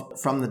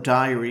of From the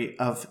Diary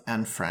of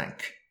Anne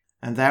Frank,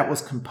 and that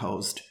was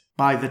composed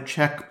by the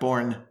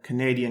Czech-born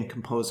Canadian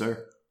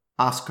composer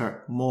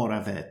Oskar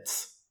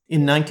Moravec.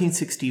 In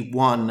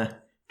 1961,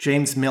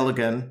 James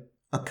Milligan,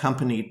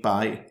 accompanied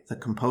by the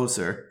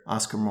composer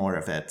Oskar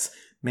Moravec,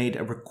 made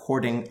a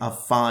recording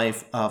of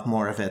 5 of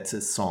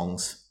Moravec's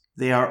songs.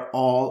 They are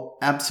all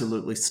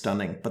absolutely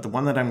stunning, but the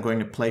one that I'm going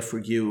to play for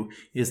you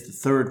is the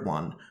third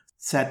one,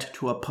 set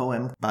to a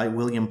poem by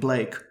William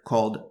Blake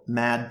called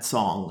Mad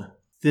Song.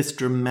 This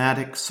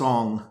dramatic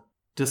song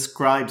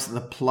describes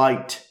the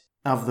plight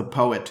of the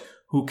poet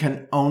who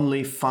can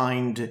only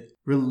find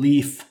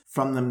relief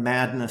from the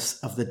madness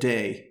of the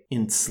day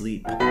in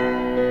sleep.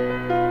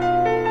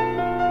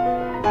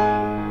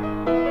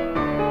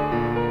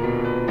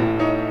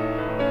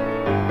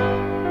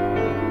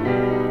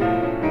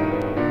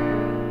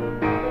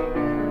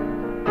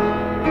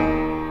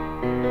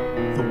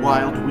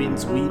 wild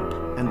winds weep,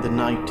 and the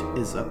night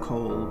is a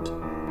cold.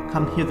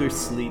 Come hither,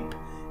 sleep,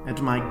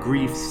 and my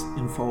griefs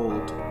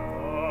enfold.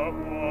 The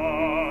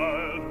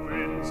wild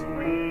winds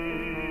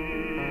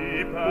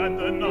weep, and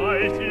the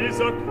night is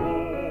a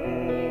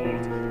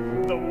cold.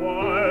 The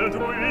wild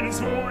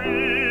winds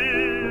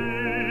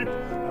weep,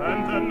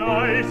 and the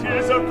night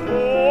is a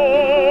cold.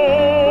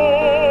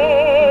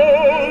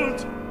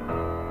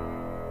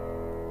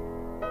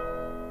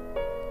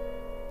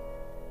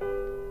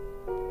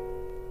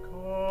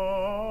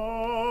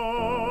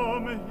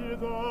 Come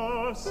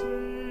hither, sleep,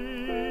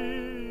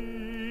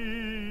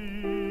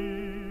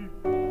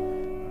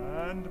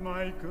 and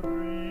my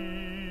griefs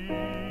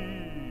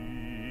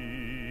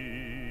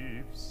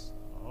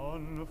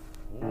unfold.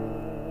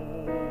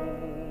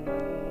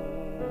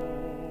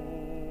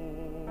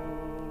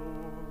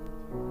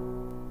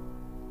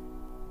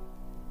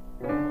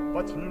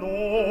 But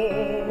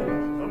lo,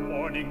 the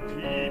morning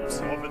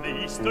peeps over the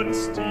eastern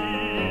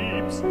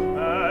steeps,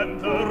 and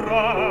the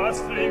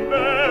rustling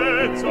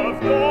beds of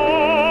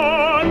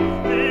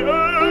dawn, the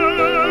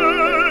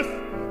earth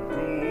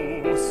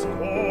to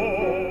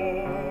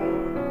scorn.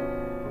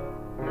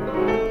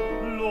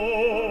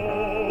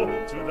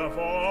 Lo, to the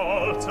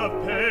vault of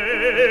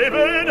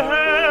paved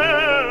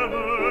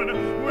heaven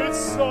with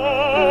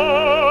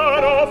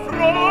sorrow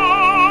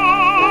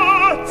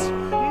fraught,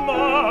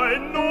 my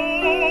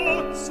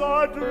notes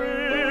are driven.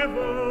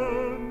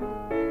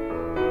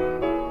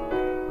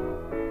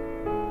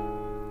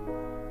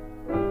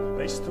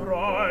 They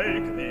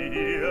strike the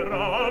ear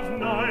of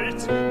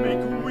night,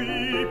 make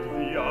weep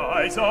the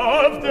eyes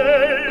of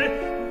day.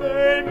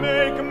 They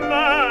make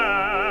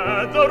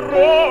mad the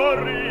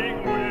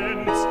roaring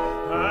winds,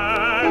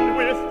 and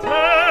with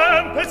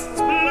tempests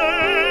play.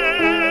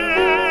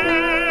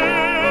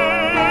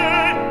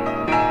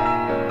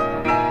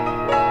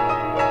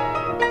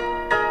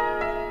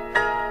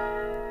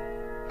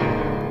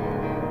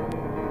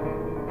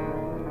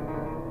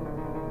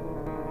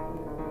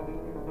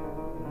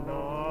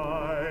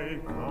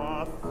 Like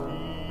a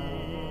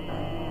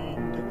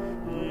fiend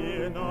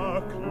in a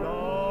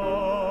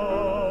cloud,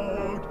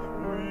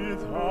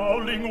 with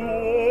howling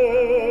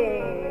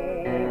woe,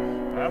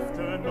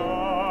 after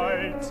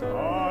night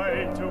I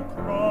to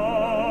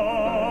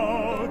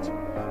crowd,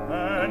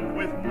 and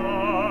with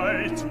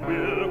night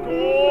will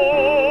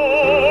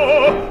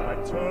go. I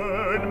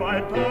turn my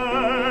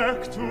back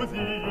to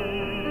the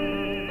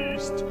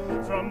east,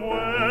 from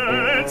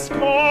whence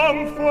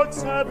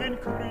comforts have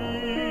increased.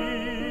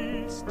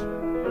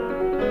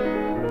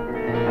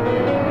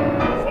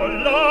 For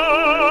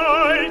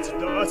light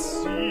does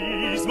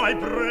seize my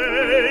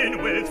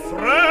brain with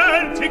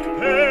frantic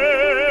pain.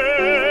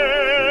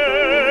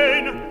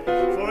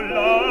 For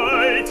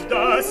light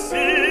does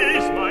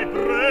seize my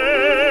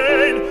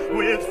brain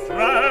with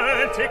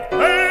frantic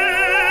pain.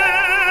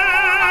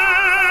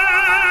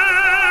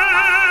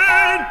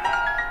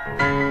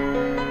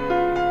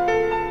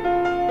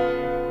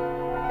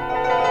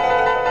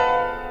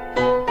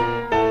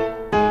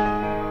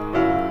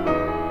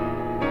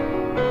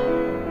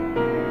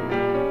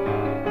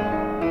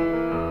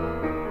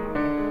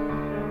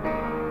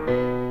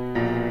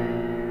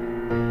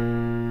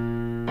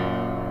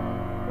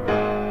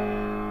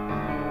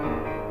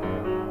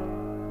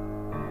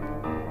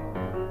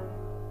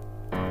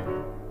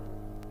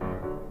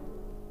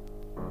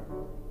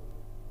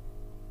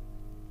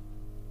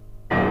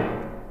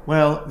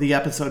 Well, the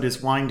episode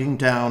is winding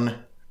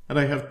down, and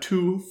I have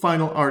two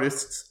final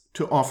artists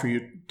to offer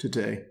you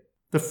today.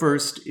 The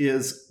first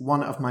is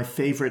one of my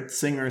favorite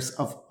singers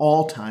of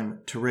all time,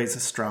 Teresa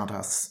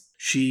Stratas.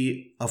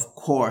 She, of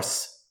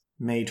course,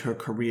 made her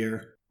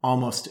career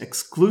almost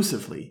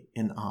exclusively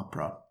in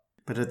opera.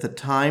 But at the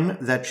time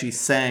that she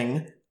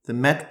sang the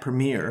Met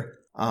premiere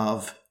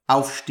of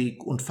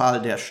Aufstieg und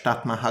Fall der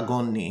Stadt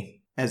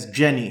Mahagoni as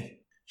Jenny,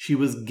 she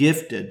was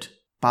gifted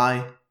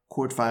by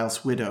Kurt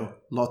Weill's widow,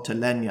 Lotte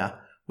Lenya,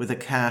 with a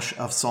cache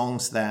of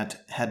songs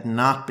that had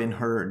not been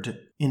heard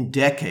in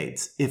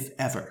decades, if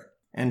ever.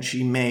 And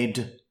she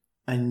made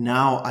a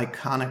now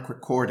iconic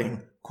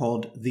recording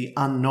called The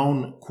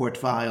Unknown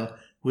Kurt Weill,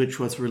 which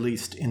was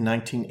released in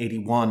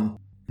 1981.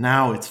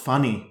 Now it's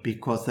funny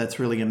because that's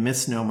really a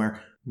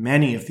misnomer.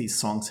 Many of these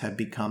songs have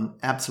become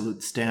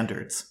absolute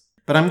standards.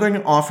 But I'm going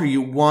to offer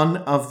you one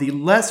of the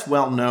less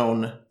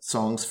well-known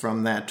songs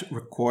from that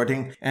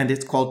recording, and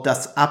it's called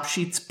Das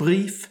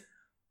Abschiedsbrief,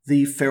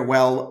 the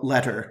farewell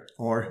letter,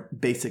 or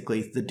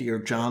basically the Dear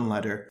John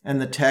letter.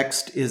 And the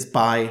text is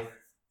by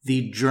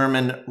the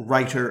German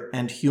writer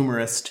and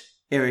humorist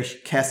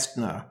Erich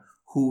Kästner,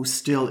 who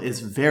still is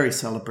very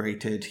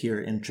celebrated here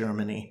in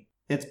Germany.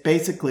 It's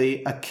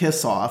basically a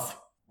kiss-off,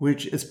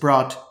 which is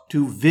brought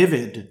to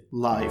vivid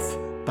life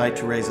by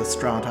Teresa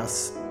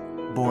Stratas,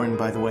 born,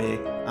 by the way,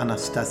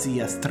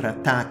 Anastasia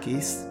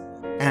Stratakis,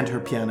 and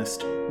her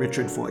pianist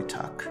Richard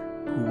Wojtak,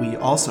 who we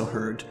also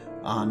heard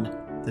on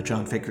the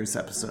John Vickers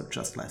episode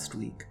just last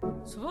week.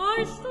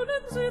 2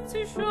 Stunden sitz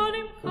ich schon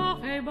im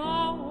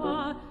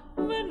Kaffeebauer,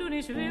 Wenn du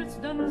nicht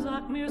willst, dann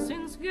sag mir's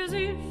ins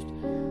Gesicht.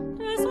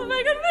 Deswegen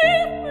wird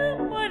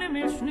mir meine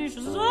Milch nicht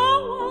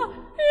sauer.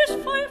 Ich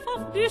pfeif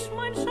auf dich,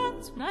 mein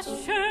Schatz, na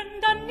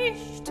schön dann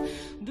nicht.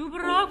 Du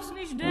brauchst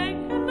nicht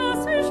denken,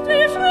 dass ich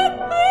dich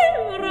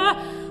entbehre.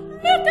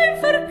 Mit dem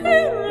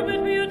Verkehr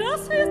mit mir,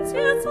 das ist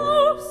jetzt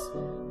aus.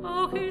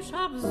 Auch ich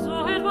hab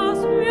so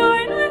etwas wie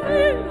eine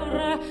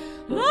Ehre.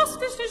 Lass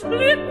dich nicht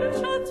blicken,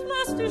 Schatz,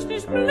 lass dich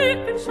nicht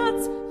blicken,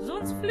 Schatz,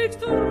 sonst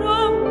fliegst du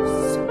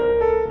raus.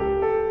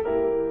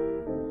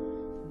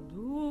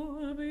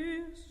 Du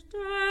bist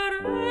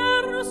der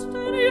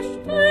Erste,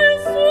 nicht der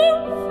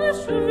so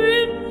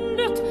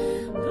verschwindet.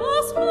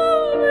 Das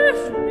hab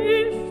ich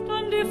nicht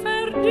an dir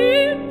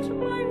verdient,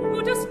 mein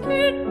gutes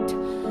Kind.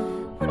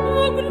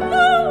 Du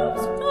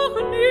glaubst doch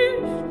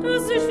nicht,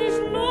 dass sich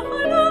nicht noch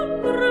ein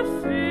anderer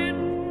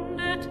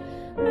findet.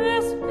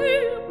 Es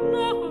gibt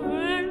noch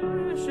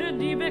welche,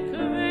 die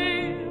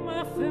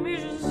bequemer für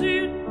mich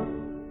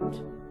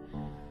sind.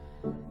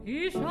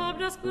 Ich hab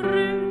das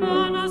Grün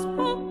an das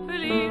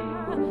Popelin,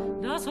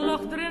 das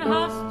Loch drin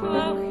hast du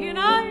auch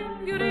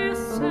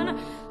hineingerissen.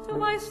 Du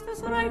weißt,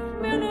 es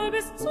reicht mir nur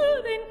bis zu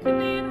den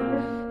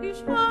Knien.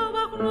 Ich hab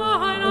auch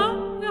nur ein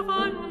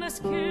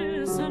angefallenes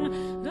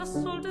Kissen, das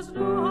solltest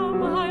du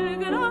am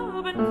heiligen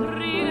Abend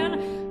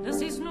kriegen.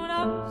 Das ist nun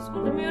aus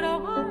und mir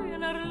auch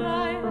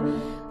einerlei.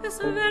 Es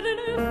werden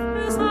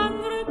öfters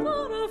andere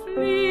darauf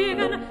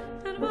liegen.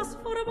 Denn was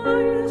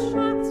vorbei ist,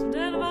 Schatz,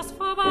 denn was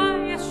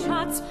vorbei ist,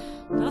 Schatz,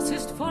 das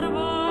ist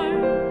vorbei.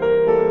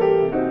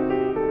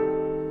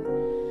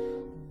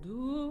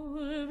 Du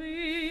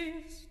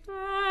bist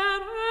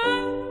der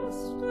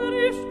Erste,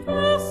 nicht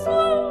das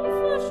so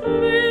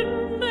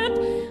verschwindet.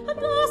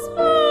 Das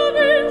hab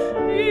ich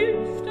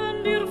nicht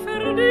an dir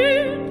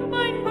verdient,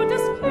 mein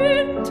gutes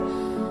Kind.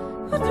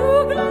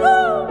 Du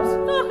glaubst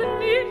doch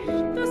nicht,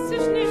 dass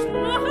sich nicht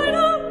noch ein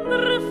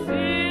anderer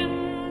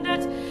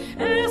findet.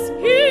 Es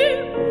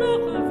gibt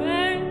noch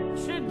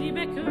welche, die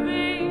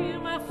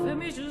bequemer für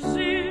mich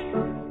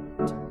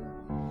sind.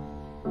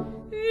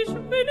 Ich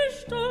bin nicht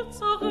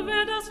stolz, auch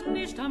wär das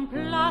nicht am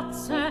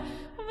Platze.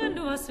 Wenn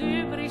du was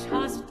übrig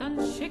hast, dann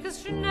schick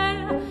es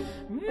schnell.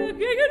 Mir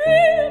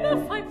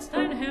gegenüber feigst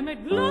ein Herr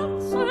mit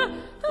Glatze.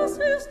 Das ist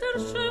der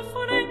Chef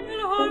von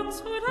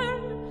Engelholms Hotel.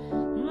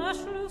 Na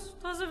Schluss,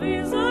 das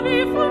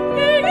vis-à-vis von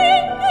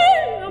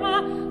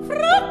gegenüber.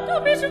 Fragt,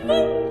 ob ich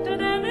wollte,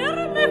 denn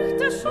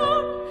möchte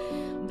schon.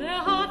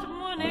 Der hat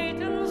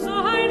Moneten, so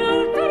ein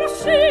alter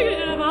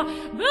Schieber.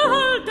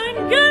 Behalt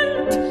dein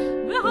Geld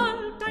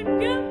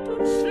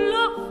und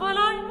schlaf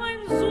allein,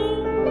 mein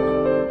Sohn.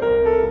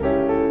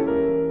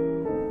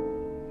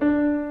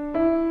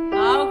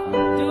 Auch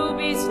du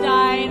bist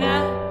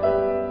einer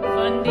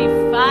von die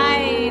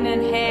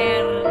feinen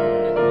Herren.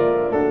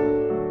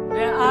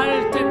 Der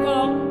Alte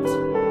kommt,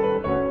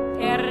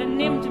 er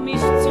nimmt mich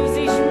zu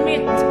sich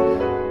mit,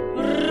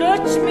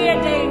 rutsch mir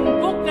den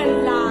Buckel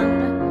lang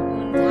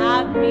und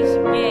hab mich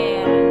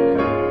gern.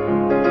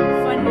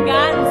 Von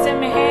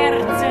ganzem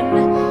Herzen,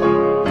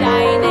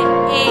 deine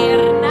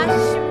Erna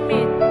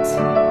Schmidt.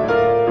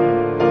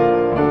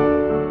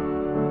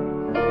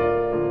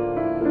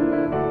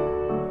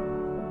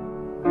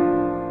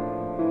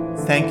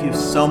 Thank you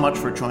so much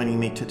for joining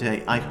me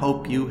today. I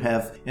hope you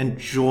have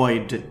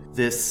enjoyed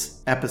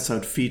this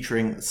episode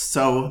featuring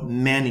so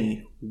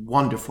many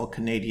wonderful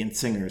Canadian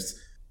singers.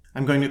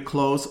 I'm going to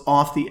close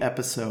off the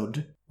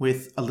episode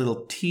with a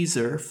little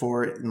teaser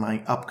for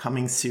my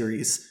upcoming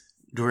series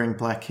during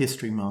Black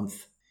History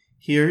Month.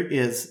 Here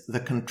is the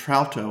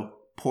contralto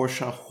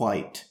Portia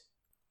White,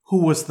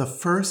 who was the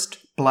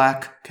first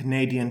Black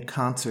Canadian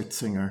concert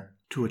singer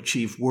to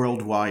achieve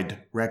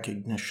worldwide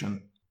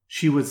recognition.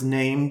 She was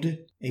named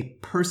a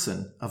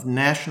Person of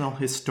National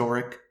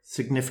Historic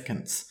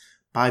Significance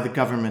by the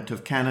Government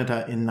of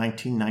Canada in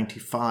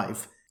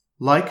 1995.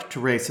 Like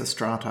Teresa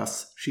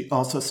Stratas, she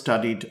also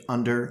studied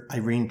under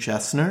Irene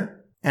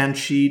Jesner, and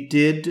she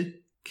did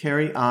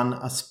carry on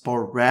a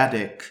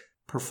sporadic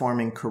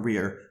performing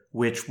career,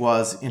 which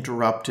was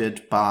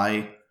interrupted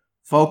by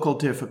vocal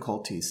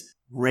difficulties,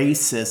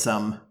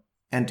 racism,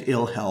 and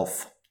ill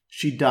health.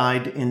 She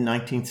died in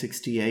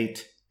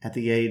 1968 at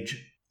the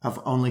age of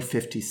only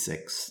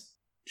 56.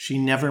 She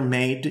never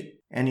made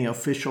any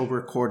official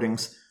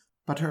recordings,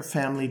 but her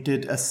family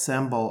did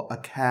assemble a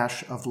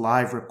cache of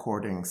live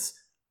recordings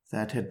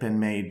that had been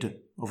made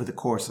over the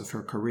course of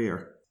her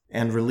career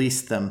and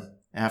released them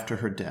after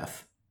her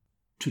death.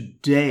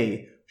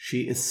 Today,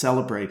 she is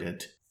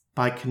celebrated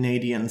by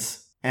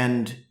Canadians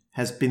and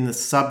has been the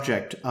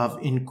subject of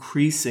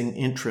increasing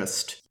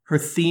interest. Her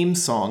theme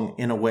song,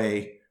 in a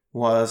way,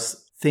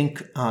 was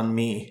Think on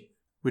Me,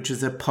 which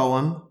is a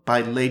poem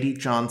by Lady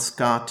John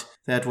Scott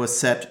that was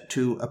set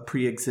to a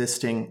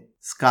pre-existing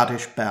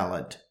Scottish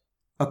ballad.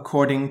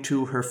 According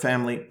to her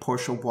family,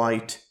 Portia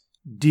White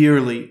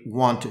dearly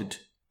wanted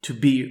to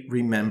be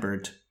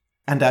remembered.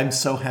 And I'm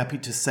so happy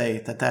to say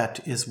that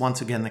that is once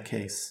again the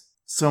case.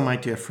 So, my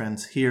dear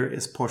friends, here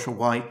is Portia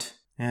White,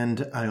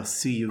 and I'll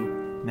see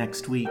you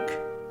next week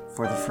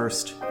for the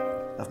first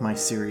of my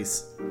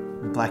series,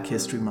 Black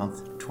History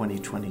Month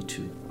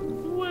 2022.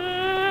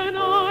 When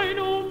I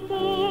no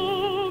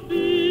more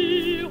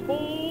behold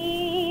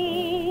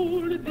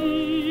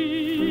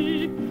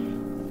thee,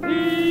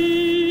 think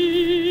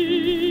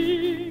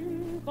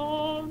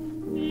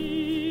on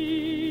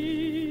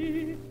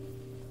me.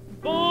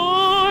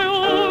 By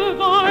all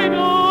thine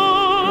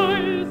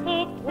eyes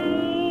have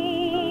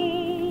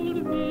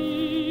told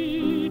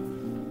me,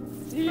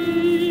 think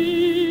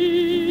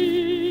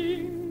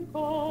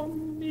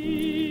on me.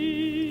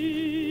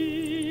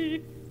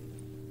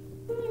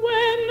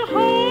 When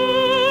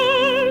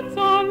hearts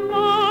are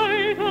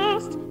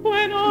lightest,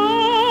 when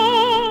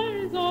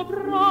eyes are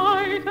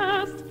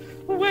brightest,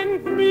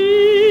 when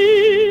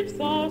griefs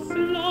are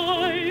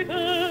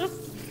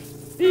slightest,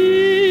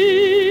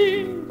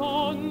 think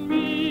on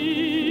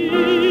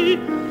me.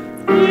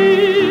 Think,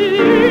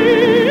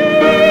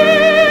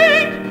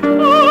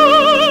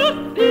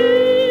 oh, think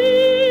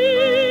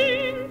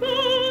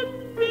on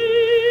me.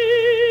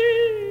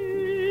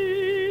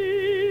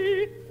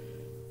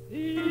 Think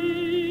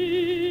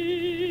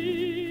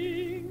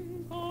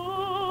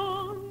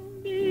on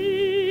me.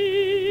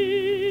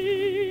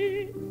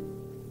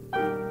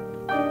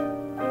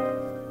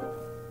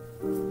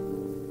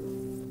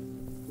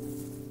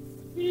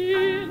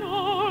 In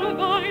all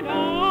thine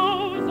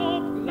hours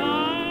of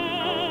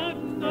gladness,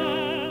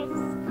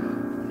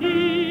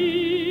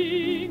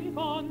 think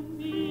on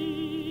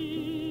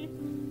me.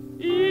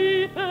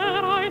 If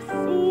e'er I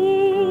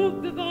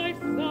soothed thy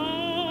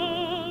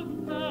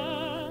sadness,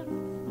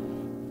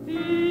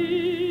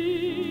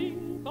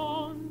 think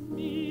on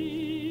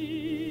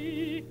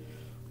me.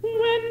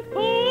 When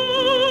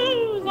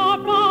foes are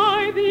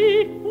by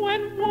thee,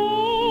 when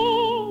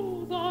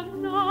woes are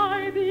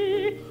nigh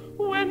thee,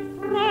 when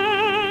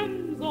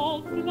friends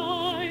all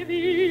fly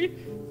thee,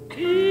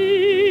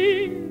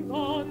 think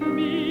on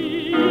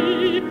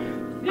me.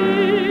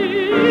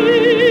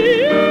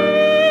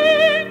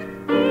 Think,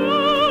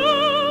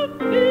 oh,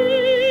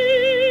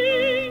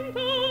 think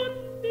on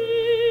me.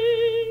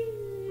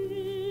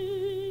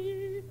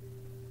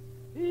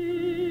 Think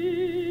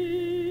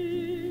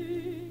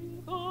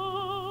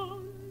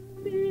on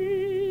me.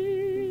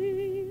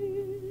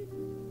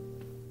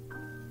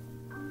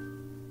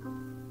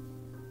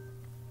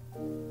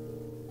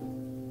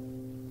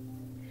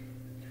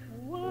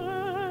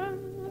 When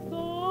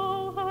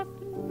thou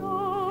hast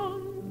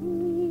none to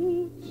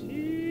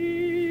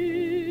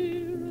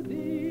cheer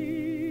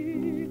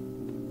thee,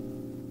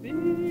 think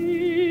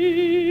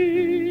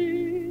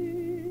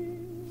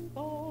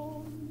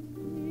on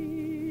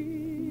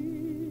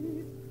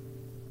me.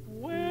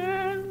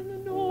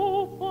 When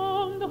no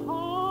fond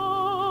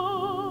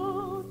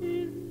heart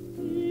is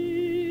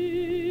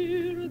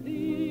near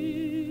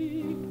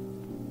thee,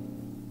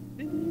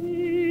 think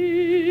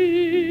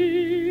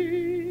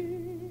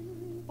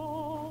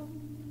on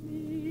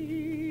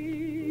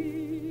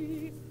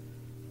me.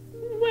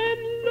 When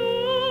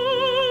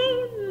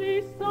lonely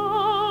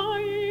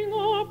sighing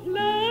or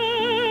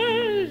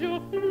pleasure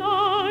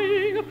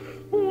flying,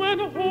 when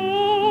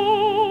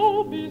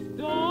hope is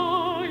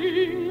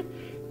dying,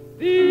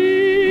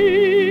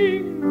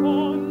 think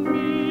on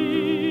me.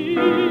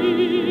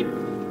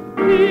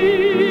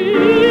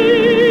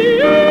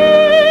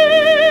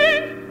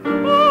 Think,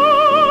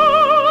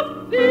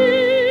 oh, think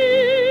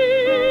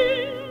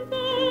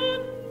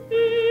on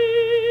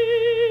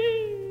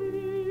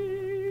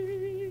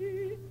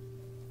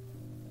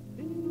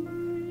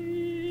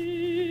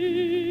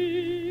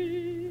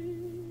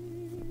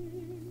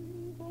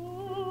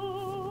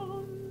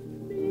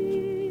me.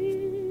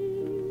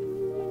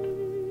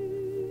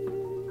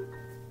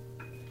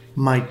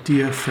 My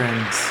dear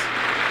friends,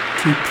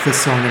 keep the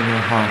song in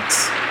your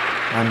hearts.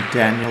 I'm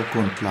Daniel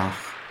Gundlach.